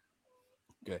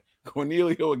 Okay.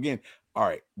 Cornelio again. All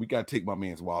right. We got to take my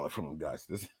man's wallet from him, guys.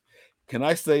 Can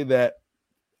I say that?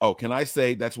 Oh, can I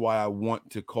say that's why I want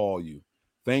to call you?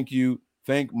 Thank you.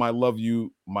 Thank my love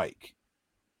you, Mike.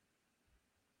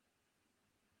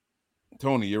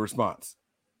 Tony, your response.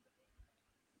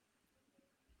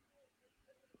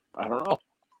 I don't know.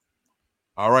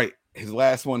 All right. His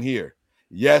last one here.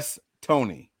 Yes,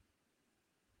 Tony.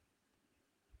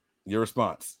 Your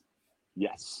response.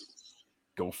 Yes.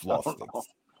 Go floss sticks.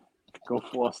 Go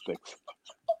floss sticks.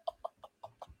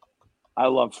 I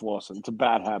love flossing. It's a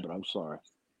bad habit. I'm sorry.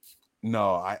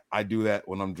 No, I do that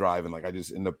when I'm driving. Like I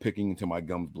just end up picking until my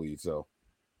gums bleed. So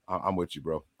I'm with you,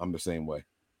 bro. I'm the same way.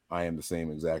 I am the same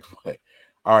exact way.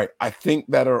 All right. I think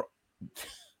that's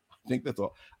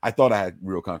all. I thought I had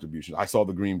real contribution. I saw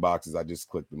the green boxes. I just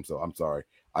clicked them. So I'm sorry.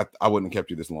 I wouldn't have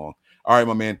kept you this long. All right,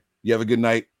 my man. You have a good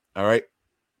night. All right.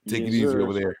 Take it easy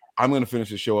over there. I'm going to finish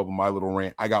the show up with my little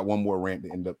rant. I got one more rant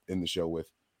to end up in the show with.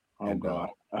 Oh, God.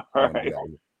 All right.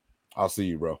 I'll see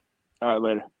you, bro. All right,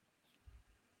 later.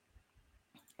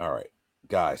 All right.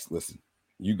 Guys, listen.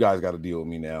 You guys got to deal with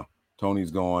me now.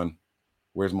 Tony's gone.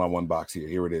 Where's my one box here?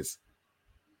 Here it is.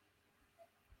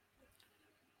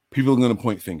 People are going to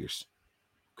point fingers.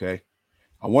 Okay?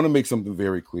 I want to make something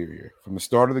very clear here. From the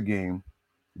start of the game,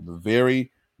 the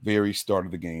very, very start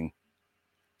of the game,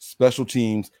 special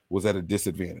teams was at a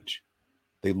disadvantage.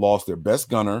 They lost their best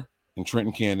gunner in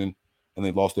Trenton Cannon, and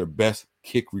they lost their best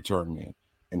kick return man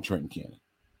in Trenton Cannon.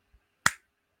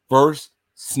 First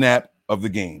snap of the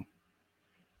game.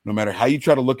 No matter how you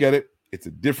try to look at it, it's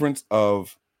a difference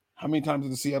of how many times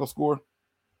did the Seattle score?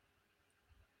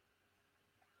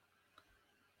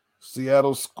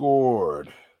 Seattle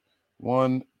scored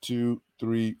 1, 2,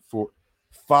 3, 4,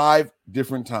 5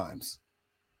 different times.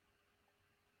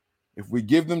 If we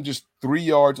give them just 3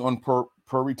 yards on per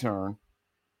return,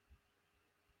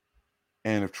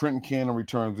 and if Trenton Cannon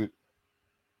returns it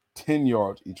 10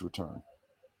 yards each return,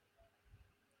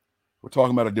 we're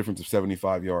talking about a difference of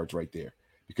 75 yards right there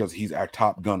because he's our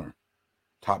top gunner.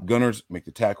 Top gunners make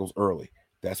the tackles early.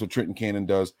 That's what Trenton Cannon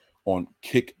does on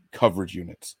kick coverage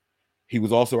units. He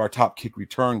was also our top kick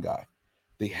return guy.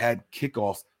 They had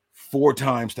kickoffs 4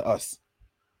 times to us.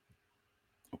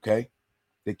 Okay?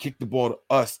 They kicked the ball to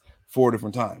us 4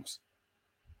 different times.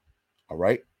 All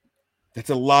right?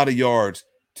 That's a lot of yards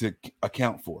to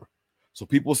account for. So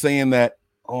people saying that,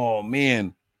 oh,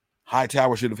 man,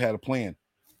 Hightower should have had a plan.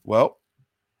 Well,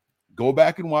 go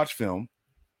back and watch film.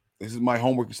 This is my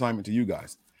homework assignment to you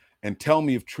guys. And tell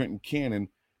me if Trenton Cannon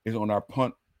is on our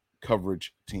punt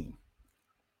coverage team.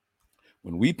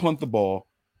 When we punt the ball,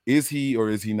 is he or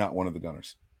is he not one of the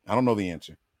gunners? I don't know the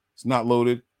answer. It's not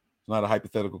loaded. It's not a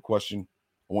hypothetical question.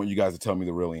 I want you guys to tell me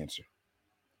the real answer.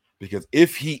 Because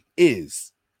if he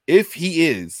is,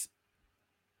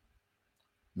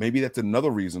 maybe that's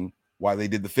another reason why they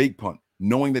did the fake punt,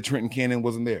 knowing that Trenton Cannon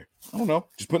wasn't there. I don't know.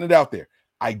 Just putting it out there.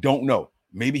 I don't know.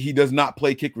 Maybe he does not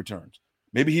play kick returns.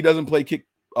 Maybe he doesn't play kick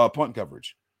punt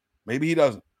coverage. Maybe he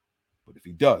doesn't. But if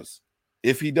he does,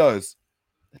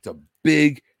 that's a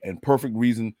big and perfect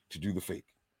reason to do the fake.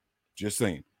 Just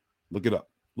saying. Look it up.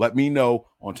 Let me know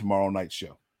on tomorrow night's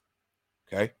show.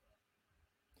 Okay?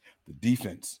 The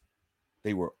defense,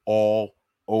 they were all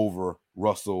over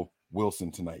Russell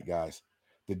Wilson tonight, guys.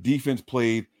 The defense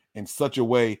played in such a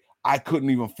way I couldn't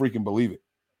even freaking believe it.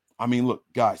 I mean, look,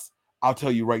 guys, I'll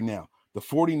tell you right now. The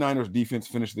 49ers defense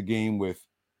finished the game with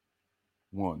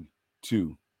 1,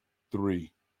 2,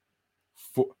 3,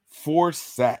 4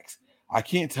 sacks. I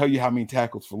can't tell you how many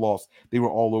tackles for loss. They were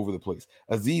all over the place.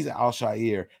 Azeez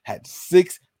Al-Shaair had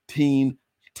 16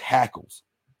 tackles.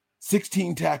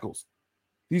 16 tackles.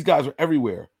 These guys are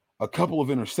everywhere. A couple of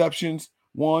interceptions.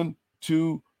 1,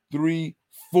 2, 3,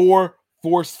 4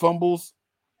 forced fumbles.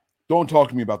 Don't talk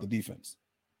to me about the defense.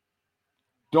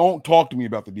 Don't talk to me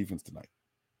about the defense tonight.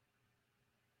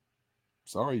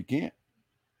 Sorry, you can't.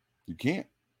 You can't.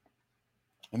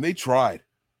 And they tried.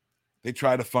 They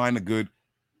tried to find a good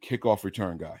kickoff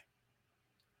return guy.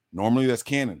 Normally that's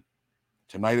Cannon.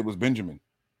 Tonight it was Benjamin.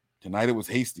 Tonight it was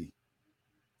Hasty.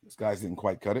 These guys didn't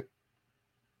quite cut it.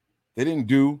 They didn't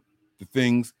do the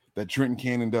things that Trenton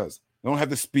Cannon does. They don't have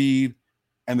the speed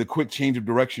and the quick change of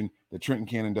direction that Trenton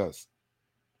Cannon does.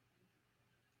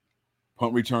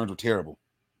 Punt returns were terrible.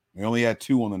 We only had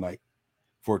 2 on the night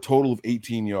for a total of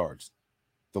 18 yards.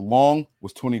 The long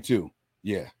was 22.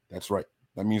 Yeah, that's right.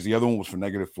 That means the other one was for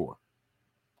 -4.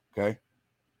 Okay?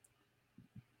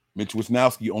 Mitch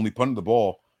Wisnowski only punted the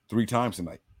ball 3 times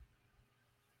tonight.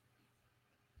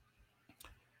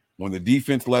 When the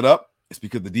defense let up, it's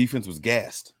because the defense was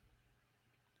gassed.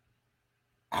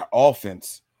 Our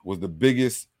offense was the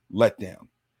biggest letdown.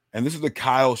 And this is a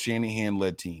Kyle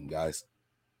Shanahan-led team, guys.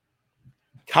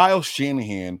 Kyle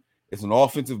Shanahan is an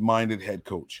offensive-minded head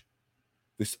coach.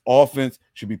 This offense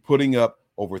should be putting up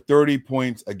over 30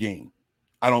 points a game.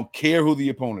 I don't care who the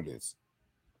opponent is.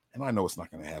 And I know it's not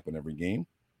going to happen every game.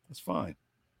 That's fine.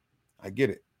 I get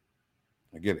it.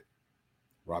 I get it.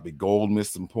 Robbie Gould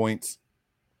missed some points,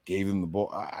 gave him the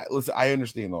ball. Listen, I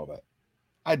understand all that.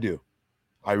 I do.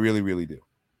 I really, really do.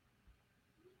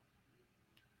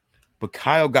 But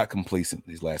Kyle got complacent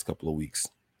these last couple of weeks.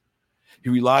 He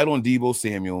relied on Deebo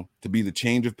Samuel to be the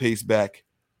change of pace back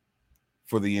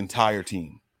for the entire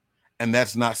team. And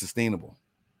that's not sustainable.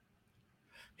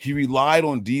 He relied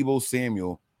on Deebo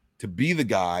Samuel to be the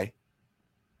guy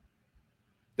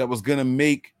that was going to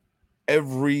make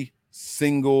every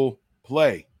single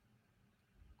play.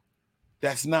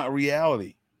 That's not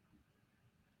reality.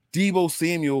 Deebo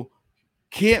Samuel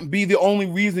can't be the only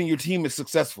reason your team is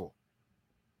successful.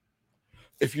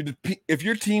 If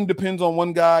your team depends on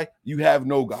one guy, you have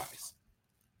no guys.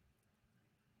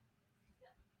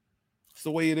 It's the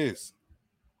way it is.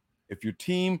 If your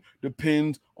team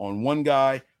depends on one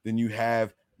guy, then you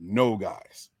have no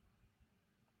guys.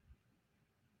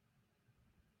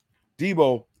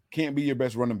 Deebo can't be your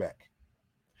best running back.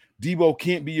 Deebo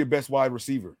can't be your best wide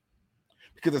receiver.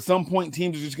 Because at some point,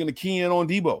 teams are just going to key in on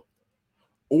Deebo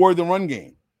or the run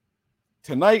game.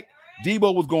 Tonight,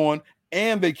 Deebo was gone,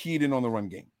 and they keyed in on the run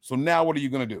game. So now what are you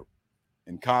going to do?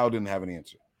 And Kyle didn't have an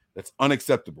answer. That's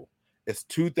unacceptable. It's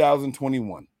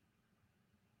 2021.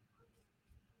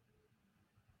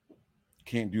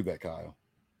 Can't do that, Kyle.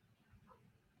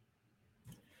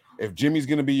 If Jimmy's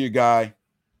going to be your guy,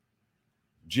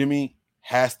 Jimmy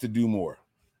has to do more.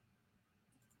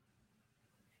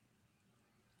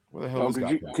 Where the hell is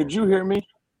that? Could you hear me?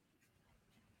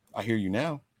 I hear you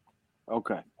now.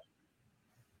 Okay.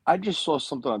 I just saw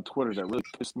something on Twitter that really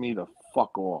pissed me the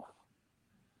fuck off.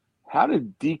 How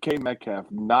did DK Metcalf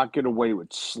not get away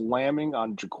with slamming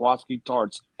on Jaquiski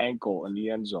Tartt's ankle in the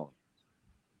end zone?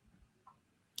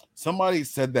 Somebody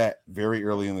said that very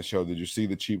early in the show. Did you see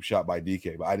the cheap shot by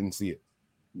DK? But I didn't see it.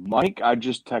 Mike, I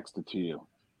just texted to you.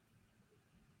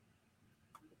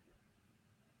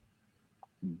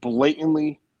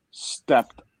 Blatantly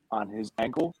stepped on his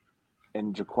ankle,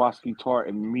 and Jaquiski Tartt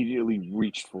immediately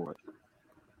reached for it.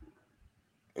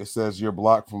 It says you're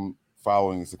blocked from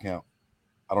following this account.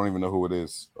 I don't even know who it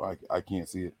is. I can't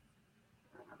see it.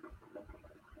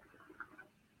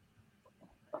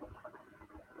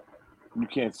 You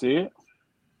can't see it?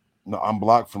 No, I'm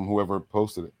blocked from whoever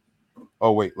posted it.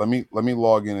 Oh wait, let me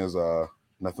log in as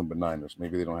Nothing But Niners.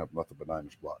 Maybe they don't have Nothing But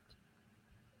Niners blocked.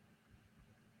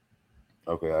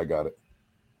 Okay, I got it.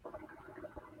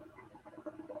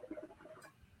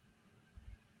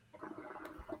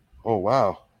 Oh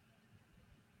wow.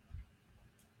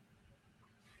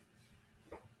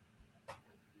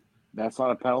 That's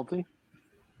not a penalty?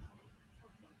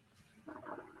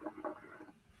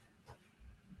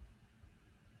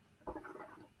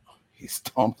 He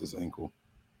stomped his ankle.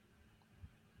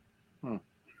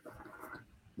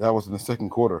 That was in the second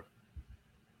quarter.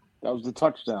 That was the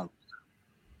touchdown.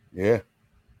 Yeah.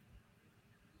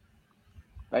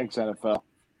 Thanks, NFL.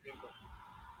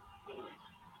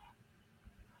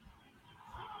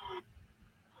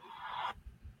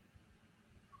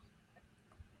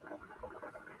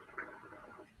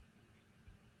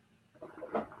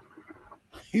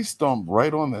 He stomped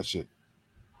right on that shit.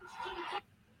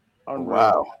 Unreal.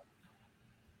 Wow.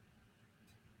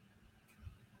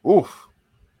 Oof.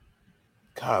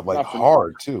 God, like Not for-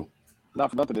 hard too.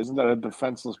 Not for nothing. Isn't that a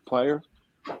defenseless player?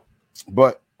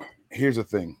 But here's the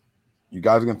thing. You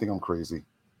guys are going to think I'm crazy,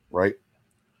 right?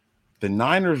 The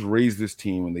Niners raise this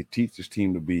team and they teach this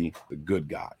team to be the good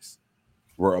guys.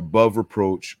 We're above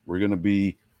reproach. We're going to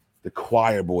be the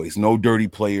choir boys, no dirty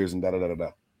players and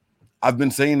da-da-da-da-da. I've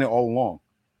been saying it all along.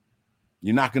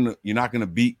 You're not gonna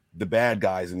beat the bad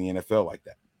guys in the NFL like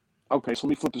that. Okay, so let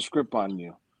me flip the script on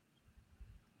you.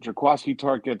 Jaquiski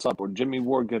Tartt gets up, or Jimmy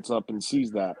Ward gets up and sees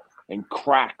that and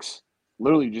cracks,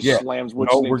 literally just slams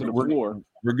Woodson into the floor.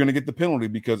 We're gonna get the penalty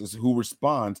because it's who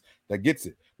responds that gets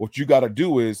it. What you got to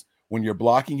do is when you're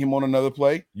blocking him on another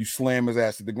play, you slam his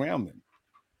ass to the ground. Then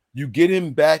you get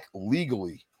him back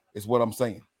legally. Is what I'm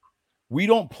saying. We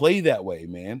don't play that way,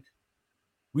 man.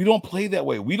 We don't play that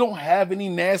way. We don't have any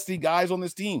nasty guys on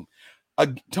this team.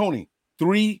 Tony,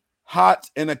 3 hots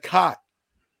and a cot.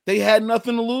 They had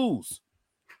nothing to lose.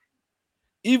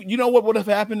 You know what would have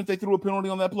happened if they threw a penalty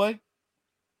on that play?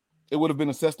 It would have been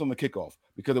assessed on the kickoff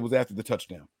because it was after the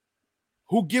touchdown.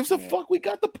 Who gives a fuck? We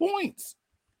got the points.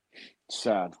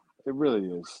 Sad. It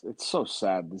really is. It's so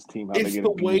sad, this team. It's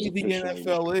the way the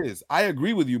NFL is. I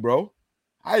agree with you, bro.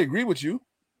 I agree with you.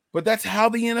 But that's how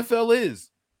the NFL is.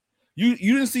 You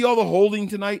didn't see all the holding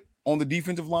tonight on the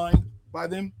defensive line by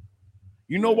them?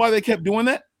 You know why they kept doing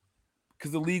that?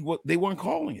 Because the league, they weren't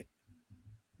calling it.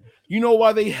 You know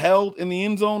why they held in the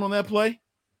end zone on that play?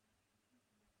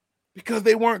 Because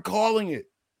they weren't calling it.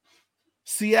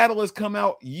 Seattle has come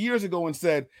out years ago and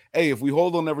said, hey, if we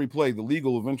hold on every play, the league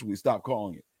will eventually stop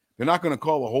calling it. They're not going to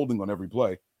call a holding on every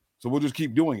play, so we'll just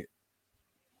keep doing it.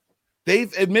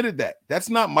 They've admitted that. That's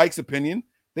not Mike's opinion.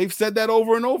 They've said that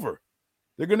over and over.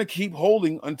 They're going to keep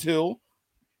holding until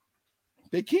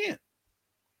they can't.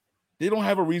 They don't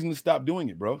have a reason to stop doing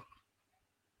it, bro.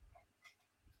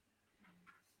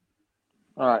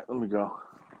 All right, let me go.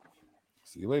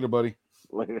 See you later, buddy.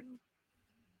 Later.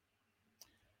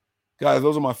 Guys,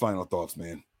 those are my final thoughts,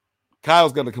 man.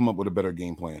 Kyle's got to come up with a better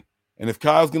game plan. And if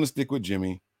Kyle's going to stick with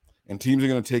Jimmy and teams are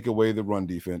going to take away the run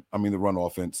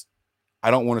offense, I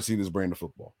don't want to see this brand of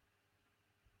football.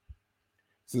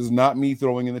 This is not me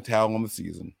throwing in the towel on the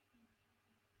season.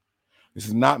 This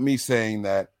is not me saying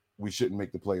that we shouldn't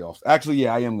make the playoffs. Actually,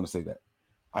 yeah, I am going to say that.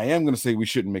 I am going to say we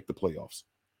shouldn't make the playoffs.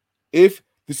 If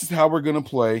this is how we're going to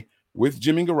play with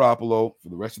Jimmy Garoppolo for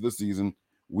the rest of the season,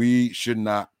 we should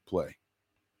not play.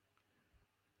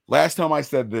 Last time I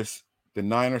said this, the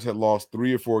Niners had lost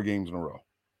 3 or 4 games in a row.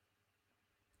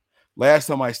 Last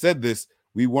time I said this,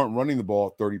 we weren't running the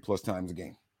ball 30-plus times a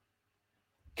game.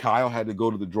 Kyle had to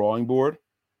go to the drawing board,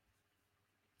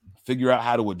 figure out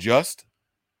how to adjust,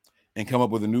 and come up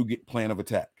with a new plan of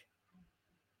attack.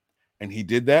 And he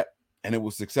did that, and it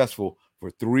was successful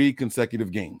for 3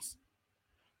 consecutive games.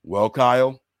 Well,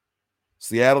 Kyle,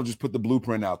 Seattle just put the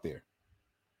blueprint out there.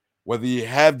 Whether you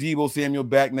have Deebo Samuel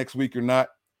back next week or not,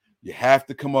 you have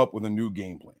to come up with a new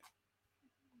game plan.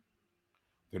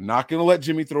 They're not going to let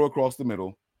Jimmy throw across the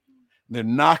middle. They're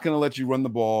not going to let you run the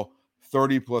ball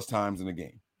 30-plus times in a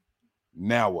game.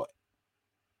 Now what?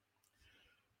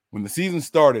 When the season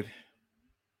started,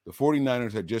 the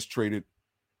 49ers had just traded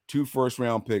 2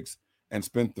 first-round picks and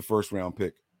spent the first-round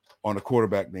pick on a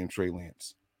quarterback named Trey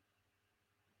Lance.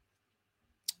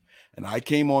 And I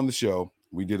came on the show.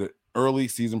 We did an early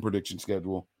season prediction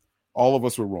schedule. All of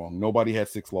us were wrong. Nobody had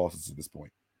 6 losses at this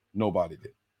point. Nobody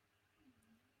did.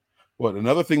 But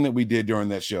another thing that we did during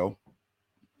that show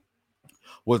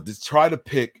was to try to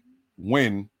pick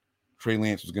when Trey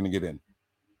Lance was going to get in.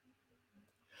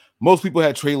 Most people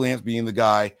had Trey Lance being the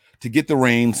guy to get the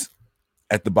reins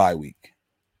at the bye week.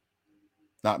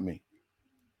 Not me.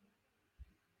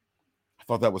 I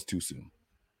thought that was too soon.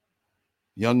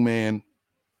 Young man,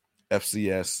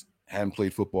 FCS, hadn't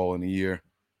played football in a year.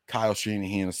 Kyle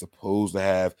Shanahan is supposed to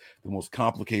have the most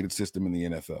complicated system in the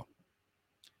NFL.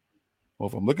 Well,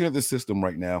 if I'm looking at this system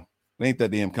right now, it ain't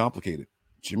that damn complicated.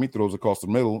 Jimmy throws across the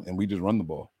middle, and we just run the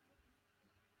ball.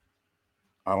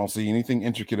 I don't see anything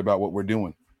intricate about what we're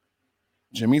doing.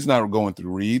 Jimmy's not going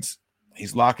through reads.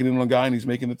 He's locking in on a guy, and he's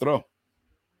making the throw.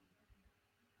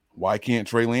 Why can't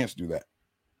Trey Lance do that?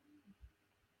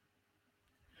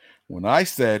 When I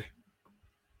said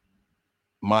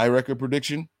my record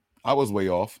prediction, I was way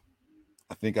off.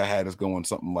 I think I had us going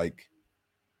something like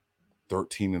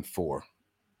 13-4.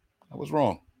 I was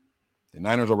wrong. The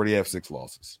Niners already have 6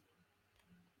 losses.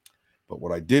 But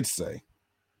what I did say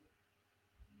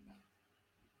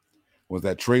was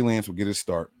that Trey Lance would get his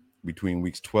start between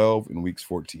weeks 12 and weeks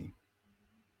 14.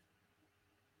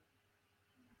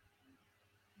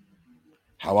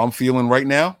 How I'm feeling right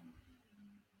now,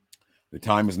 the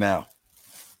time is now.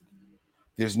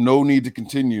 There's no need to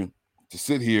continue to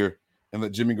sit here and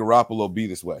let Jimmy Garoppolo be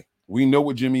this way. We know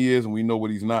what Jimmy is and we know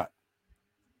what he's not.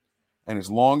 And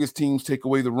as long as teams take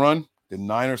away the run, the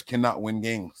Niners cannot win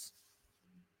games.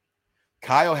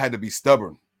 Kyle had to be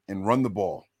stubborn and run the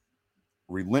ball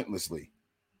relentlessly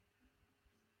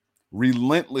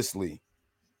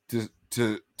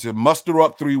to muster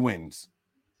up 3 wins.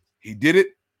 He did it,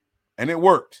 and it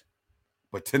worked.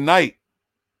 But tonight,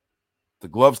 the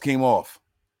gloves came off.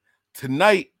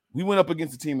 Tonight, we went up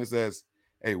against a team that says,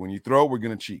 hey, when you throw, we're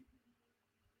going to cheat.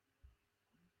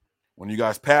 When you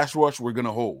guys pass rush, we're going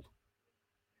to hold.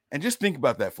 And just think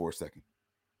about that for a second.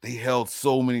 They held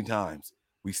so many times.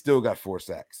 We still got 4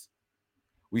 sacks.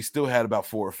 We still had about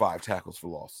 4 or 5 tackles for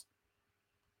loss.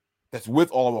 That's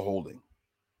with all the holding.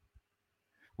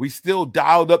 We still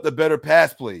dialed up the better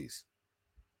pass plays,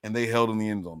 and they held in the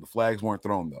end zone. The flags weren't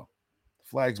thrown, though. The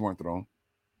flags weren't thrown.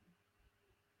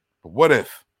 But what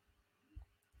if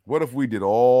we did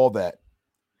all that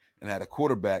and had a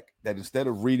quarterback that instead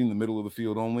of reading the middle of the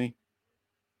field only,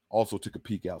 also took a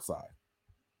peek outside?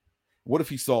 What if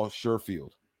he saw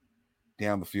Sherfield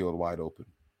down the field wide open?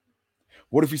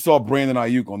 What if he saw Brandon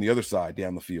Ayuk on the other side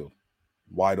down the field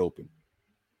wide open?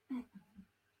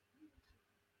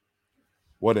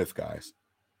 What if, guys?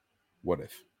 What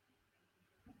if?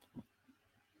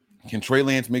 Can Trey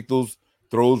Lance make those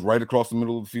throws right across the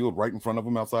middle of the field, right in front of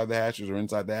him, outside the hashes or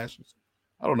inside the hashes?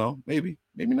 I don't know. Maybe.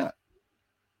 Maybe not.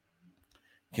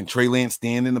 Can Trey Lance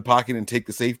stand in the pocket and take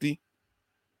the safety?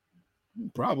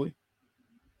 Probably.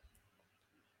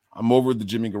 I'm over the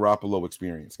Jimmy Garoppolo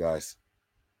experience, guys.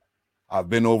 I've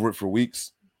been over it for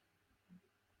weeks.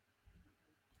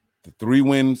 The 3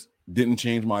 wins didn't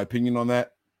change my opinion on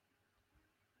that.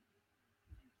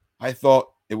 I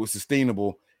thought it was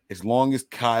sustainable as long as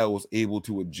Kyle was able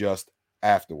to adjust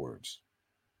afterwards.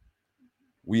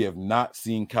 We have not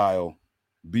seen Kyle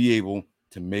be able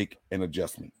to make an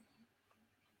adjustment.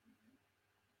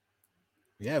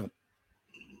 We haven't.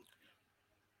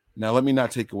 Now, let me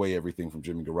not take away everything from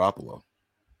Jimmy Garoppolo.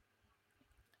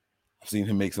 I've seen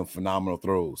him make some phenomenal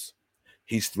throws.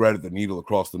 He's threaded the needle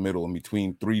across the middle in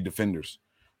between 3 defenders,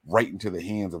 right into the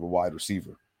hands of a wide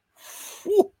receiver.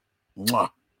 Whew.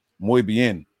 Mwah. Muy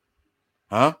bien.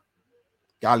 Huh?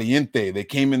 Caliente. They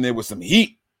came in there with some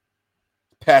heat.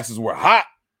 Passes were hot.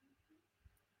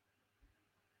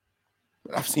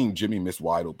 But I've seen Jimmy miss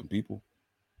wide open people.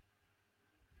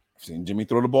 I've seen Jimmy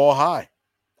throw the ball high.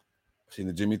 I've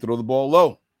seen Jimmy throw the ball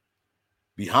low,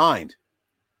 behind.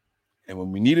 And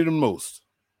when we needed him most,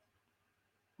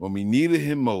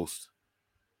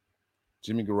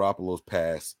 Jimmy Garoppolo's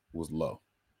pass was low.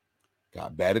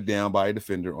 Got batted down by a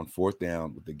defender on 4th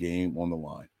down with the game on the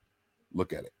line.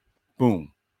 Look at it.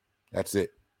 Boom. That's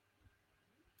it.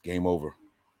 Game over.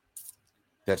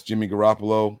 That's Jimmy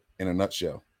Garoppolo in a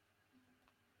nutshell.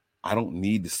 I don't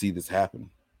need to see this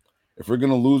happen. If we're going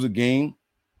to lose a game,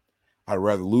 I'd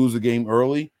rather lose a game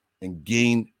early and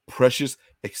gain precious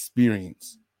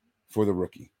experience for the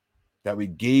rookie that we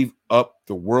gave up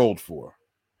the world for.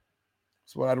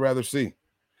 That's what I'd rather see.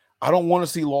 I don't want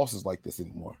to see losses like this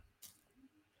anymore,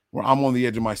 where I'm on the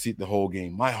edge of my seat the whole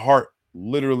game. My heart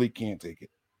literally can't take it.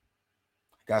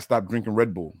 I got to stop drinking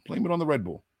Red Bull. Blame it on the Red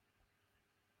Bull.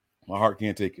 My heart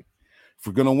can't take it. If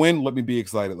we're going to win, let me be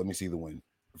excited. Let me see the win.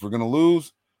 If we're going to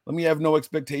lose, let me have no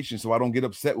expectations so I don't get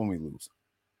upset when we lose.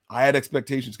 I had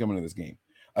expectations coming into this game.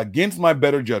 Against my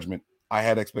better judgment, I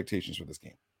had expectations for this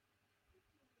game.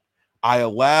 I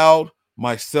allowed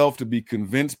myself to be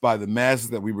convinced by the masses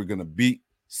that we were going to beat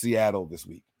Seattle this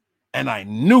week. And I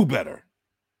knew better.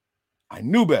 I'm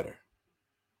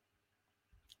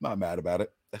not mad about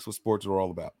it. That's what sports are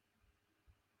all about.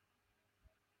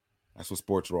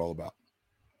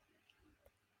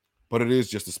 But it is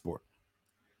just a sport.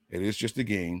 It is just a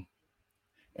game.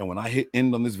 And when I hit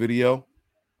end on this video,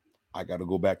 I got to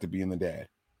go back to being the dad.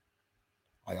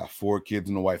 I got 4 kids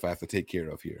and a wife I have to take care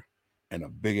of here, and a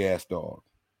big-ass dog.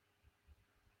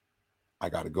 I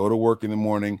got to go to work in the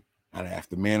morning, and I have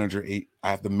to manage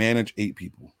 8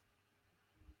 people.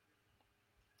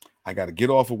 I got to get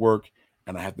off of work,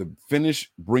 and I have to finish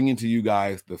bringing to you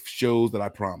guys the shows that I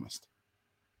promised.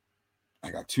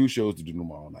 I got 2 shows to do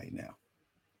tomorrow night now.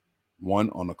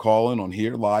 One on the call-in on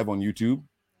here, live on YouTube,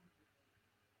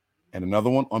 and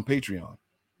another one on Patreon,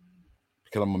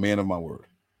 because I'm a man of my word,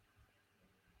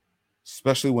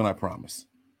 especially when I promise.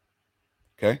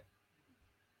 Okay?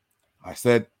 I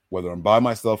said, whether I'm by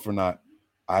myself or not,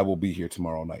 I will be here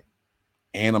tomorrow night.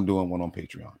 And I'm doing one on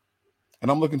Patreon. And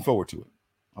I'm looking forward to it.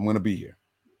 I'm going to be here.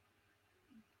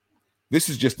 This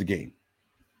is just a game.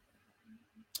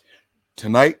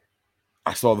 Tonight,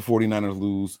 I saw the 49ers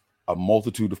lose a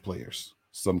multitude of players.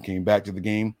 Some came back to the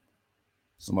game.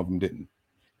 Some of them didn't.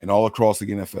 And all across the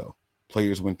NFL,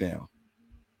 players went down.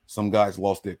 Some guys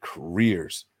lost their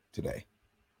careers today.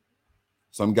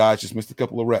 Some guys just missed a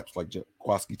couple of reps, like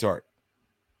Jaquiski Tartt.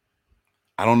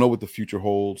 I don't know what the future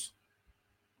holds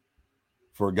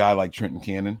for a guy like Trenton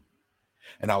Cannon.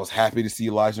 And I was happy to see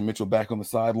Elijah Mitchell back on the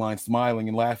sideline smiling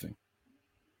and laughing.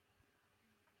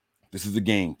 This is a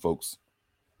game, folks.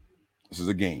 This is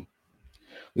a game.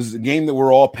 This is a game that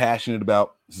we're all passionate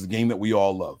about. This is a game that we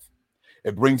all love.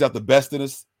 It brings out the best in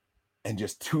us, and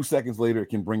just 2 seconds later, it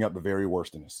can bring out the very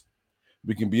worst in us.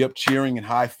 We can be up cheering and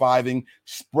high-fiving,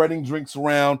 spreading drinks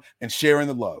around, and sharing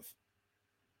the love.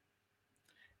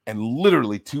 And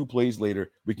literally 2 plays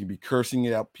later, we can be cursing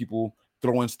it out, people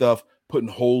throwing stuff, putting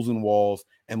holes in walls,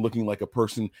 and looking like a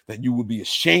person that you would be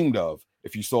ashamed of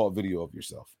if you saw a video of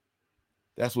yourself.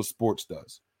 That's what sports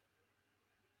does.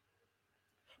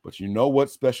 But you know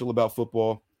what's special about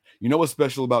football? You know what's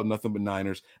special about Nothing But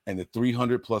Niners and the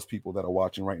 300-plus people that are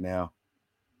watching right now?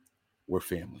 We're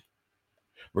family.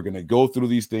 We're going to go through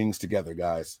these things together,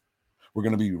 guys. We're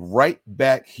going to be right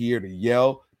back here to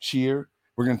yell, cheer.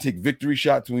 We're going to take victory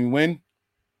shots when we win.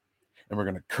 And we're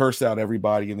going to curse out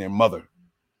everybody and their mother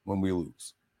when we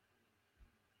lose.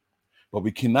 But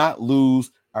we cannot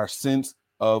lose our sense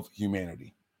of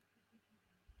humanity.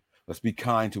 Let's be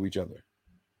kind to each other.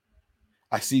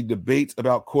 I see debates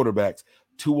about quarterbacks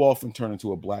too often turn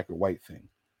into a black or white thing.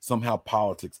 Somehow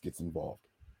politics gets involved.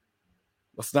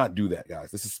 Let's not do that,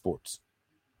 guys. This is sports.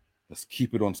 Let's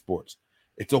keep it on sports.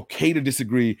 It's okay to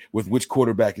disagree with which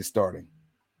quarterback is starting.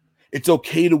 It's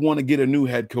okay to want to get a new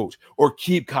head coach or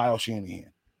keep Kyle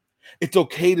Shanahan. It's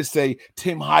okay to say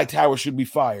Tim Hightower should be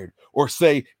fired or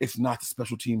say it's not the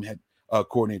special team head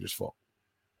coordinator's fault.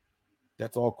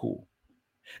 That's all cool.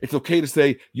 It's okay to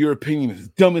say your opinion is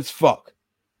dumb as fuck.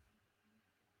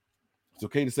 It's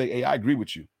okay to say, hey, I agree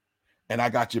with you, and I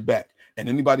got your back. And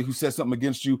anybody who says something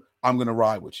against you, I'm going to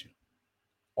ride with you.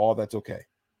 All that's okay.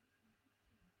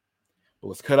 But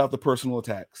let's cut out the personal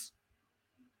attacks.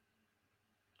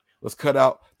 Let's cut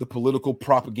out the political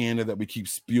propaganda that we keep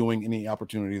spewing any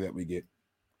opportunity that we get.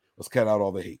 Let's cut out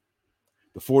all the hate.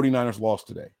 The 49ers lost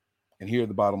today, and here are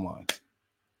the bottom lines.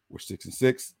 We're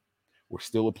 6-6. We're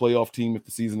still a playoff team if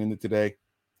the season ended today,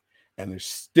 and there's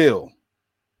still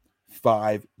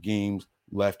 5 games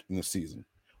left in the season.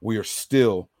 We are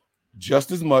still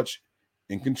just as much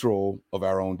in control of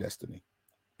our own destiny.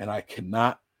 And I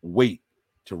cannot wait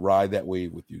to ride that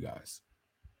wave with you guys.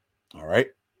 All right?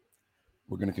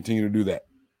 We're going to continue to do that.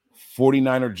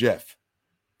 49er Jeff,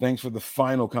 thanks for the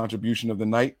final contribution of the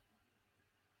night.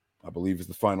 I believe it's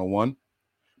the final one.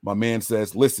 My man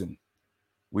says, listen,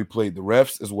 we played the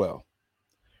refs as well.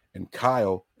 And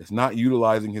Kyle is not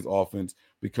utilizing his offense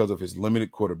because of his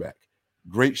limited quarterback.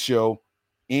 Great show.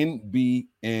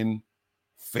 NBN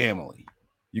family.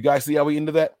 You guys see how we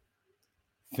ended that?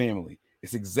 Family.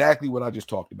 It's exactly what I just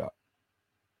talked about.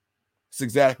 It's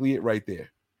exactly it right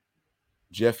there.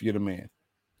 Jeff, you're the man.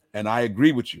 And I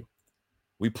agree with you.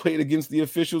 We played against the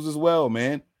officials as well,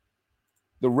 man.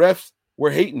 The refs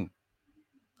were hating.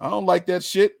 I don't like that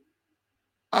shit.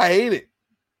 I hate it.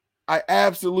 I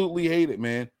absolutely hate it,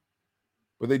 man.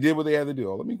 But they did what they had to do.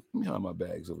 Oh, let me hide my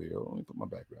bags over here. Let me put my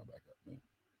background back up, man.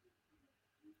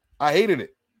 I hated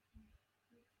it.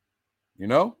 You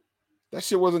know? That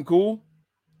shit wasn't cool.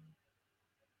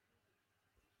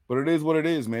 But it is what it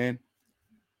is, man.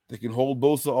 They can hold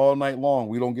Bosa all night long.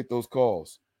 We don't get those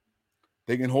calls.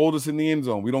 They can hold us in the end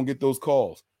zone. We don't get those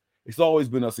calls. It's always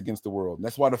been us against the world. And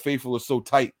that's why the faithful are so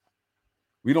tight.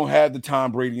 We don't have the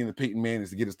Tom Brady and the Peyton Mannings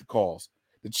to get us the calls,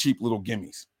 the cheap little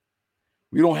gimmies.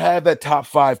 We don't have that top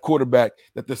 5 quarterback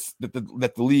that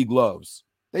the league loves.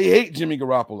 They hate Jimmy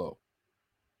Garoppolo.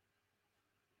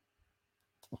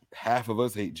 Half of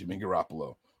us hate Jimmy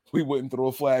Garoppolo. We wouldn't throw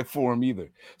a flag for him either.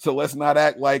 So let's not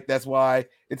act like that's why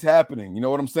it's happening. You know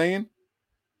what I'm saying?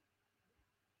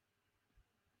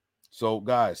 So,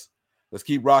 guys, let's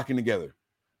keep rocking together.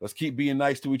 Let's keep being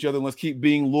nice to each other. And let's keep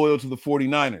being loyal to the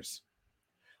 49ers.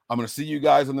 I'm going to see you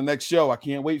guys on the next show. I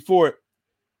can't wait for it.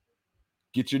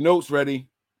 Get your notes ready.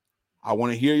 I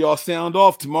want to hear y'all sound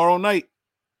off tomorrow night.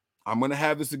 I'm going to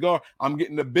have the cigar. I'm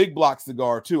getting the big block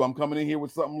cigar, too. I'm coming in here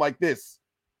with something like this.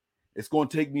 It's going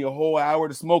to take me a whole hour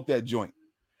to smoke that joint.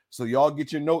 So y'all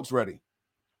get your notes ready.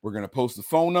 We're going to post the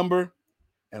phone number,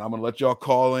 and I'm going to let y'all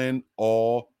call in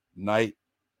all night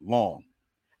long.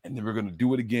 And then we're going to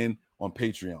do it again on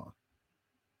Patreon,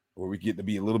 where we get to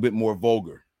be a little bit more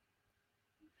vulgar,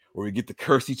 where we get to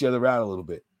curse each other out a little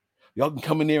bit. Y'all can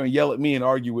come in there and yell at me and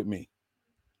argue with me.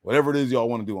 Whatever it is y'all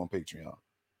want to do on Patreon.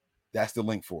 That's the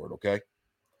link for it, okay?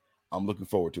 I'm looking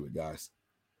forward to it, guys.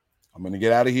 I'm going to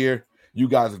get out of here. You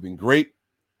guys have been great.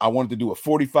 I wanted to do a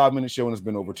 45-minute show, and it's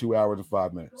been over 2 hours and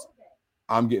 5 minutes.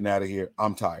 I'm getting out of here.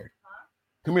 I'm tired.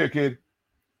 Come here, kid.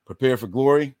 Prepare for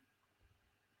glory.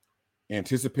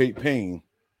 Anticipate pain.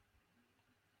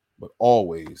 But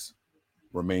always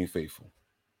remain faithful.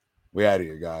 We're out of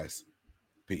here, guys.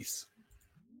 Peace.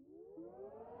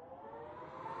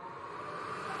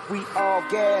 We all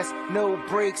gas, no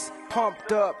brakes,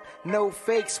 pumped up, no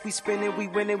fakes. We spinning, we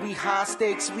winning, we high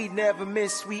stakes. We never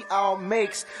miss, we all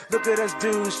makes. Look at us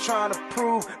dudes trying to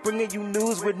prove, bringing you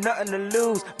news with nothing to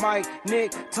lose. Mike,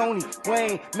 Nick, Tony,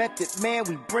 Wayne, Method Man,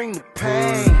 we bring the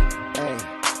pain.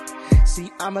 Hey,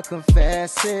 see, I'ma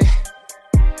confess it.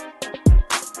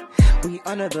 We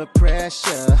under the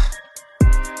pressure.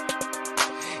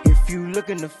 If you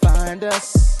looking to find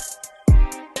us,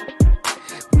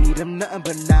 we them nothing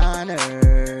but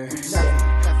Niners.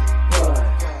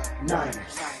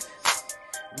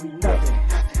 We nothing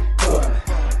but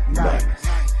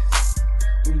Niners.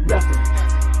 We nothing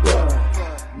but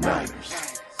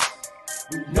Niners.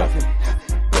 We nothing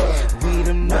but we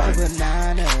them nothing but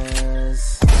Niners.